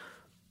who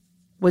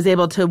was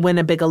able to win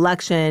a big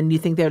election, you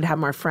think they would have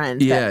more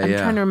friends. Yeah, I'm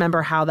trying to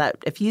remember how that,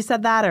 if you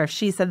said that or if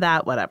she said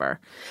that, whatever.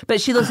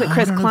 But she looks at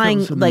Chris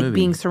Klein like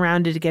being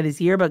surrounded to get his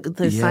yearbook,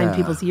 to sign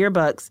people's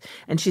yearbooks,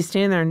 and she's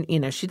standing there and,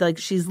 you know,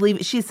 she's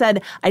leaving. She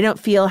said, I don't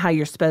feel how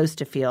you're supposed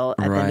to feel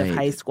at the end of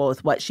high school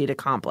with what she'd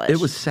accomplished. It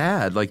was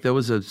sad. Like, there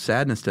was a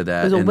sadness to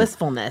that. It was a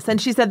wistfulness.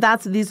 And she said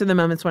these are the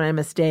moments when I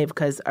miss Dave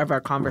because of our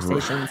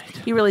conversations. Right.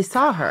 He really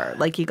saw her.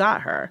 Like, he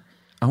got her.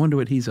 I wonder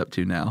what he's up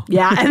to now.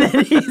 Yeah, and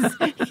then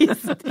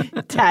he's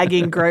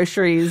tagging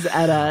groceries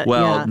at a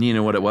you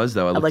know what it was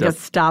though? I looked up, a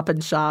Stop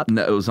and Shop.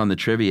 No, it was on the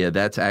trivia.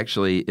 That's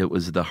actually it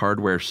was the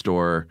hardware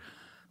store,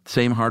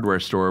 same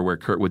hardware store where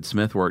Kurtwood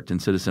Smith worked in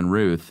Citizen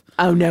Ruth.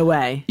 Oh, no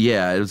way!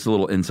 Yeah, it was a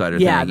little insider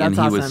thing, and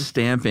he was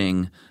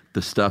stamping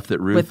the stuff that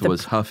Ruth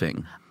was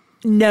huffing.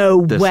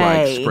 No this,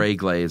 way. Like spray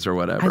glaze or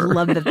whatever. I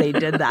love that they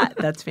did that.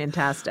 That's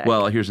fantastic.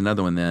 Well, here's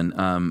another one then.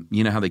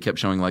 You know how they kept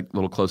showing like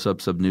little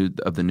close-ups of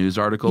the news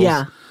articles?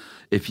 Yeah.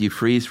 If you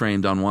freeze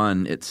framed on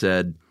one, it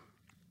said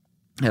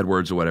had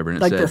words or whatever, and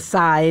it like said the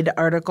side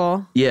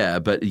article. Yeah,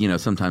 but you know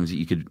sometimes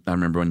you could. I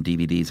remember when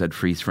DVDs had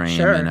freeze frame,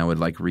 and I would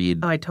like read.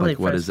 Oh, I totally like,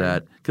 what is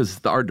that? Because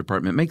the art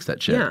department makes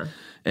that shit. Yeah.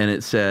 And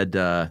it said,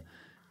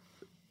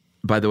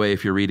 by the way,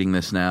 if you're reading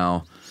this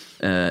now.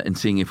 And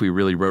seeing if we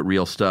really wrote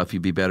real stuff,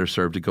 you'd be better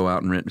served to go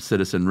out and rent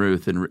Citizen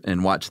Ruth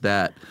and watch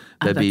that.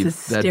 That'd be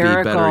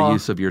better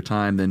use of your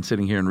time than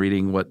sitting here and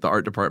reading what the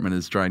art department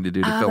is trying to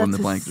do to fill in the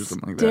blanks or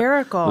something like that.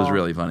 Hysterical. It was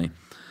really funny.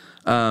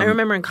 I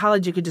remember in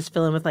college you could just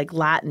fill in with like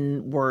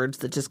Latin words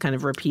that just kind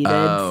of repeated.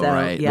 Oh, so,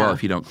 right. Yeah. Well,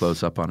 if you don't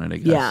close up on it, I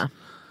guess. Yeah.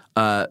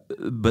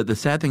 But the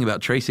sad thing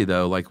about Tracy,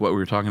 though, like what we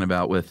were talking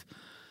about with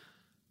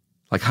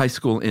like high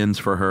school ends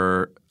for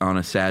her on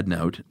a sad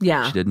note.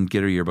 Yeah. She didn't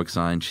get her yearbook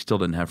signed. She still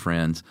didn't have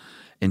friends.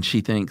 And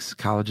she thinks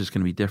college is going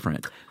to be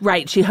different.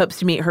 Right. She hopes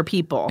to meet her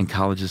people. And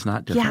college is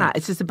not different. Yeah.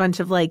 It's just a bunch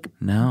of like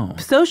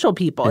social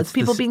people. It's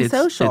people being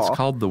social. It's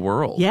called the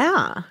world.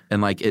 Yeah.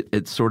 And like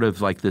it's sort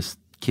of like this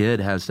kid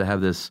has to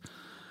have this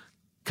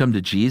come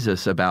to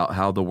Jesus about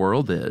how the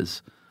world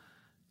is.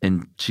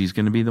 And she's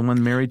going to be the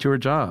one married to her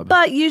job.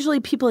 But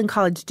usually people in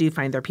college do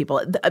find their people.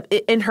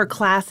 In her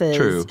classes,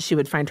 True. She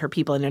would find her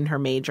people, and in her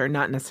major,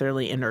 not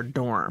necessarily in her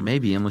dorm.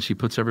 Maybe, unless she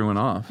puts everyone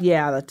off.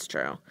 Yeah, that's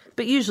true.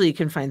 But usually you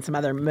can find some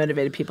other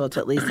motivated people to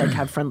at least like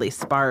have friendly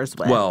spars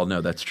with. Well, no,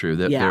 that's true.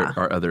 There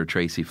are other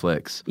Tracy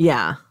flicks.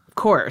 Yeah, of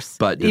course.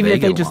 But even if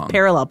they just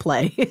parallel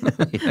play,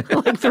 like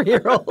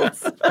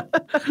 3-year-olds.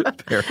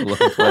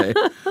 Parallel play.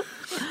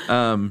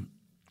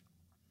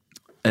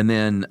 And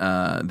then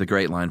the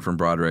great line from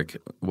Broderick,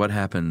 what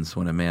happens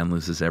when a man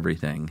loses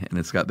everything? And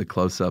it's got the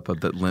close-up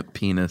of the limp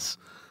penis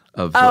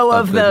of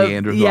the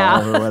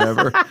Neanderthal or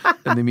whatever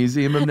in the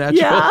Museum of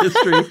Natural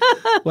History.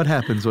 What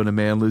happens when a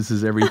man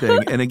loses everything?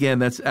 And again,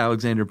 that's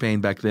Alexander Payne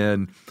back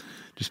then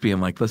just being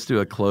like, let's do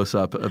a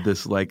close-up of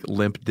this like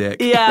limp dick.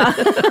 Yeah.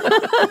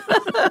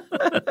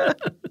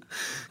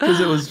 Because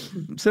it was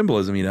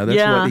symbolism, you know.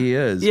 That's what he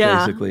is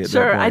basically at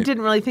that point. I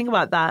didn't really think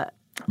about that.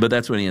 But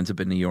that's when he ends up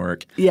in New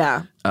York.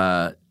 Yeah.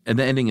 And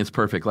the ending is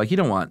perfect. Like, you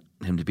don't want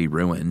him to be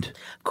ruined.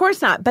 Of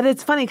course not. But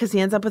it's funny because he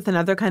ends up with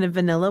another kind of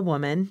vanilla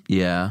woman.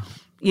 Yeah.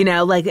 You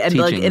know, like, and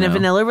Teaching, like in a though.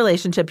 vanilla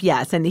relationship,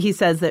 yes. And he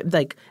says that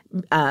like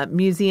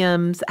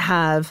museums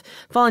have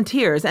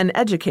volunteers and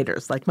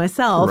educators like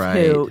myself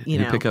who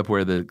pick up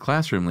where the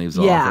classroom leaves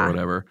off or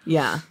whatever.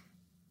 Yeah.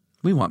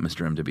 We want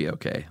Mr. M to be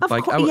okay. Of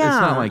like, course, it's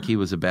not like he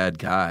was a bad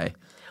guy.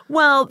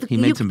 Well, he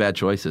made some bad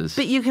choices.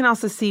 But you can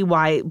also see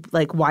why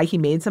he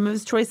made some of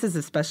his choices,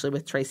 especially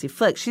with Tracy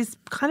Flick. She's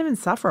kind of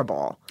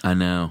insufferable. I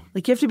know.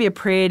 Like, you have to be a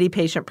pretty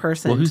patient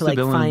person well, who's to the like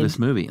villain find of this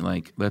movie?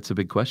 Like, that's a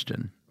big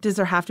question. Does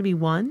there have to be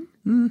one?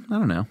 I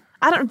don't know.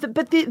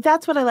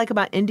 That's what I like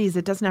about indies.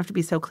 It doesn't have to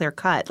be so clear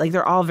cut. Like,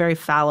 they're all very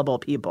fallible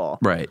people.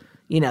 Right.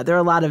 You know, there are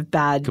a lot of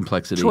bad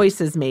complexity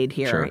choices made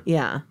here. Sure.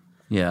 Yeah.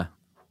 Yeah.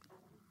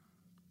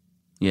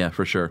 Yeah,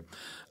 for sure.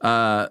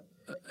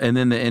 And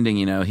then the ending,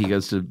 you know, he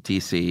goes to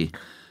D.C.,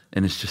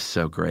 and it's just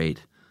so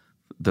great.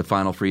 The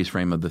final freeze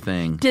frame of the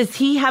thing. Does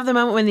he have the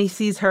moment when he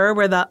sees her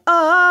where the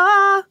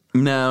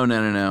No.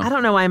 I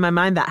don't know why in my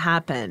mind that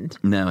happened.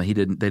 No, he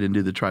didn't. They didn't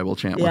do the tribal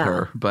chant with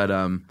her. But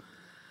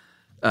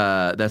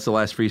that's the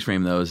last freeze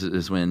frame, though,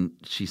 is when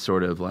she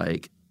sort of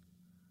like,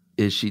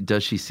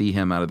 does she see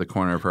him out of the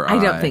corner of her eye?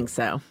 I don't think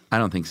so. I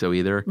don't think so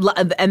either.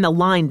 And the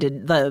line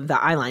the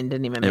eye line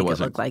didn't even make it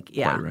look like,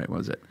 quite right,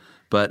 was it?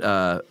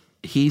 But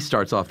he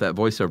starts off, that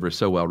voiceover is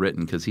so well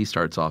written because he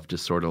starts off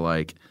just sort of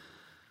like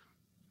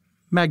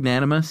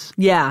magnanimous.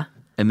 Yeah.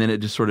 And then it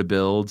just sort of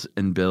builds,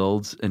 and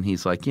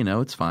he's like,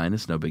 it's fine,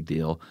 it's no big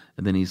deal.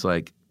 And then he's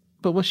like,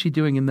 but what's she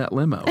doing in that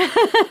limo?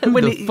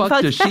 Who the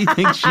fuck does she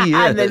think she is?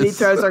 And then he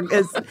throws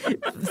his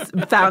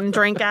fountain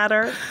drink at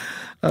her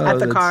at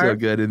the car. So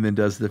good. And then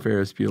does the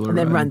Ferris Bueller and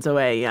then run. runs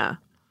away, yeah.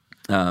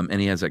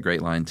 And he has that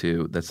great line,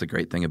 too. That's the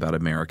great thing about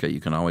America. You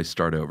can always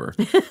start over.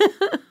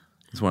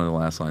 It's one of the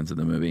last lines of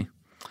the movie.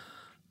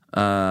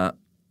 I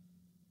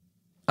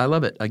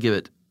love it. I give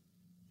it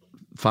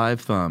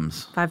 5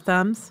 thumbs. 5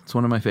 thumbs? It's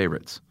one of my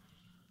favorites.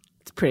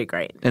 It's pretty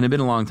great. And it had been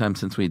a long time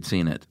since we'd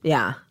seen it.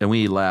 Yeah. And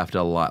we laughed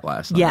a lot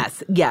last night.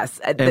 Yes.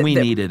 And we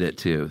needed it,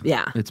 too.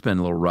 Yeah. It's been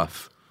a little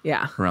rough.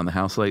 Yeah. Around the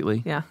house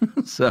lately. Yeah.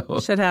 So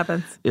shit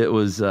happens. It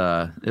was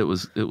a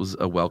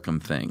welcome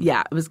thing.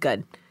 Yeah, it was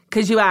good.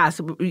 Because you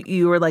asked,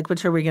 you were like,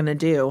 which are we going to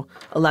do?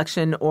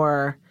 Election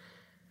or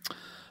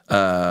what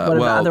are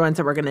the other ones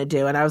that we're going to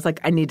do? And I was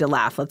like, I need to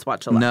laugh. Let's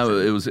watch Election. No,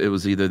 it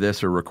was either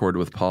this or Record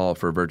with Paul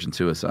for Virgin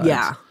Suicides.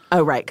 Yeah.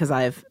 Oh, right, because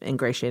I've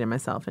ingratiated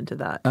myself into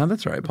that. Oh,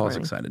 that's right. recording. Paul's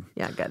excited.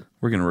 Yeah, good.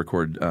 We're going to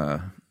record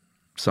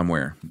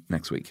somewhere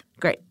next week.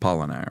 Great.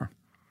 Paul and I are.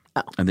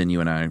 Oh. And then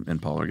you and I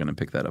and Paul are going to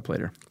pick that up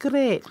later.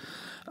 Great.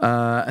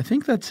 I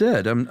think that's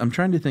it. I'm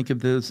trying to think if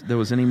there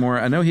was any more.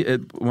 I know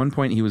at one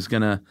point he was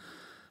going to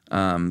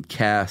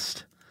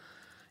cast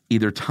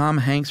either Tom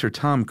Hanks or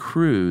Tom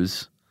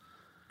Cruise.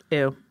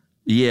 Ew.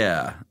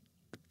 Yeah.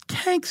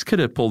 Hanks could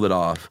have pulled it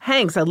off.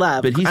 Hanks, I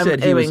love. But he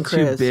said he was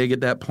Cruise. too big at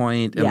that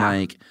point,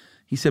 and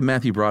he said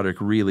Matthew Broderick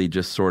really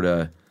just sort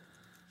of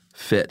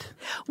fit.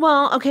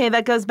 Well, okay,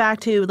 that goes back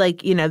to I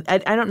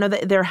don't know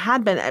that there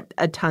had been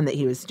a ton that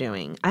he was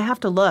doing. I have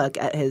to look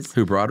at his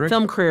Broderick?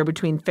 film career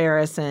between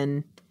Ferris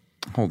and.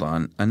 Hold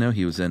on, I know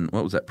he was in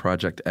what was that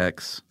Project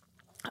X?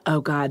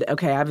 Oh God,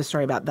 okay, I have a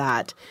story about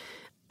that.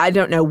 I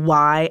don't know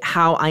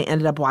how I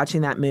ended up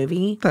watching that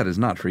movie. That is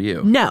not for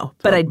you. No,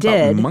 but I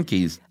did.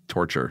 Monkeys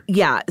torture.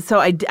 Yeah, so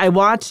I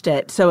watched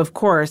it. So, of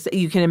course,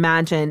 you can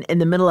imagine in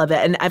the middle of it,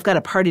 and I've got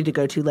a party to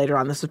go to later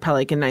on. This was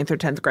probably like in 9th or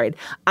 10th grade.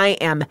 I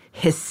am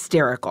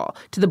hysterical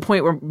to the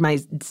point where my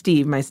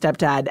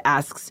stepdad,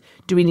 asks,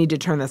 do we need to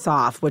turn this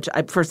off? Which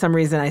for some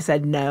reason I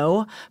said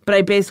no, but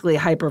I basically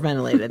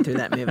hyperventilated through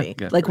that movie.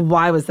 Like,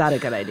 why was that a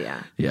good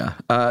idea? Yeah.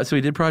 So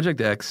he did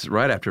Project X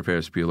right after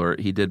Ferris Bueller.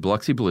 He did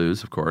Biloxi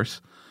Blues, of course.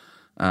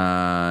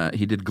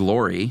 He did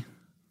Glory,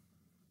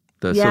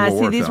 the Civil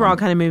War these film. were all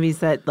kind of movies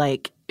that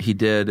He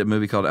did a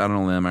movie called Out on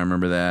a Limb. I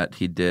remember that.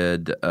 He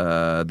did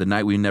The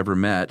Night We Never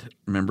Met.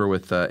 Remember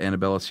with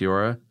Annabella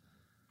Sciorra?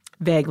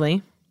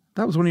 Vaguely.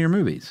 That was one of your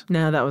movies.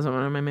 No, that wasn't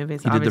one of my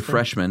movies. He did The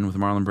Freshman with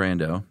Marlon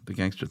Brando, the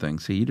gangster thing.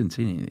 See, you didn't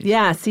see any of these.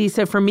 Yeah,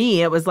 so for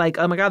me, it was like,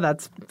 oh my God,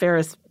 that's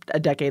Ferris a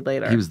decade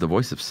later. He was the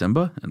voice of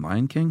Simba in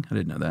Lion King. I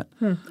didn't know that.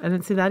 I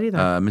didn't see that either.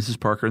 Mrs.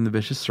 Parker and the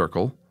Vicious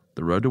Circle,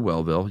 The Road to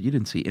Wellville. You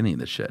didn't see any of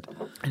this shit.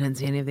 I didn't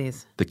see any of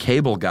these. The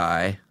Cable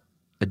Guy,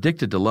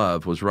 Addicted to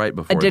Love, was right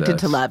before Addicted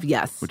this, to Love,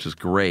 yes. which is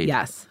great.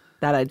 Yes,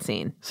 that I'd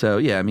seen. So,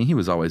 yeah, I mean, he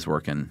was always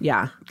working.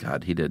 Yeah.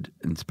 God, he did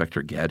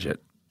Inspector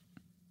Gadget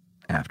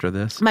after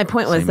this. My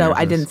point was, Same though, year as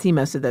I this. didn't see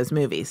most of those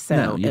movies. So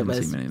No, you it didn't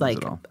was see many of like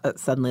those at all.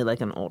 Suddenly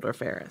like an older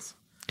Ferris.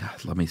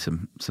 God, love me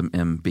some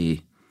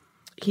MB.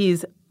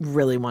 He's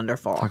really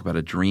wonderful. Talk about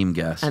a dream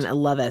guest. And I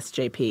love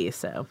SJP,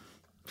 so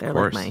they're Of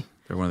course. like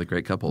They're one of the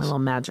great my couples. little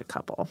magic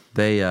couple.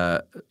 They,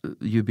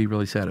 you'd be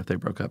really sad if they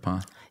broke up, huh?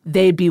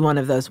 They'd be one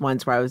of those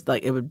ones where I was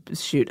like, it would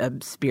shoot a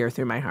spear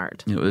through my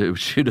heart. You know, it would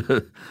shoot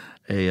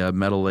a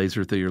metal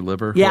laser through your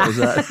liver. Yeah. What was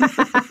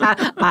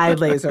that? Eye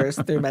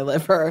lasers through my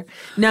liver.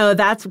 No,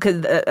 that's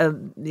because,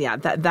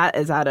 that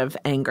is out of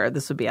anger.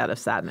 This would be out of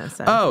sadness.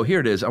 So. Oh, here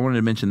it is. I wanted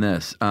to mention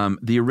this.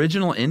 The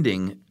original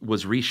ending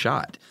was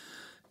reshot.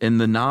 In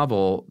the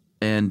novel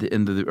and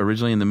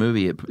originally in the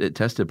movie, it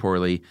tested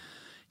poorly.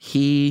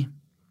 He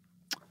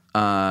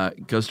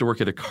goes to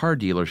work at a car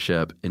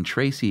dealership, and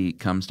Tracy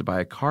comes to buy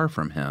a car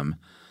from him.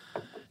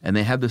 And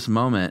they have this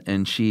moment,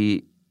 and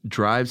she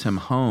drives him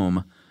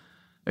home.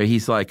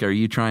 He's like, are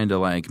you trying to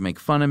like make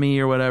fun of me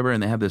or whatever?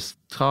 And they have this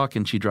talk,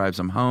 and she drives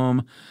him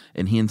home,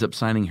 and he ends up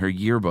signing her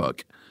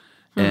yearbook.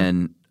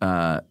 And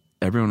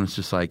everyone was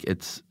just like,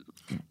 it's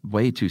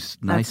way too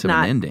nice of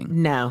an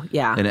ending. No,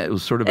 yeah. And it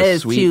was sort of a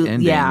sweet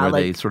ending where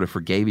they sort of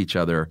forgave each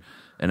other.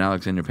 And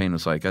Alexander Payne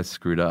was like, I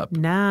screwed up.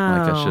 No.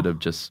 Like I should have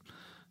just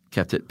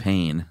kept it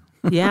pain.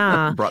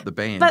 Yeah. Brought the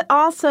pain. But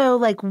also,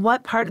 like,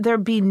 what part,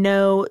 there'd be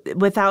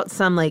without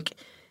some, like,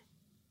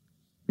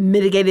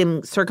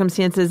 mitigating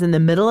circumstances in the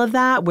middle of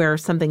that where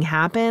something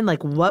happened,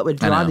 like, what would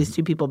draw these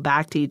two people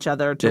back to each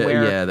other to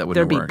where that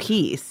there'd be worked.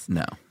 peace?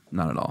 No,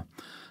 not at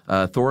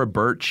all. Thora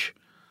Birch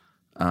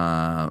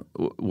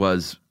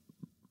was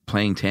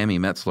playing Tammy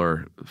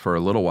Metzler for a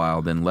little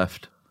while, then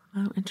left.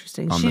 Oh,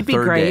 interesting. On She'd the be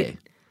third great. day.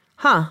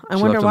 Huh. I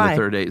She wonder left why. on the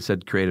third day. It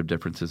said creative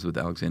differences with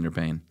Alexander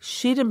Payne.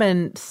 She'd have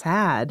been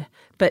sad,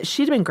 but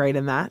she'd have been great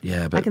in that.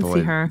 Yeah, but I can boy,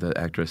 see her. the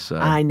actress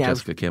I know.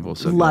 Jessica Campbell was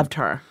so Loved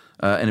good. her.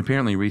 And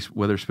apparently Reese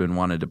Witherspoon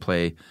wanted to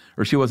play,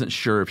 or she wasn't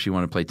sure if she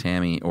wanted to play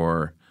Tammy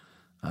or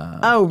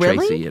Oh,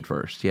 really? Tracy at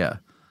first. Yeah,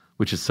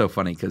 which is so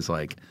funny because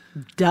like,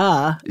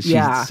 duh, she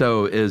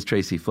so is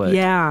Tracy Flick.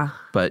 Yeah,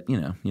 but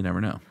you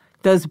never know.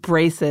 Those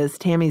braces,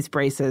 Tammy's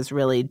braces,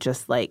 really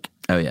just like.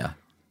 Oh yeah,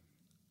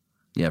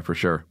 for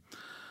sure.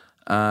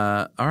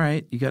 All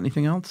right, you got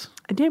anything else?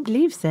 I don't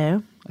believe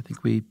so. I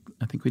think we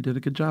did a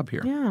good job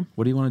here. Yeah.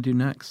 What do you want to do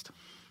next?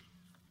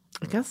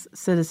 I guess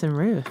Citizen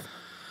Ruth.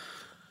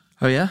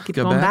 Oh yeah, Keep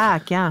going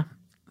back. Yeah.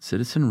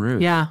 Citizen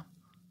Ruth. Yeah.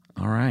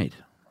 All right.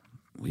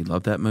 We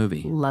love that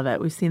movie. Love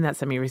it. We've seen that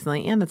semi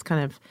recently, and it's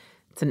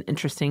an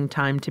interesting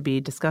time to be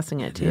discussing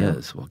it too. It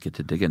is. We'll get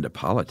to dig into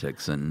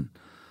politics and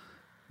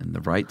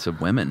the rights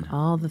of women.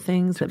 All the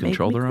things that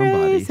control make me their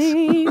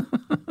crazy. own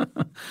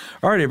bodies.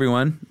 All right,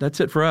 everyone. That's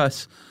it for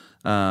us.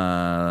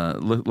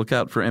 Look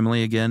out for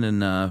Emily again in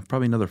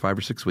probably another 5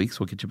 or 6 weeks.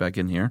 We'll get you back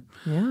in here.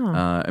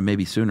 Yeah. And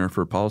maybe sooner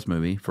for Paul's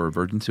movie for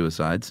Virgin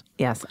Suicides.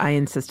 Yes, I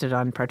insisted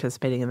on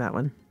participating in that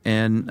one.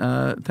 And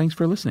thanks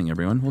for listening,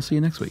 everyone. We'll see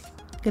you next week.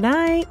 Good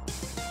night.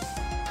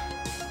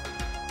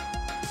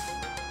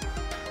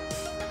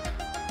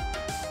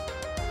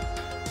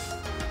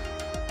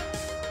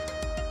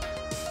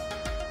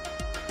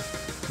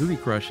 Movie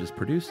Crush is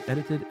produced,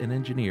 edited, and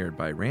engineered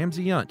by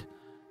Ramsey Yunt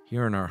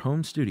here in our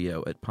home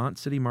studio at Pont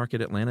City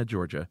Market, Atlanta,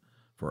 Georgia,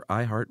 for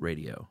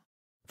iHeartRadio.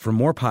 For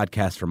more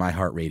podcasts from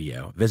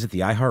iHeartRadio, visit the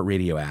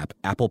iHeartRadio app,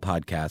 Apple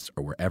Podcasts,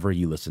 or wherever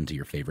you listen to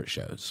your favorite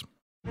shows.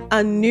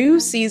 A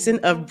new season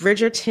of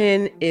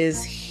Bridgerton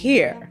is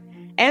here.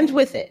 And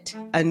with it,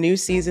 a new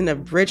season of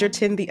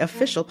Bridgerton, the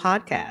official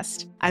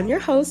podcast. I'm your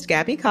host,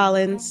 Gabby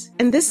Collins,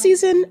 and this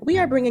season, we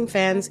are bringing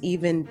fans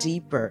even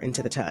deeper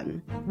into the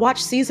ton. Watch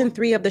season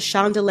 3 of the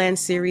Shondaland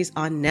series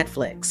on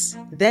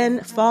Netflix.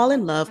 Then fall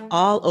in love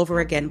all over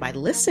again by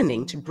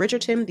listening to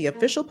Bridgerton, the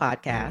official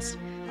podcast,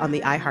 on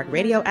the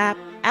iHeartRadio app,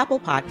 Apple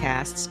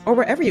Podcasts, or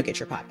wherever you get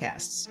your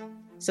podcasts.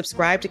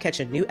 Subscribe to catch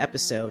a new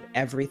episode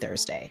every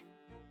Thursday.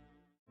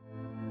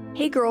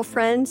 Hey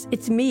girlfriends,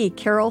 it's me,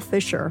 Carol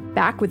Fisher,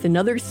 back with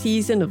another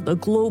season of the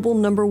global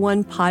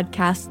 #1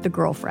 podcast, The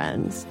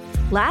Girlfriends.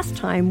 Last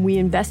time, we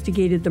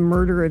investigated the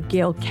murder of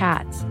Gail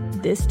Katz.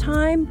 This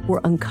time,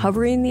 we're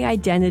uncovering the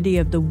identity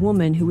of the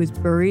woman who was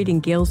buried in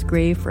Gail's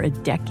grave for a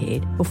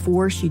decade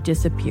before she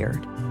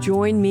disappeared.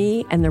 Join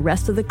me and the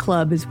rest of the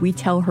club as we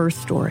tell her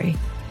story.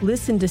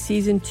 Listen to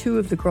Season 2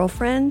 of The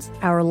Girlfriends,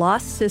 Our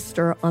Lost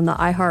Sister on the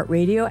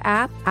iHeartRadio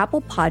app,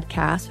 Apple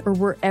Podcasts, or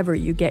wherever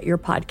you get your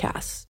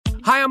podcasts.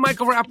 Hi, I'm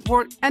Michael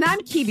Rappaport. And I'm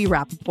Kibi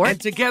Rappaport. And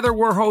together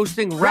we're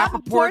hosting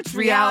Rappaport's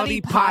Reality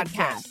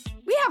Podcast.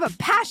 We have a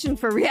passion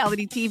for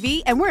reality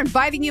TV, and we're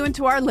inviting you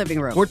into our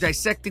living room. We're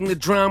dissecting the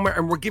drama,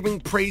 and we're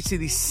giving praise to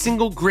the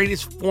single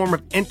greatest form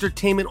of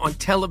entertainment on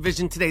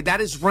television today.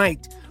 That is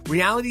right.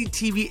 Reality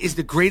TV is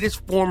the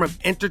greatest form of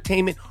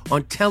entertainment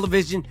on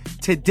television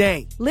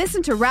today.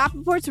 Listen to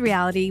Rappaport's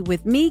Reality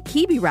with me,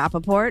 Kibi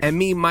Rappaport. And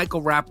me,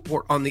 Michael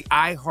Rappaport, on the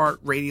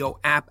iHeartRadio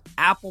app,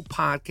 Apple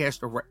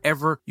Podcast, or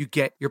wherever you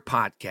get your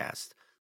podcast.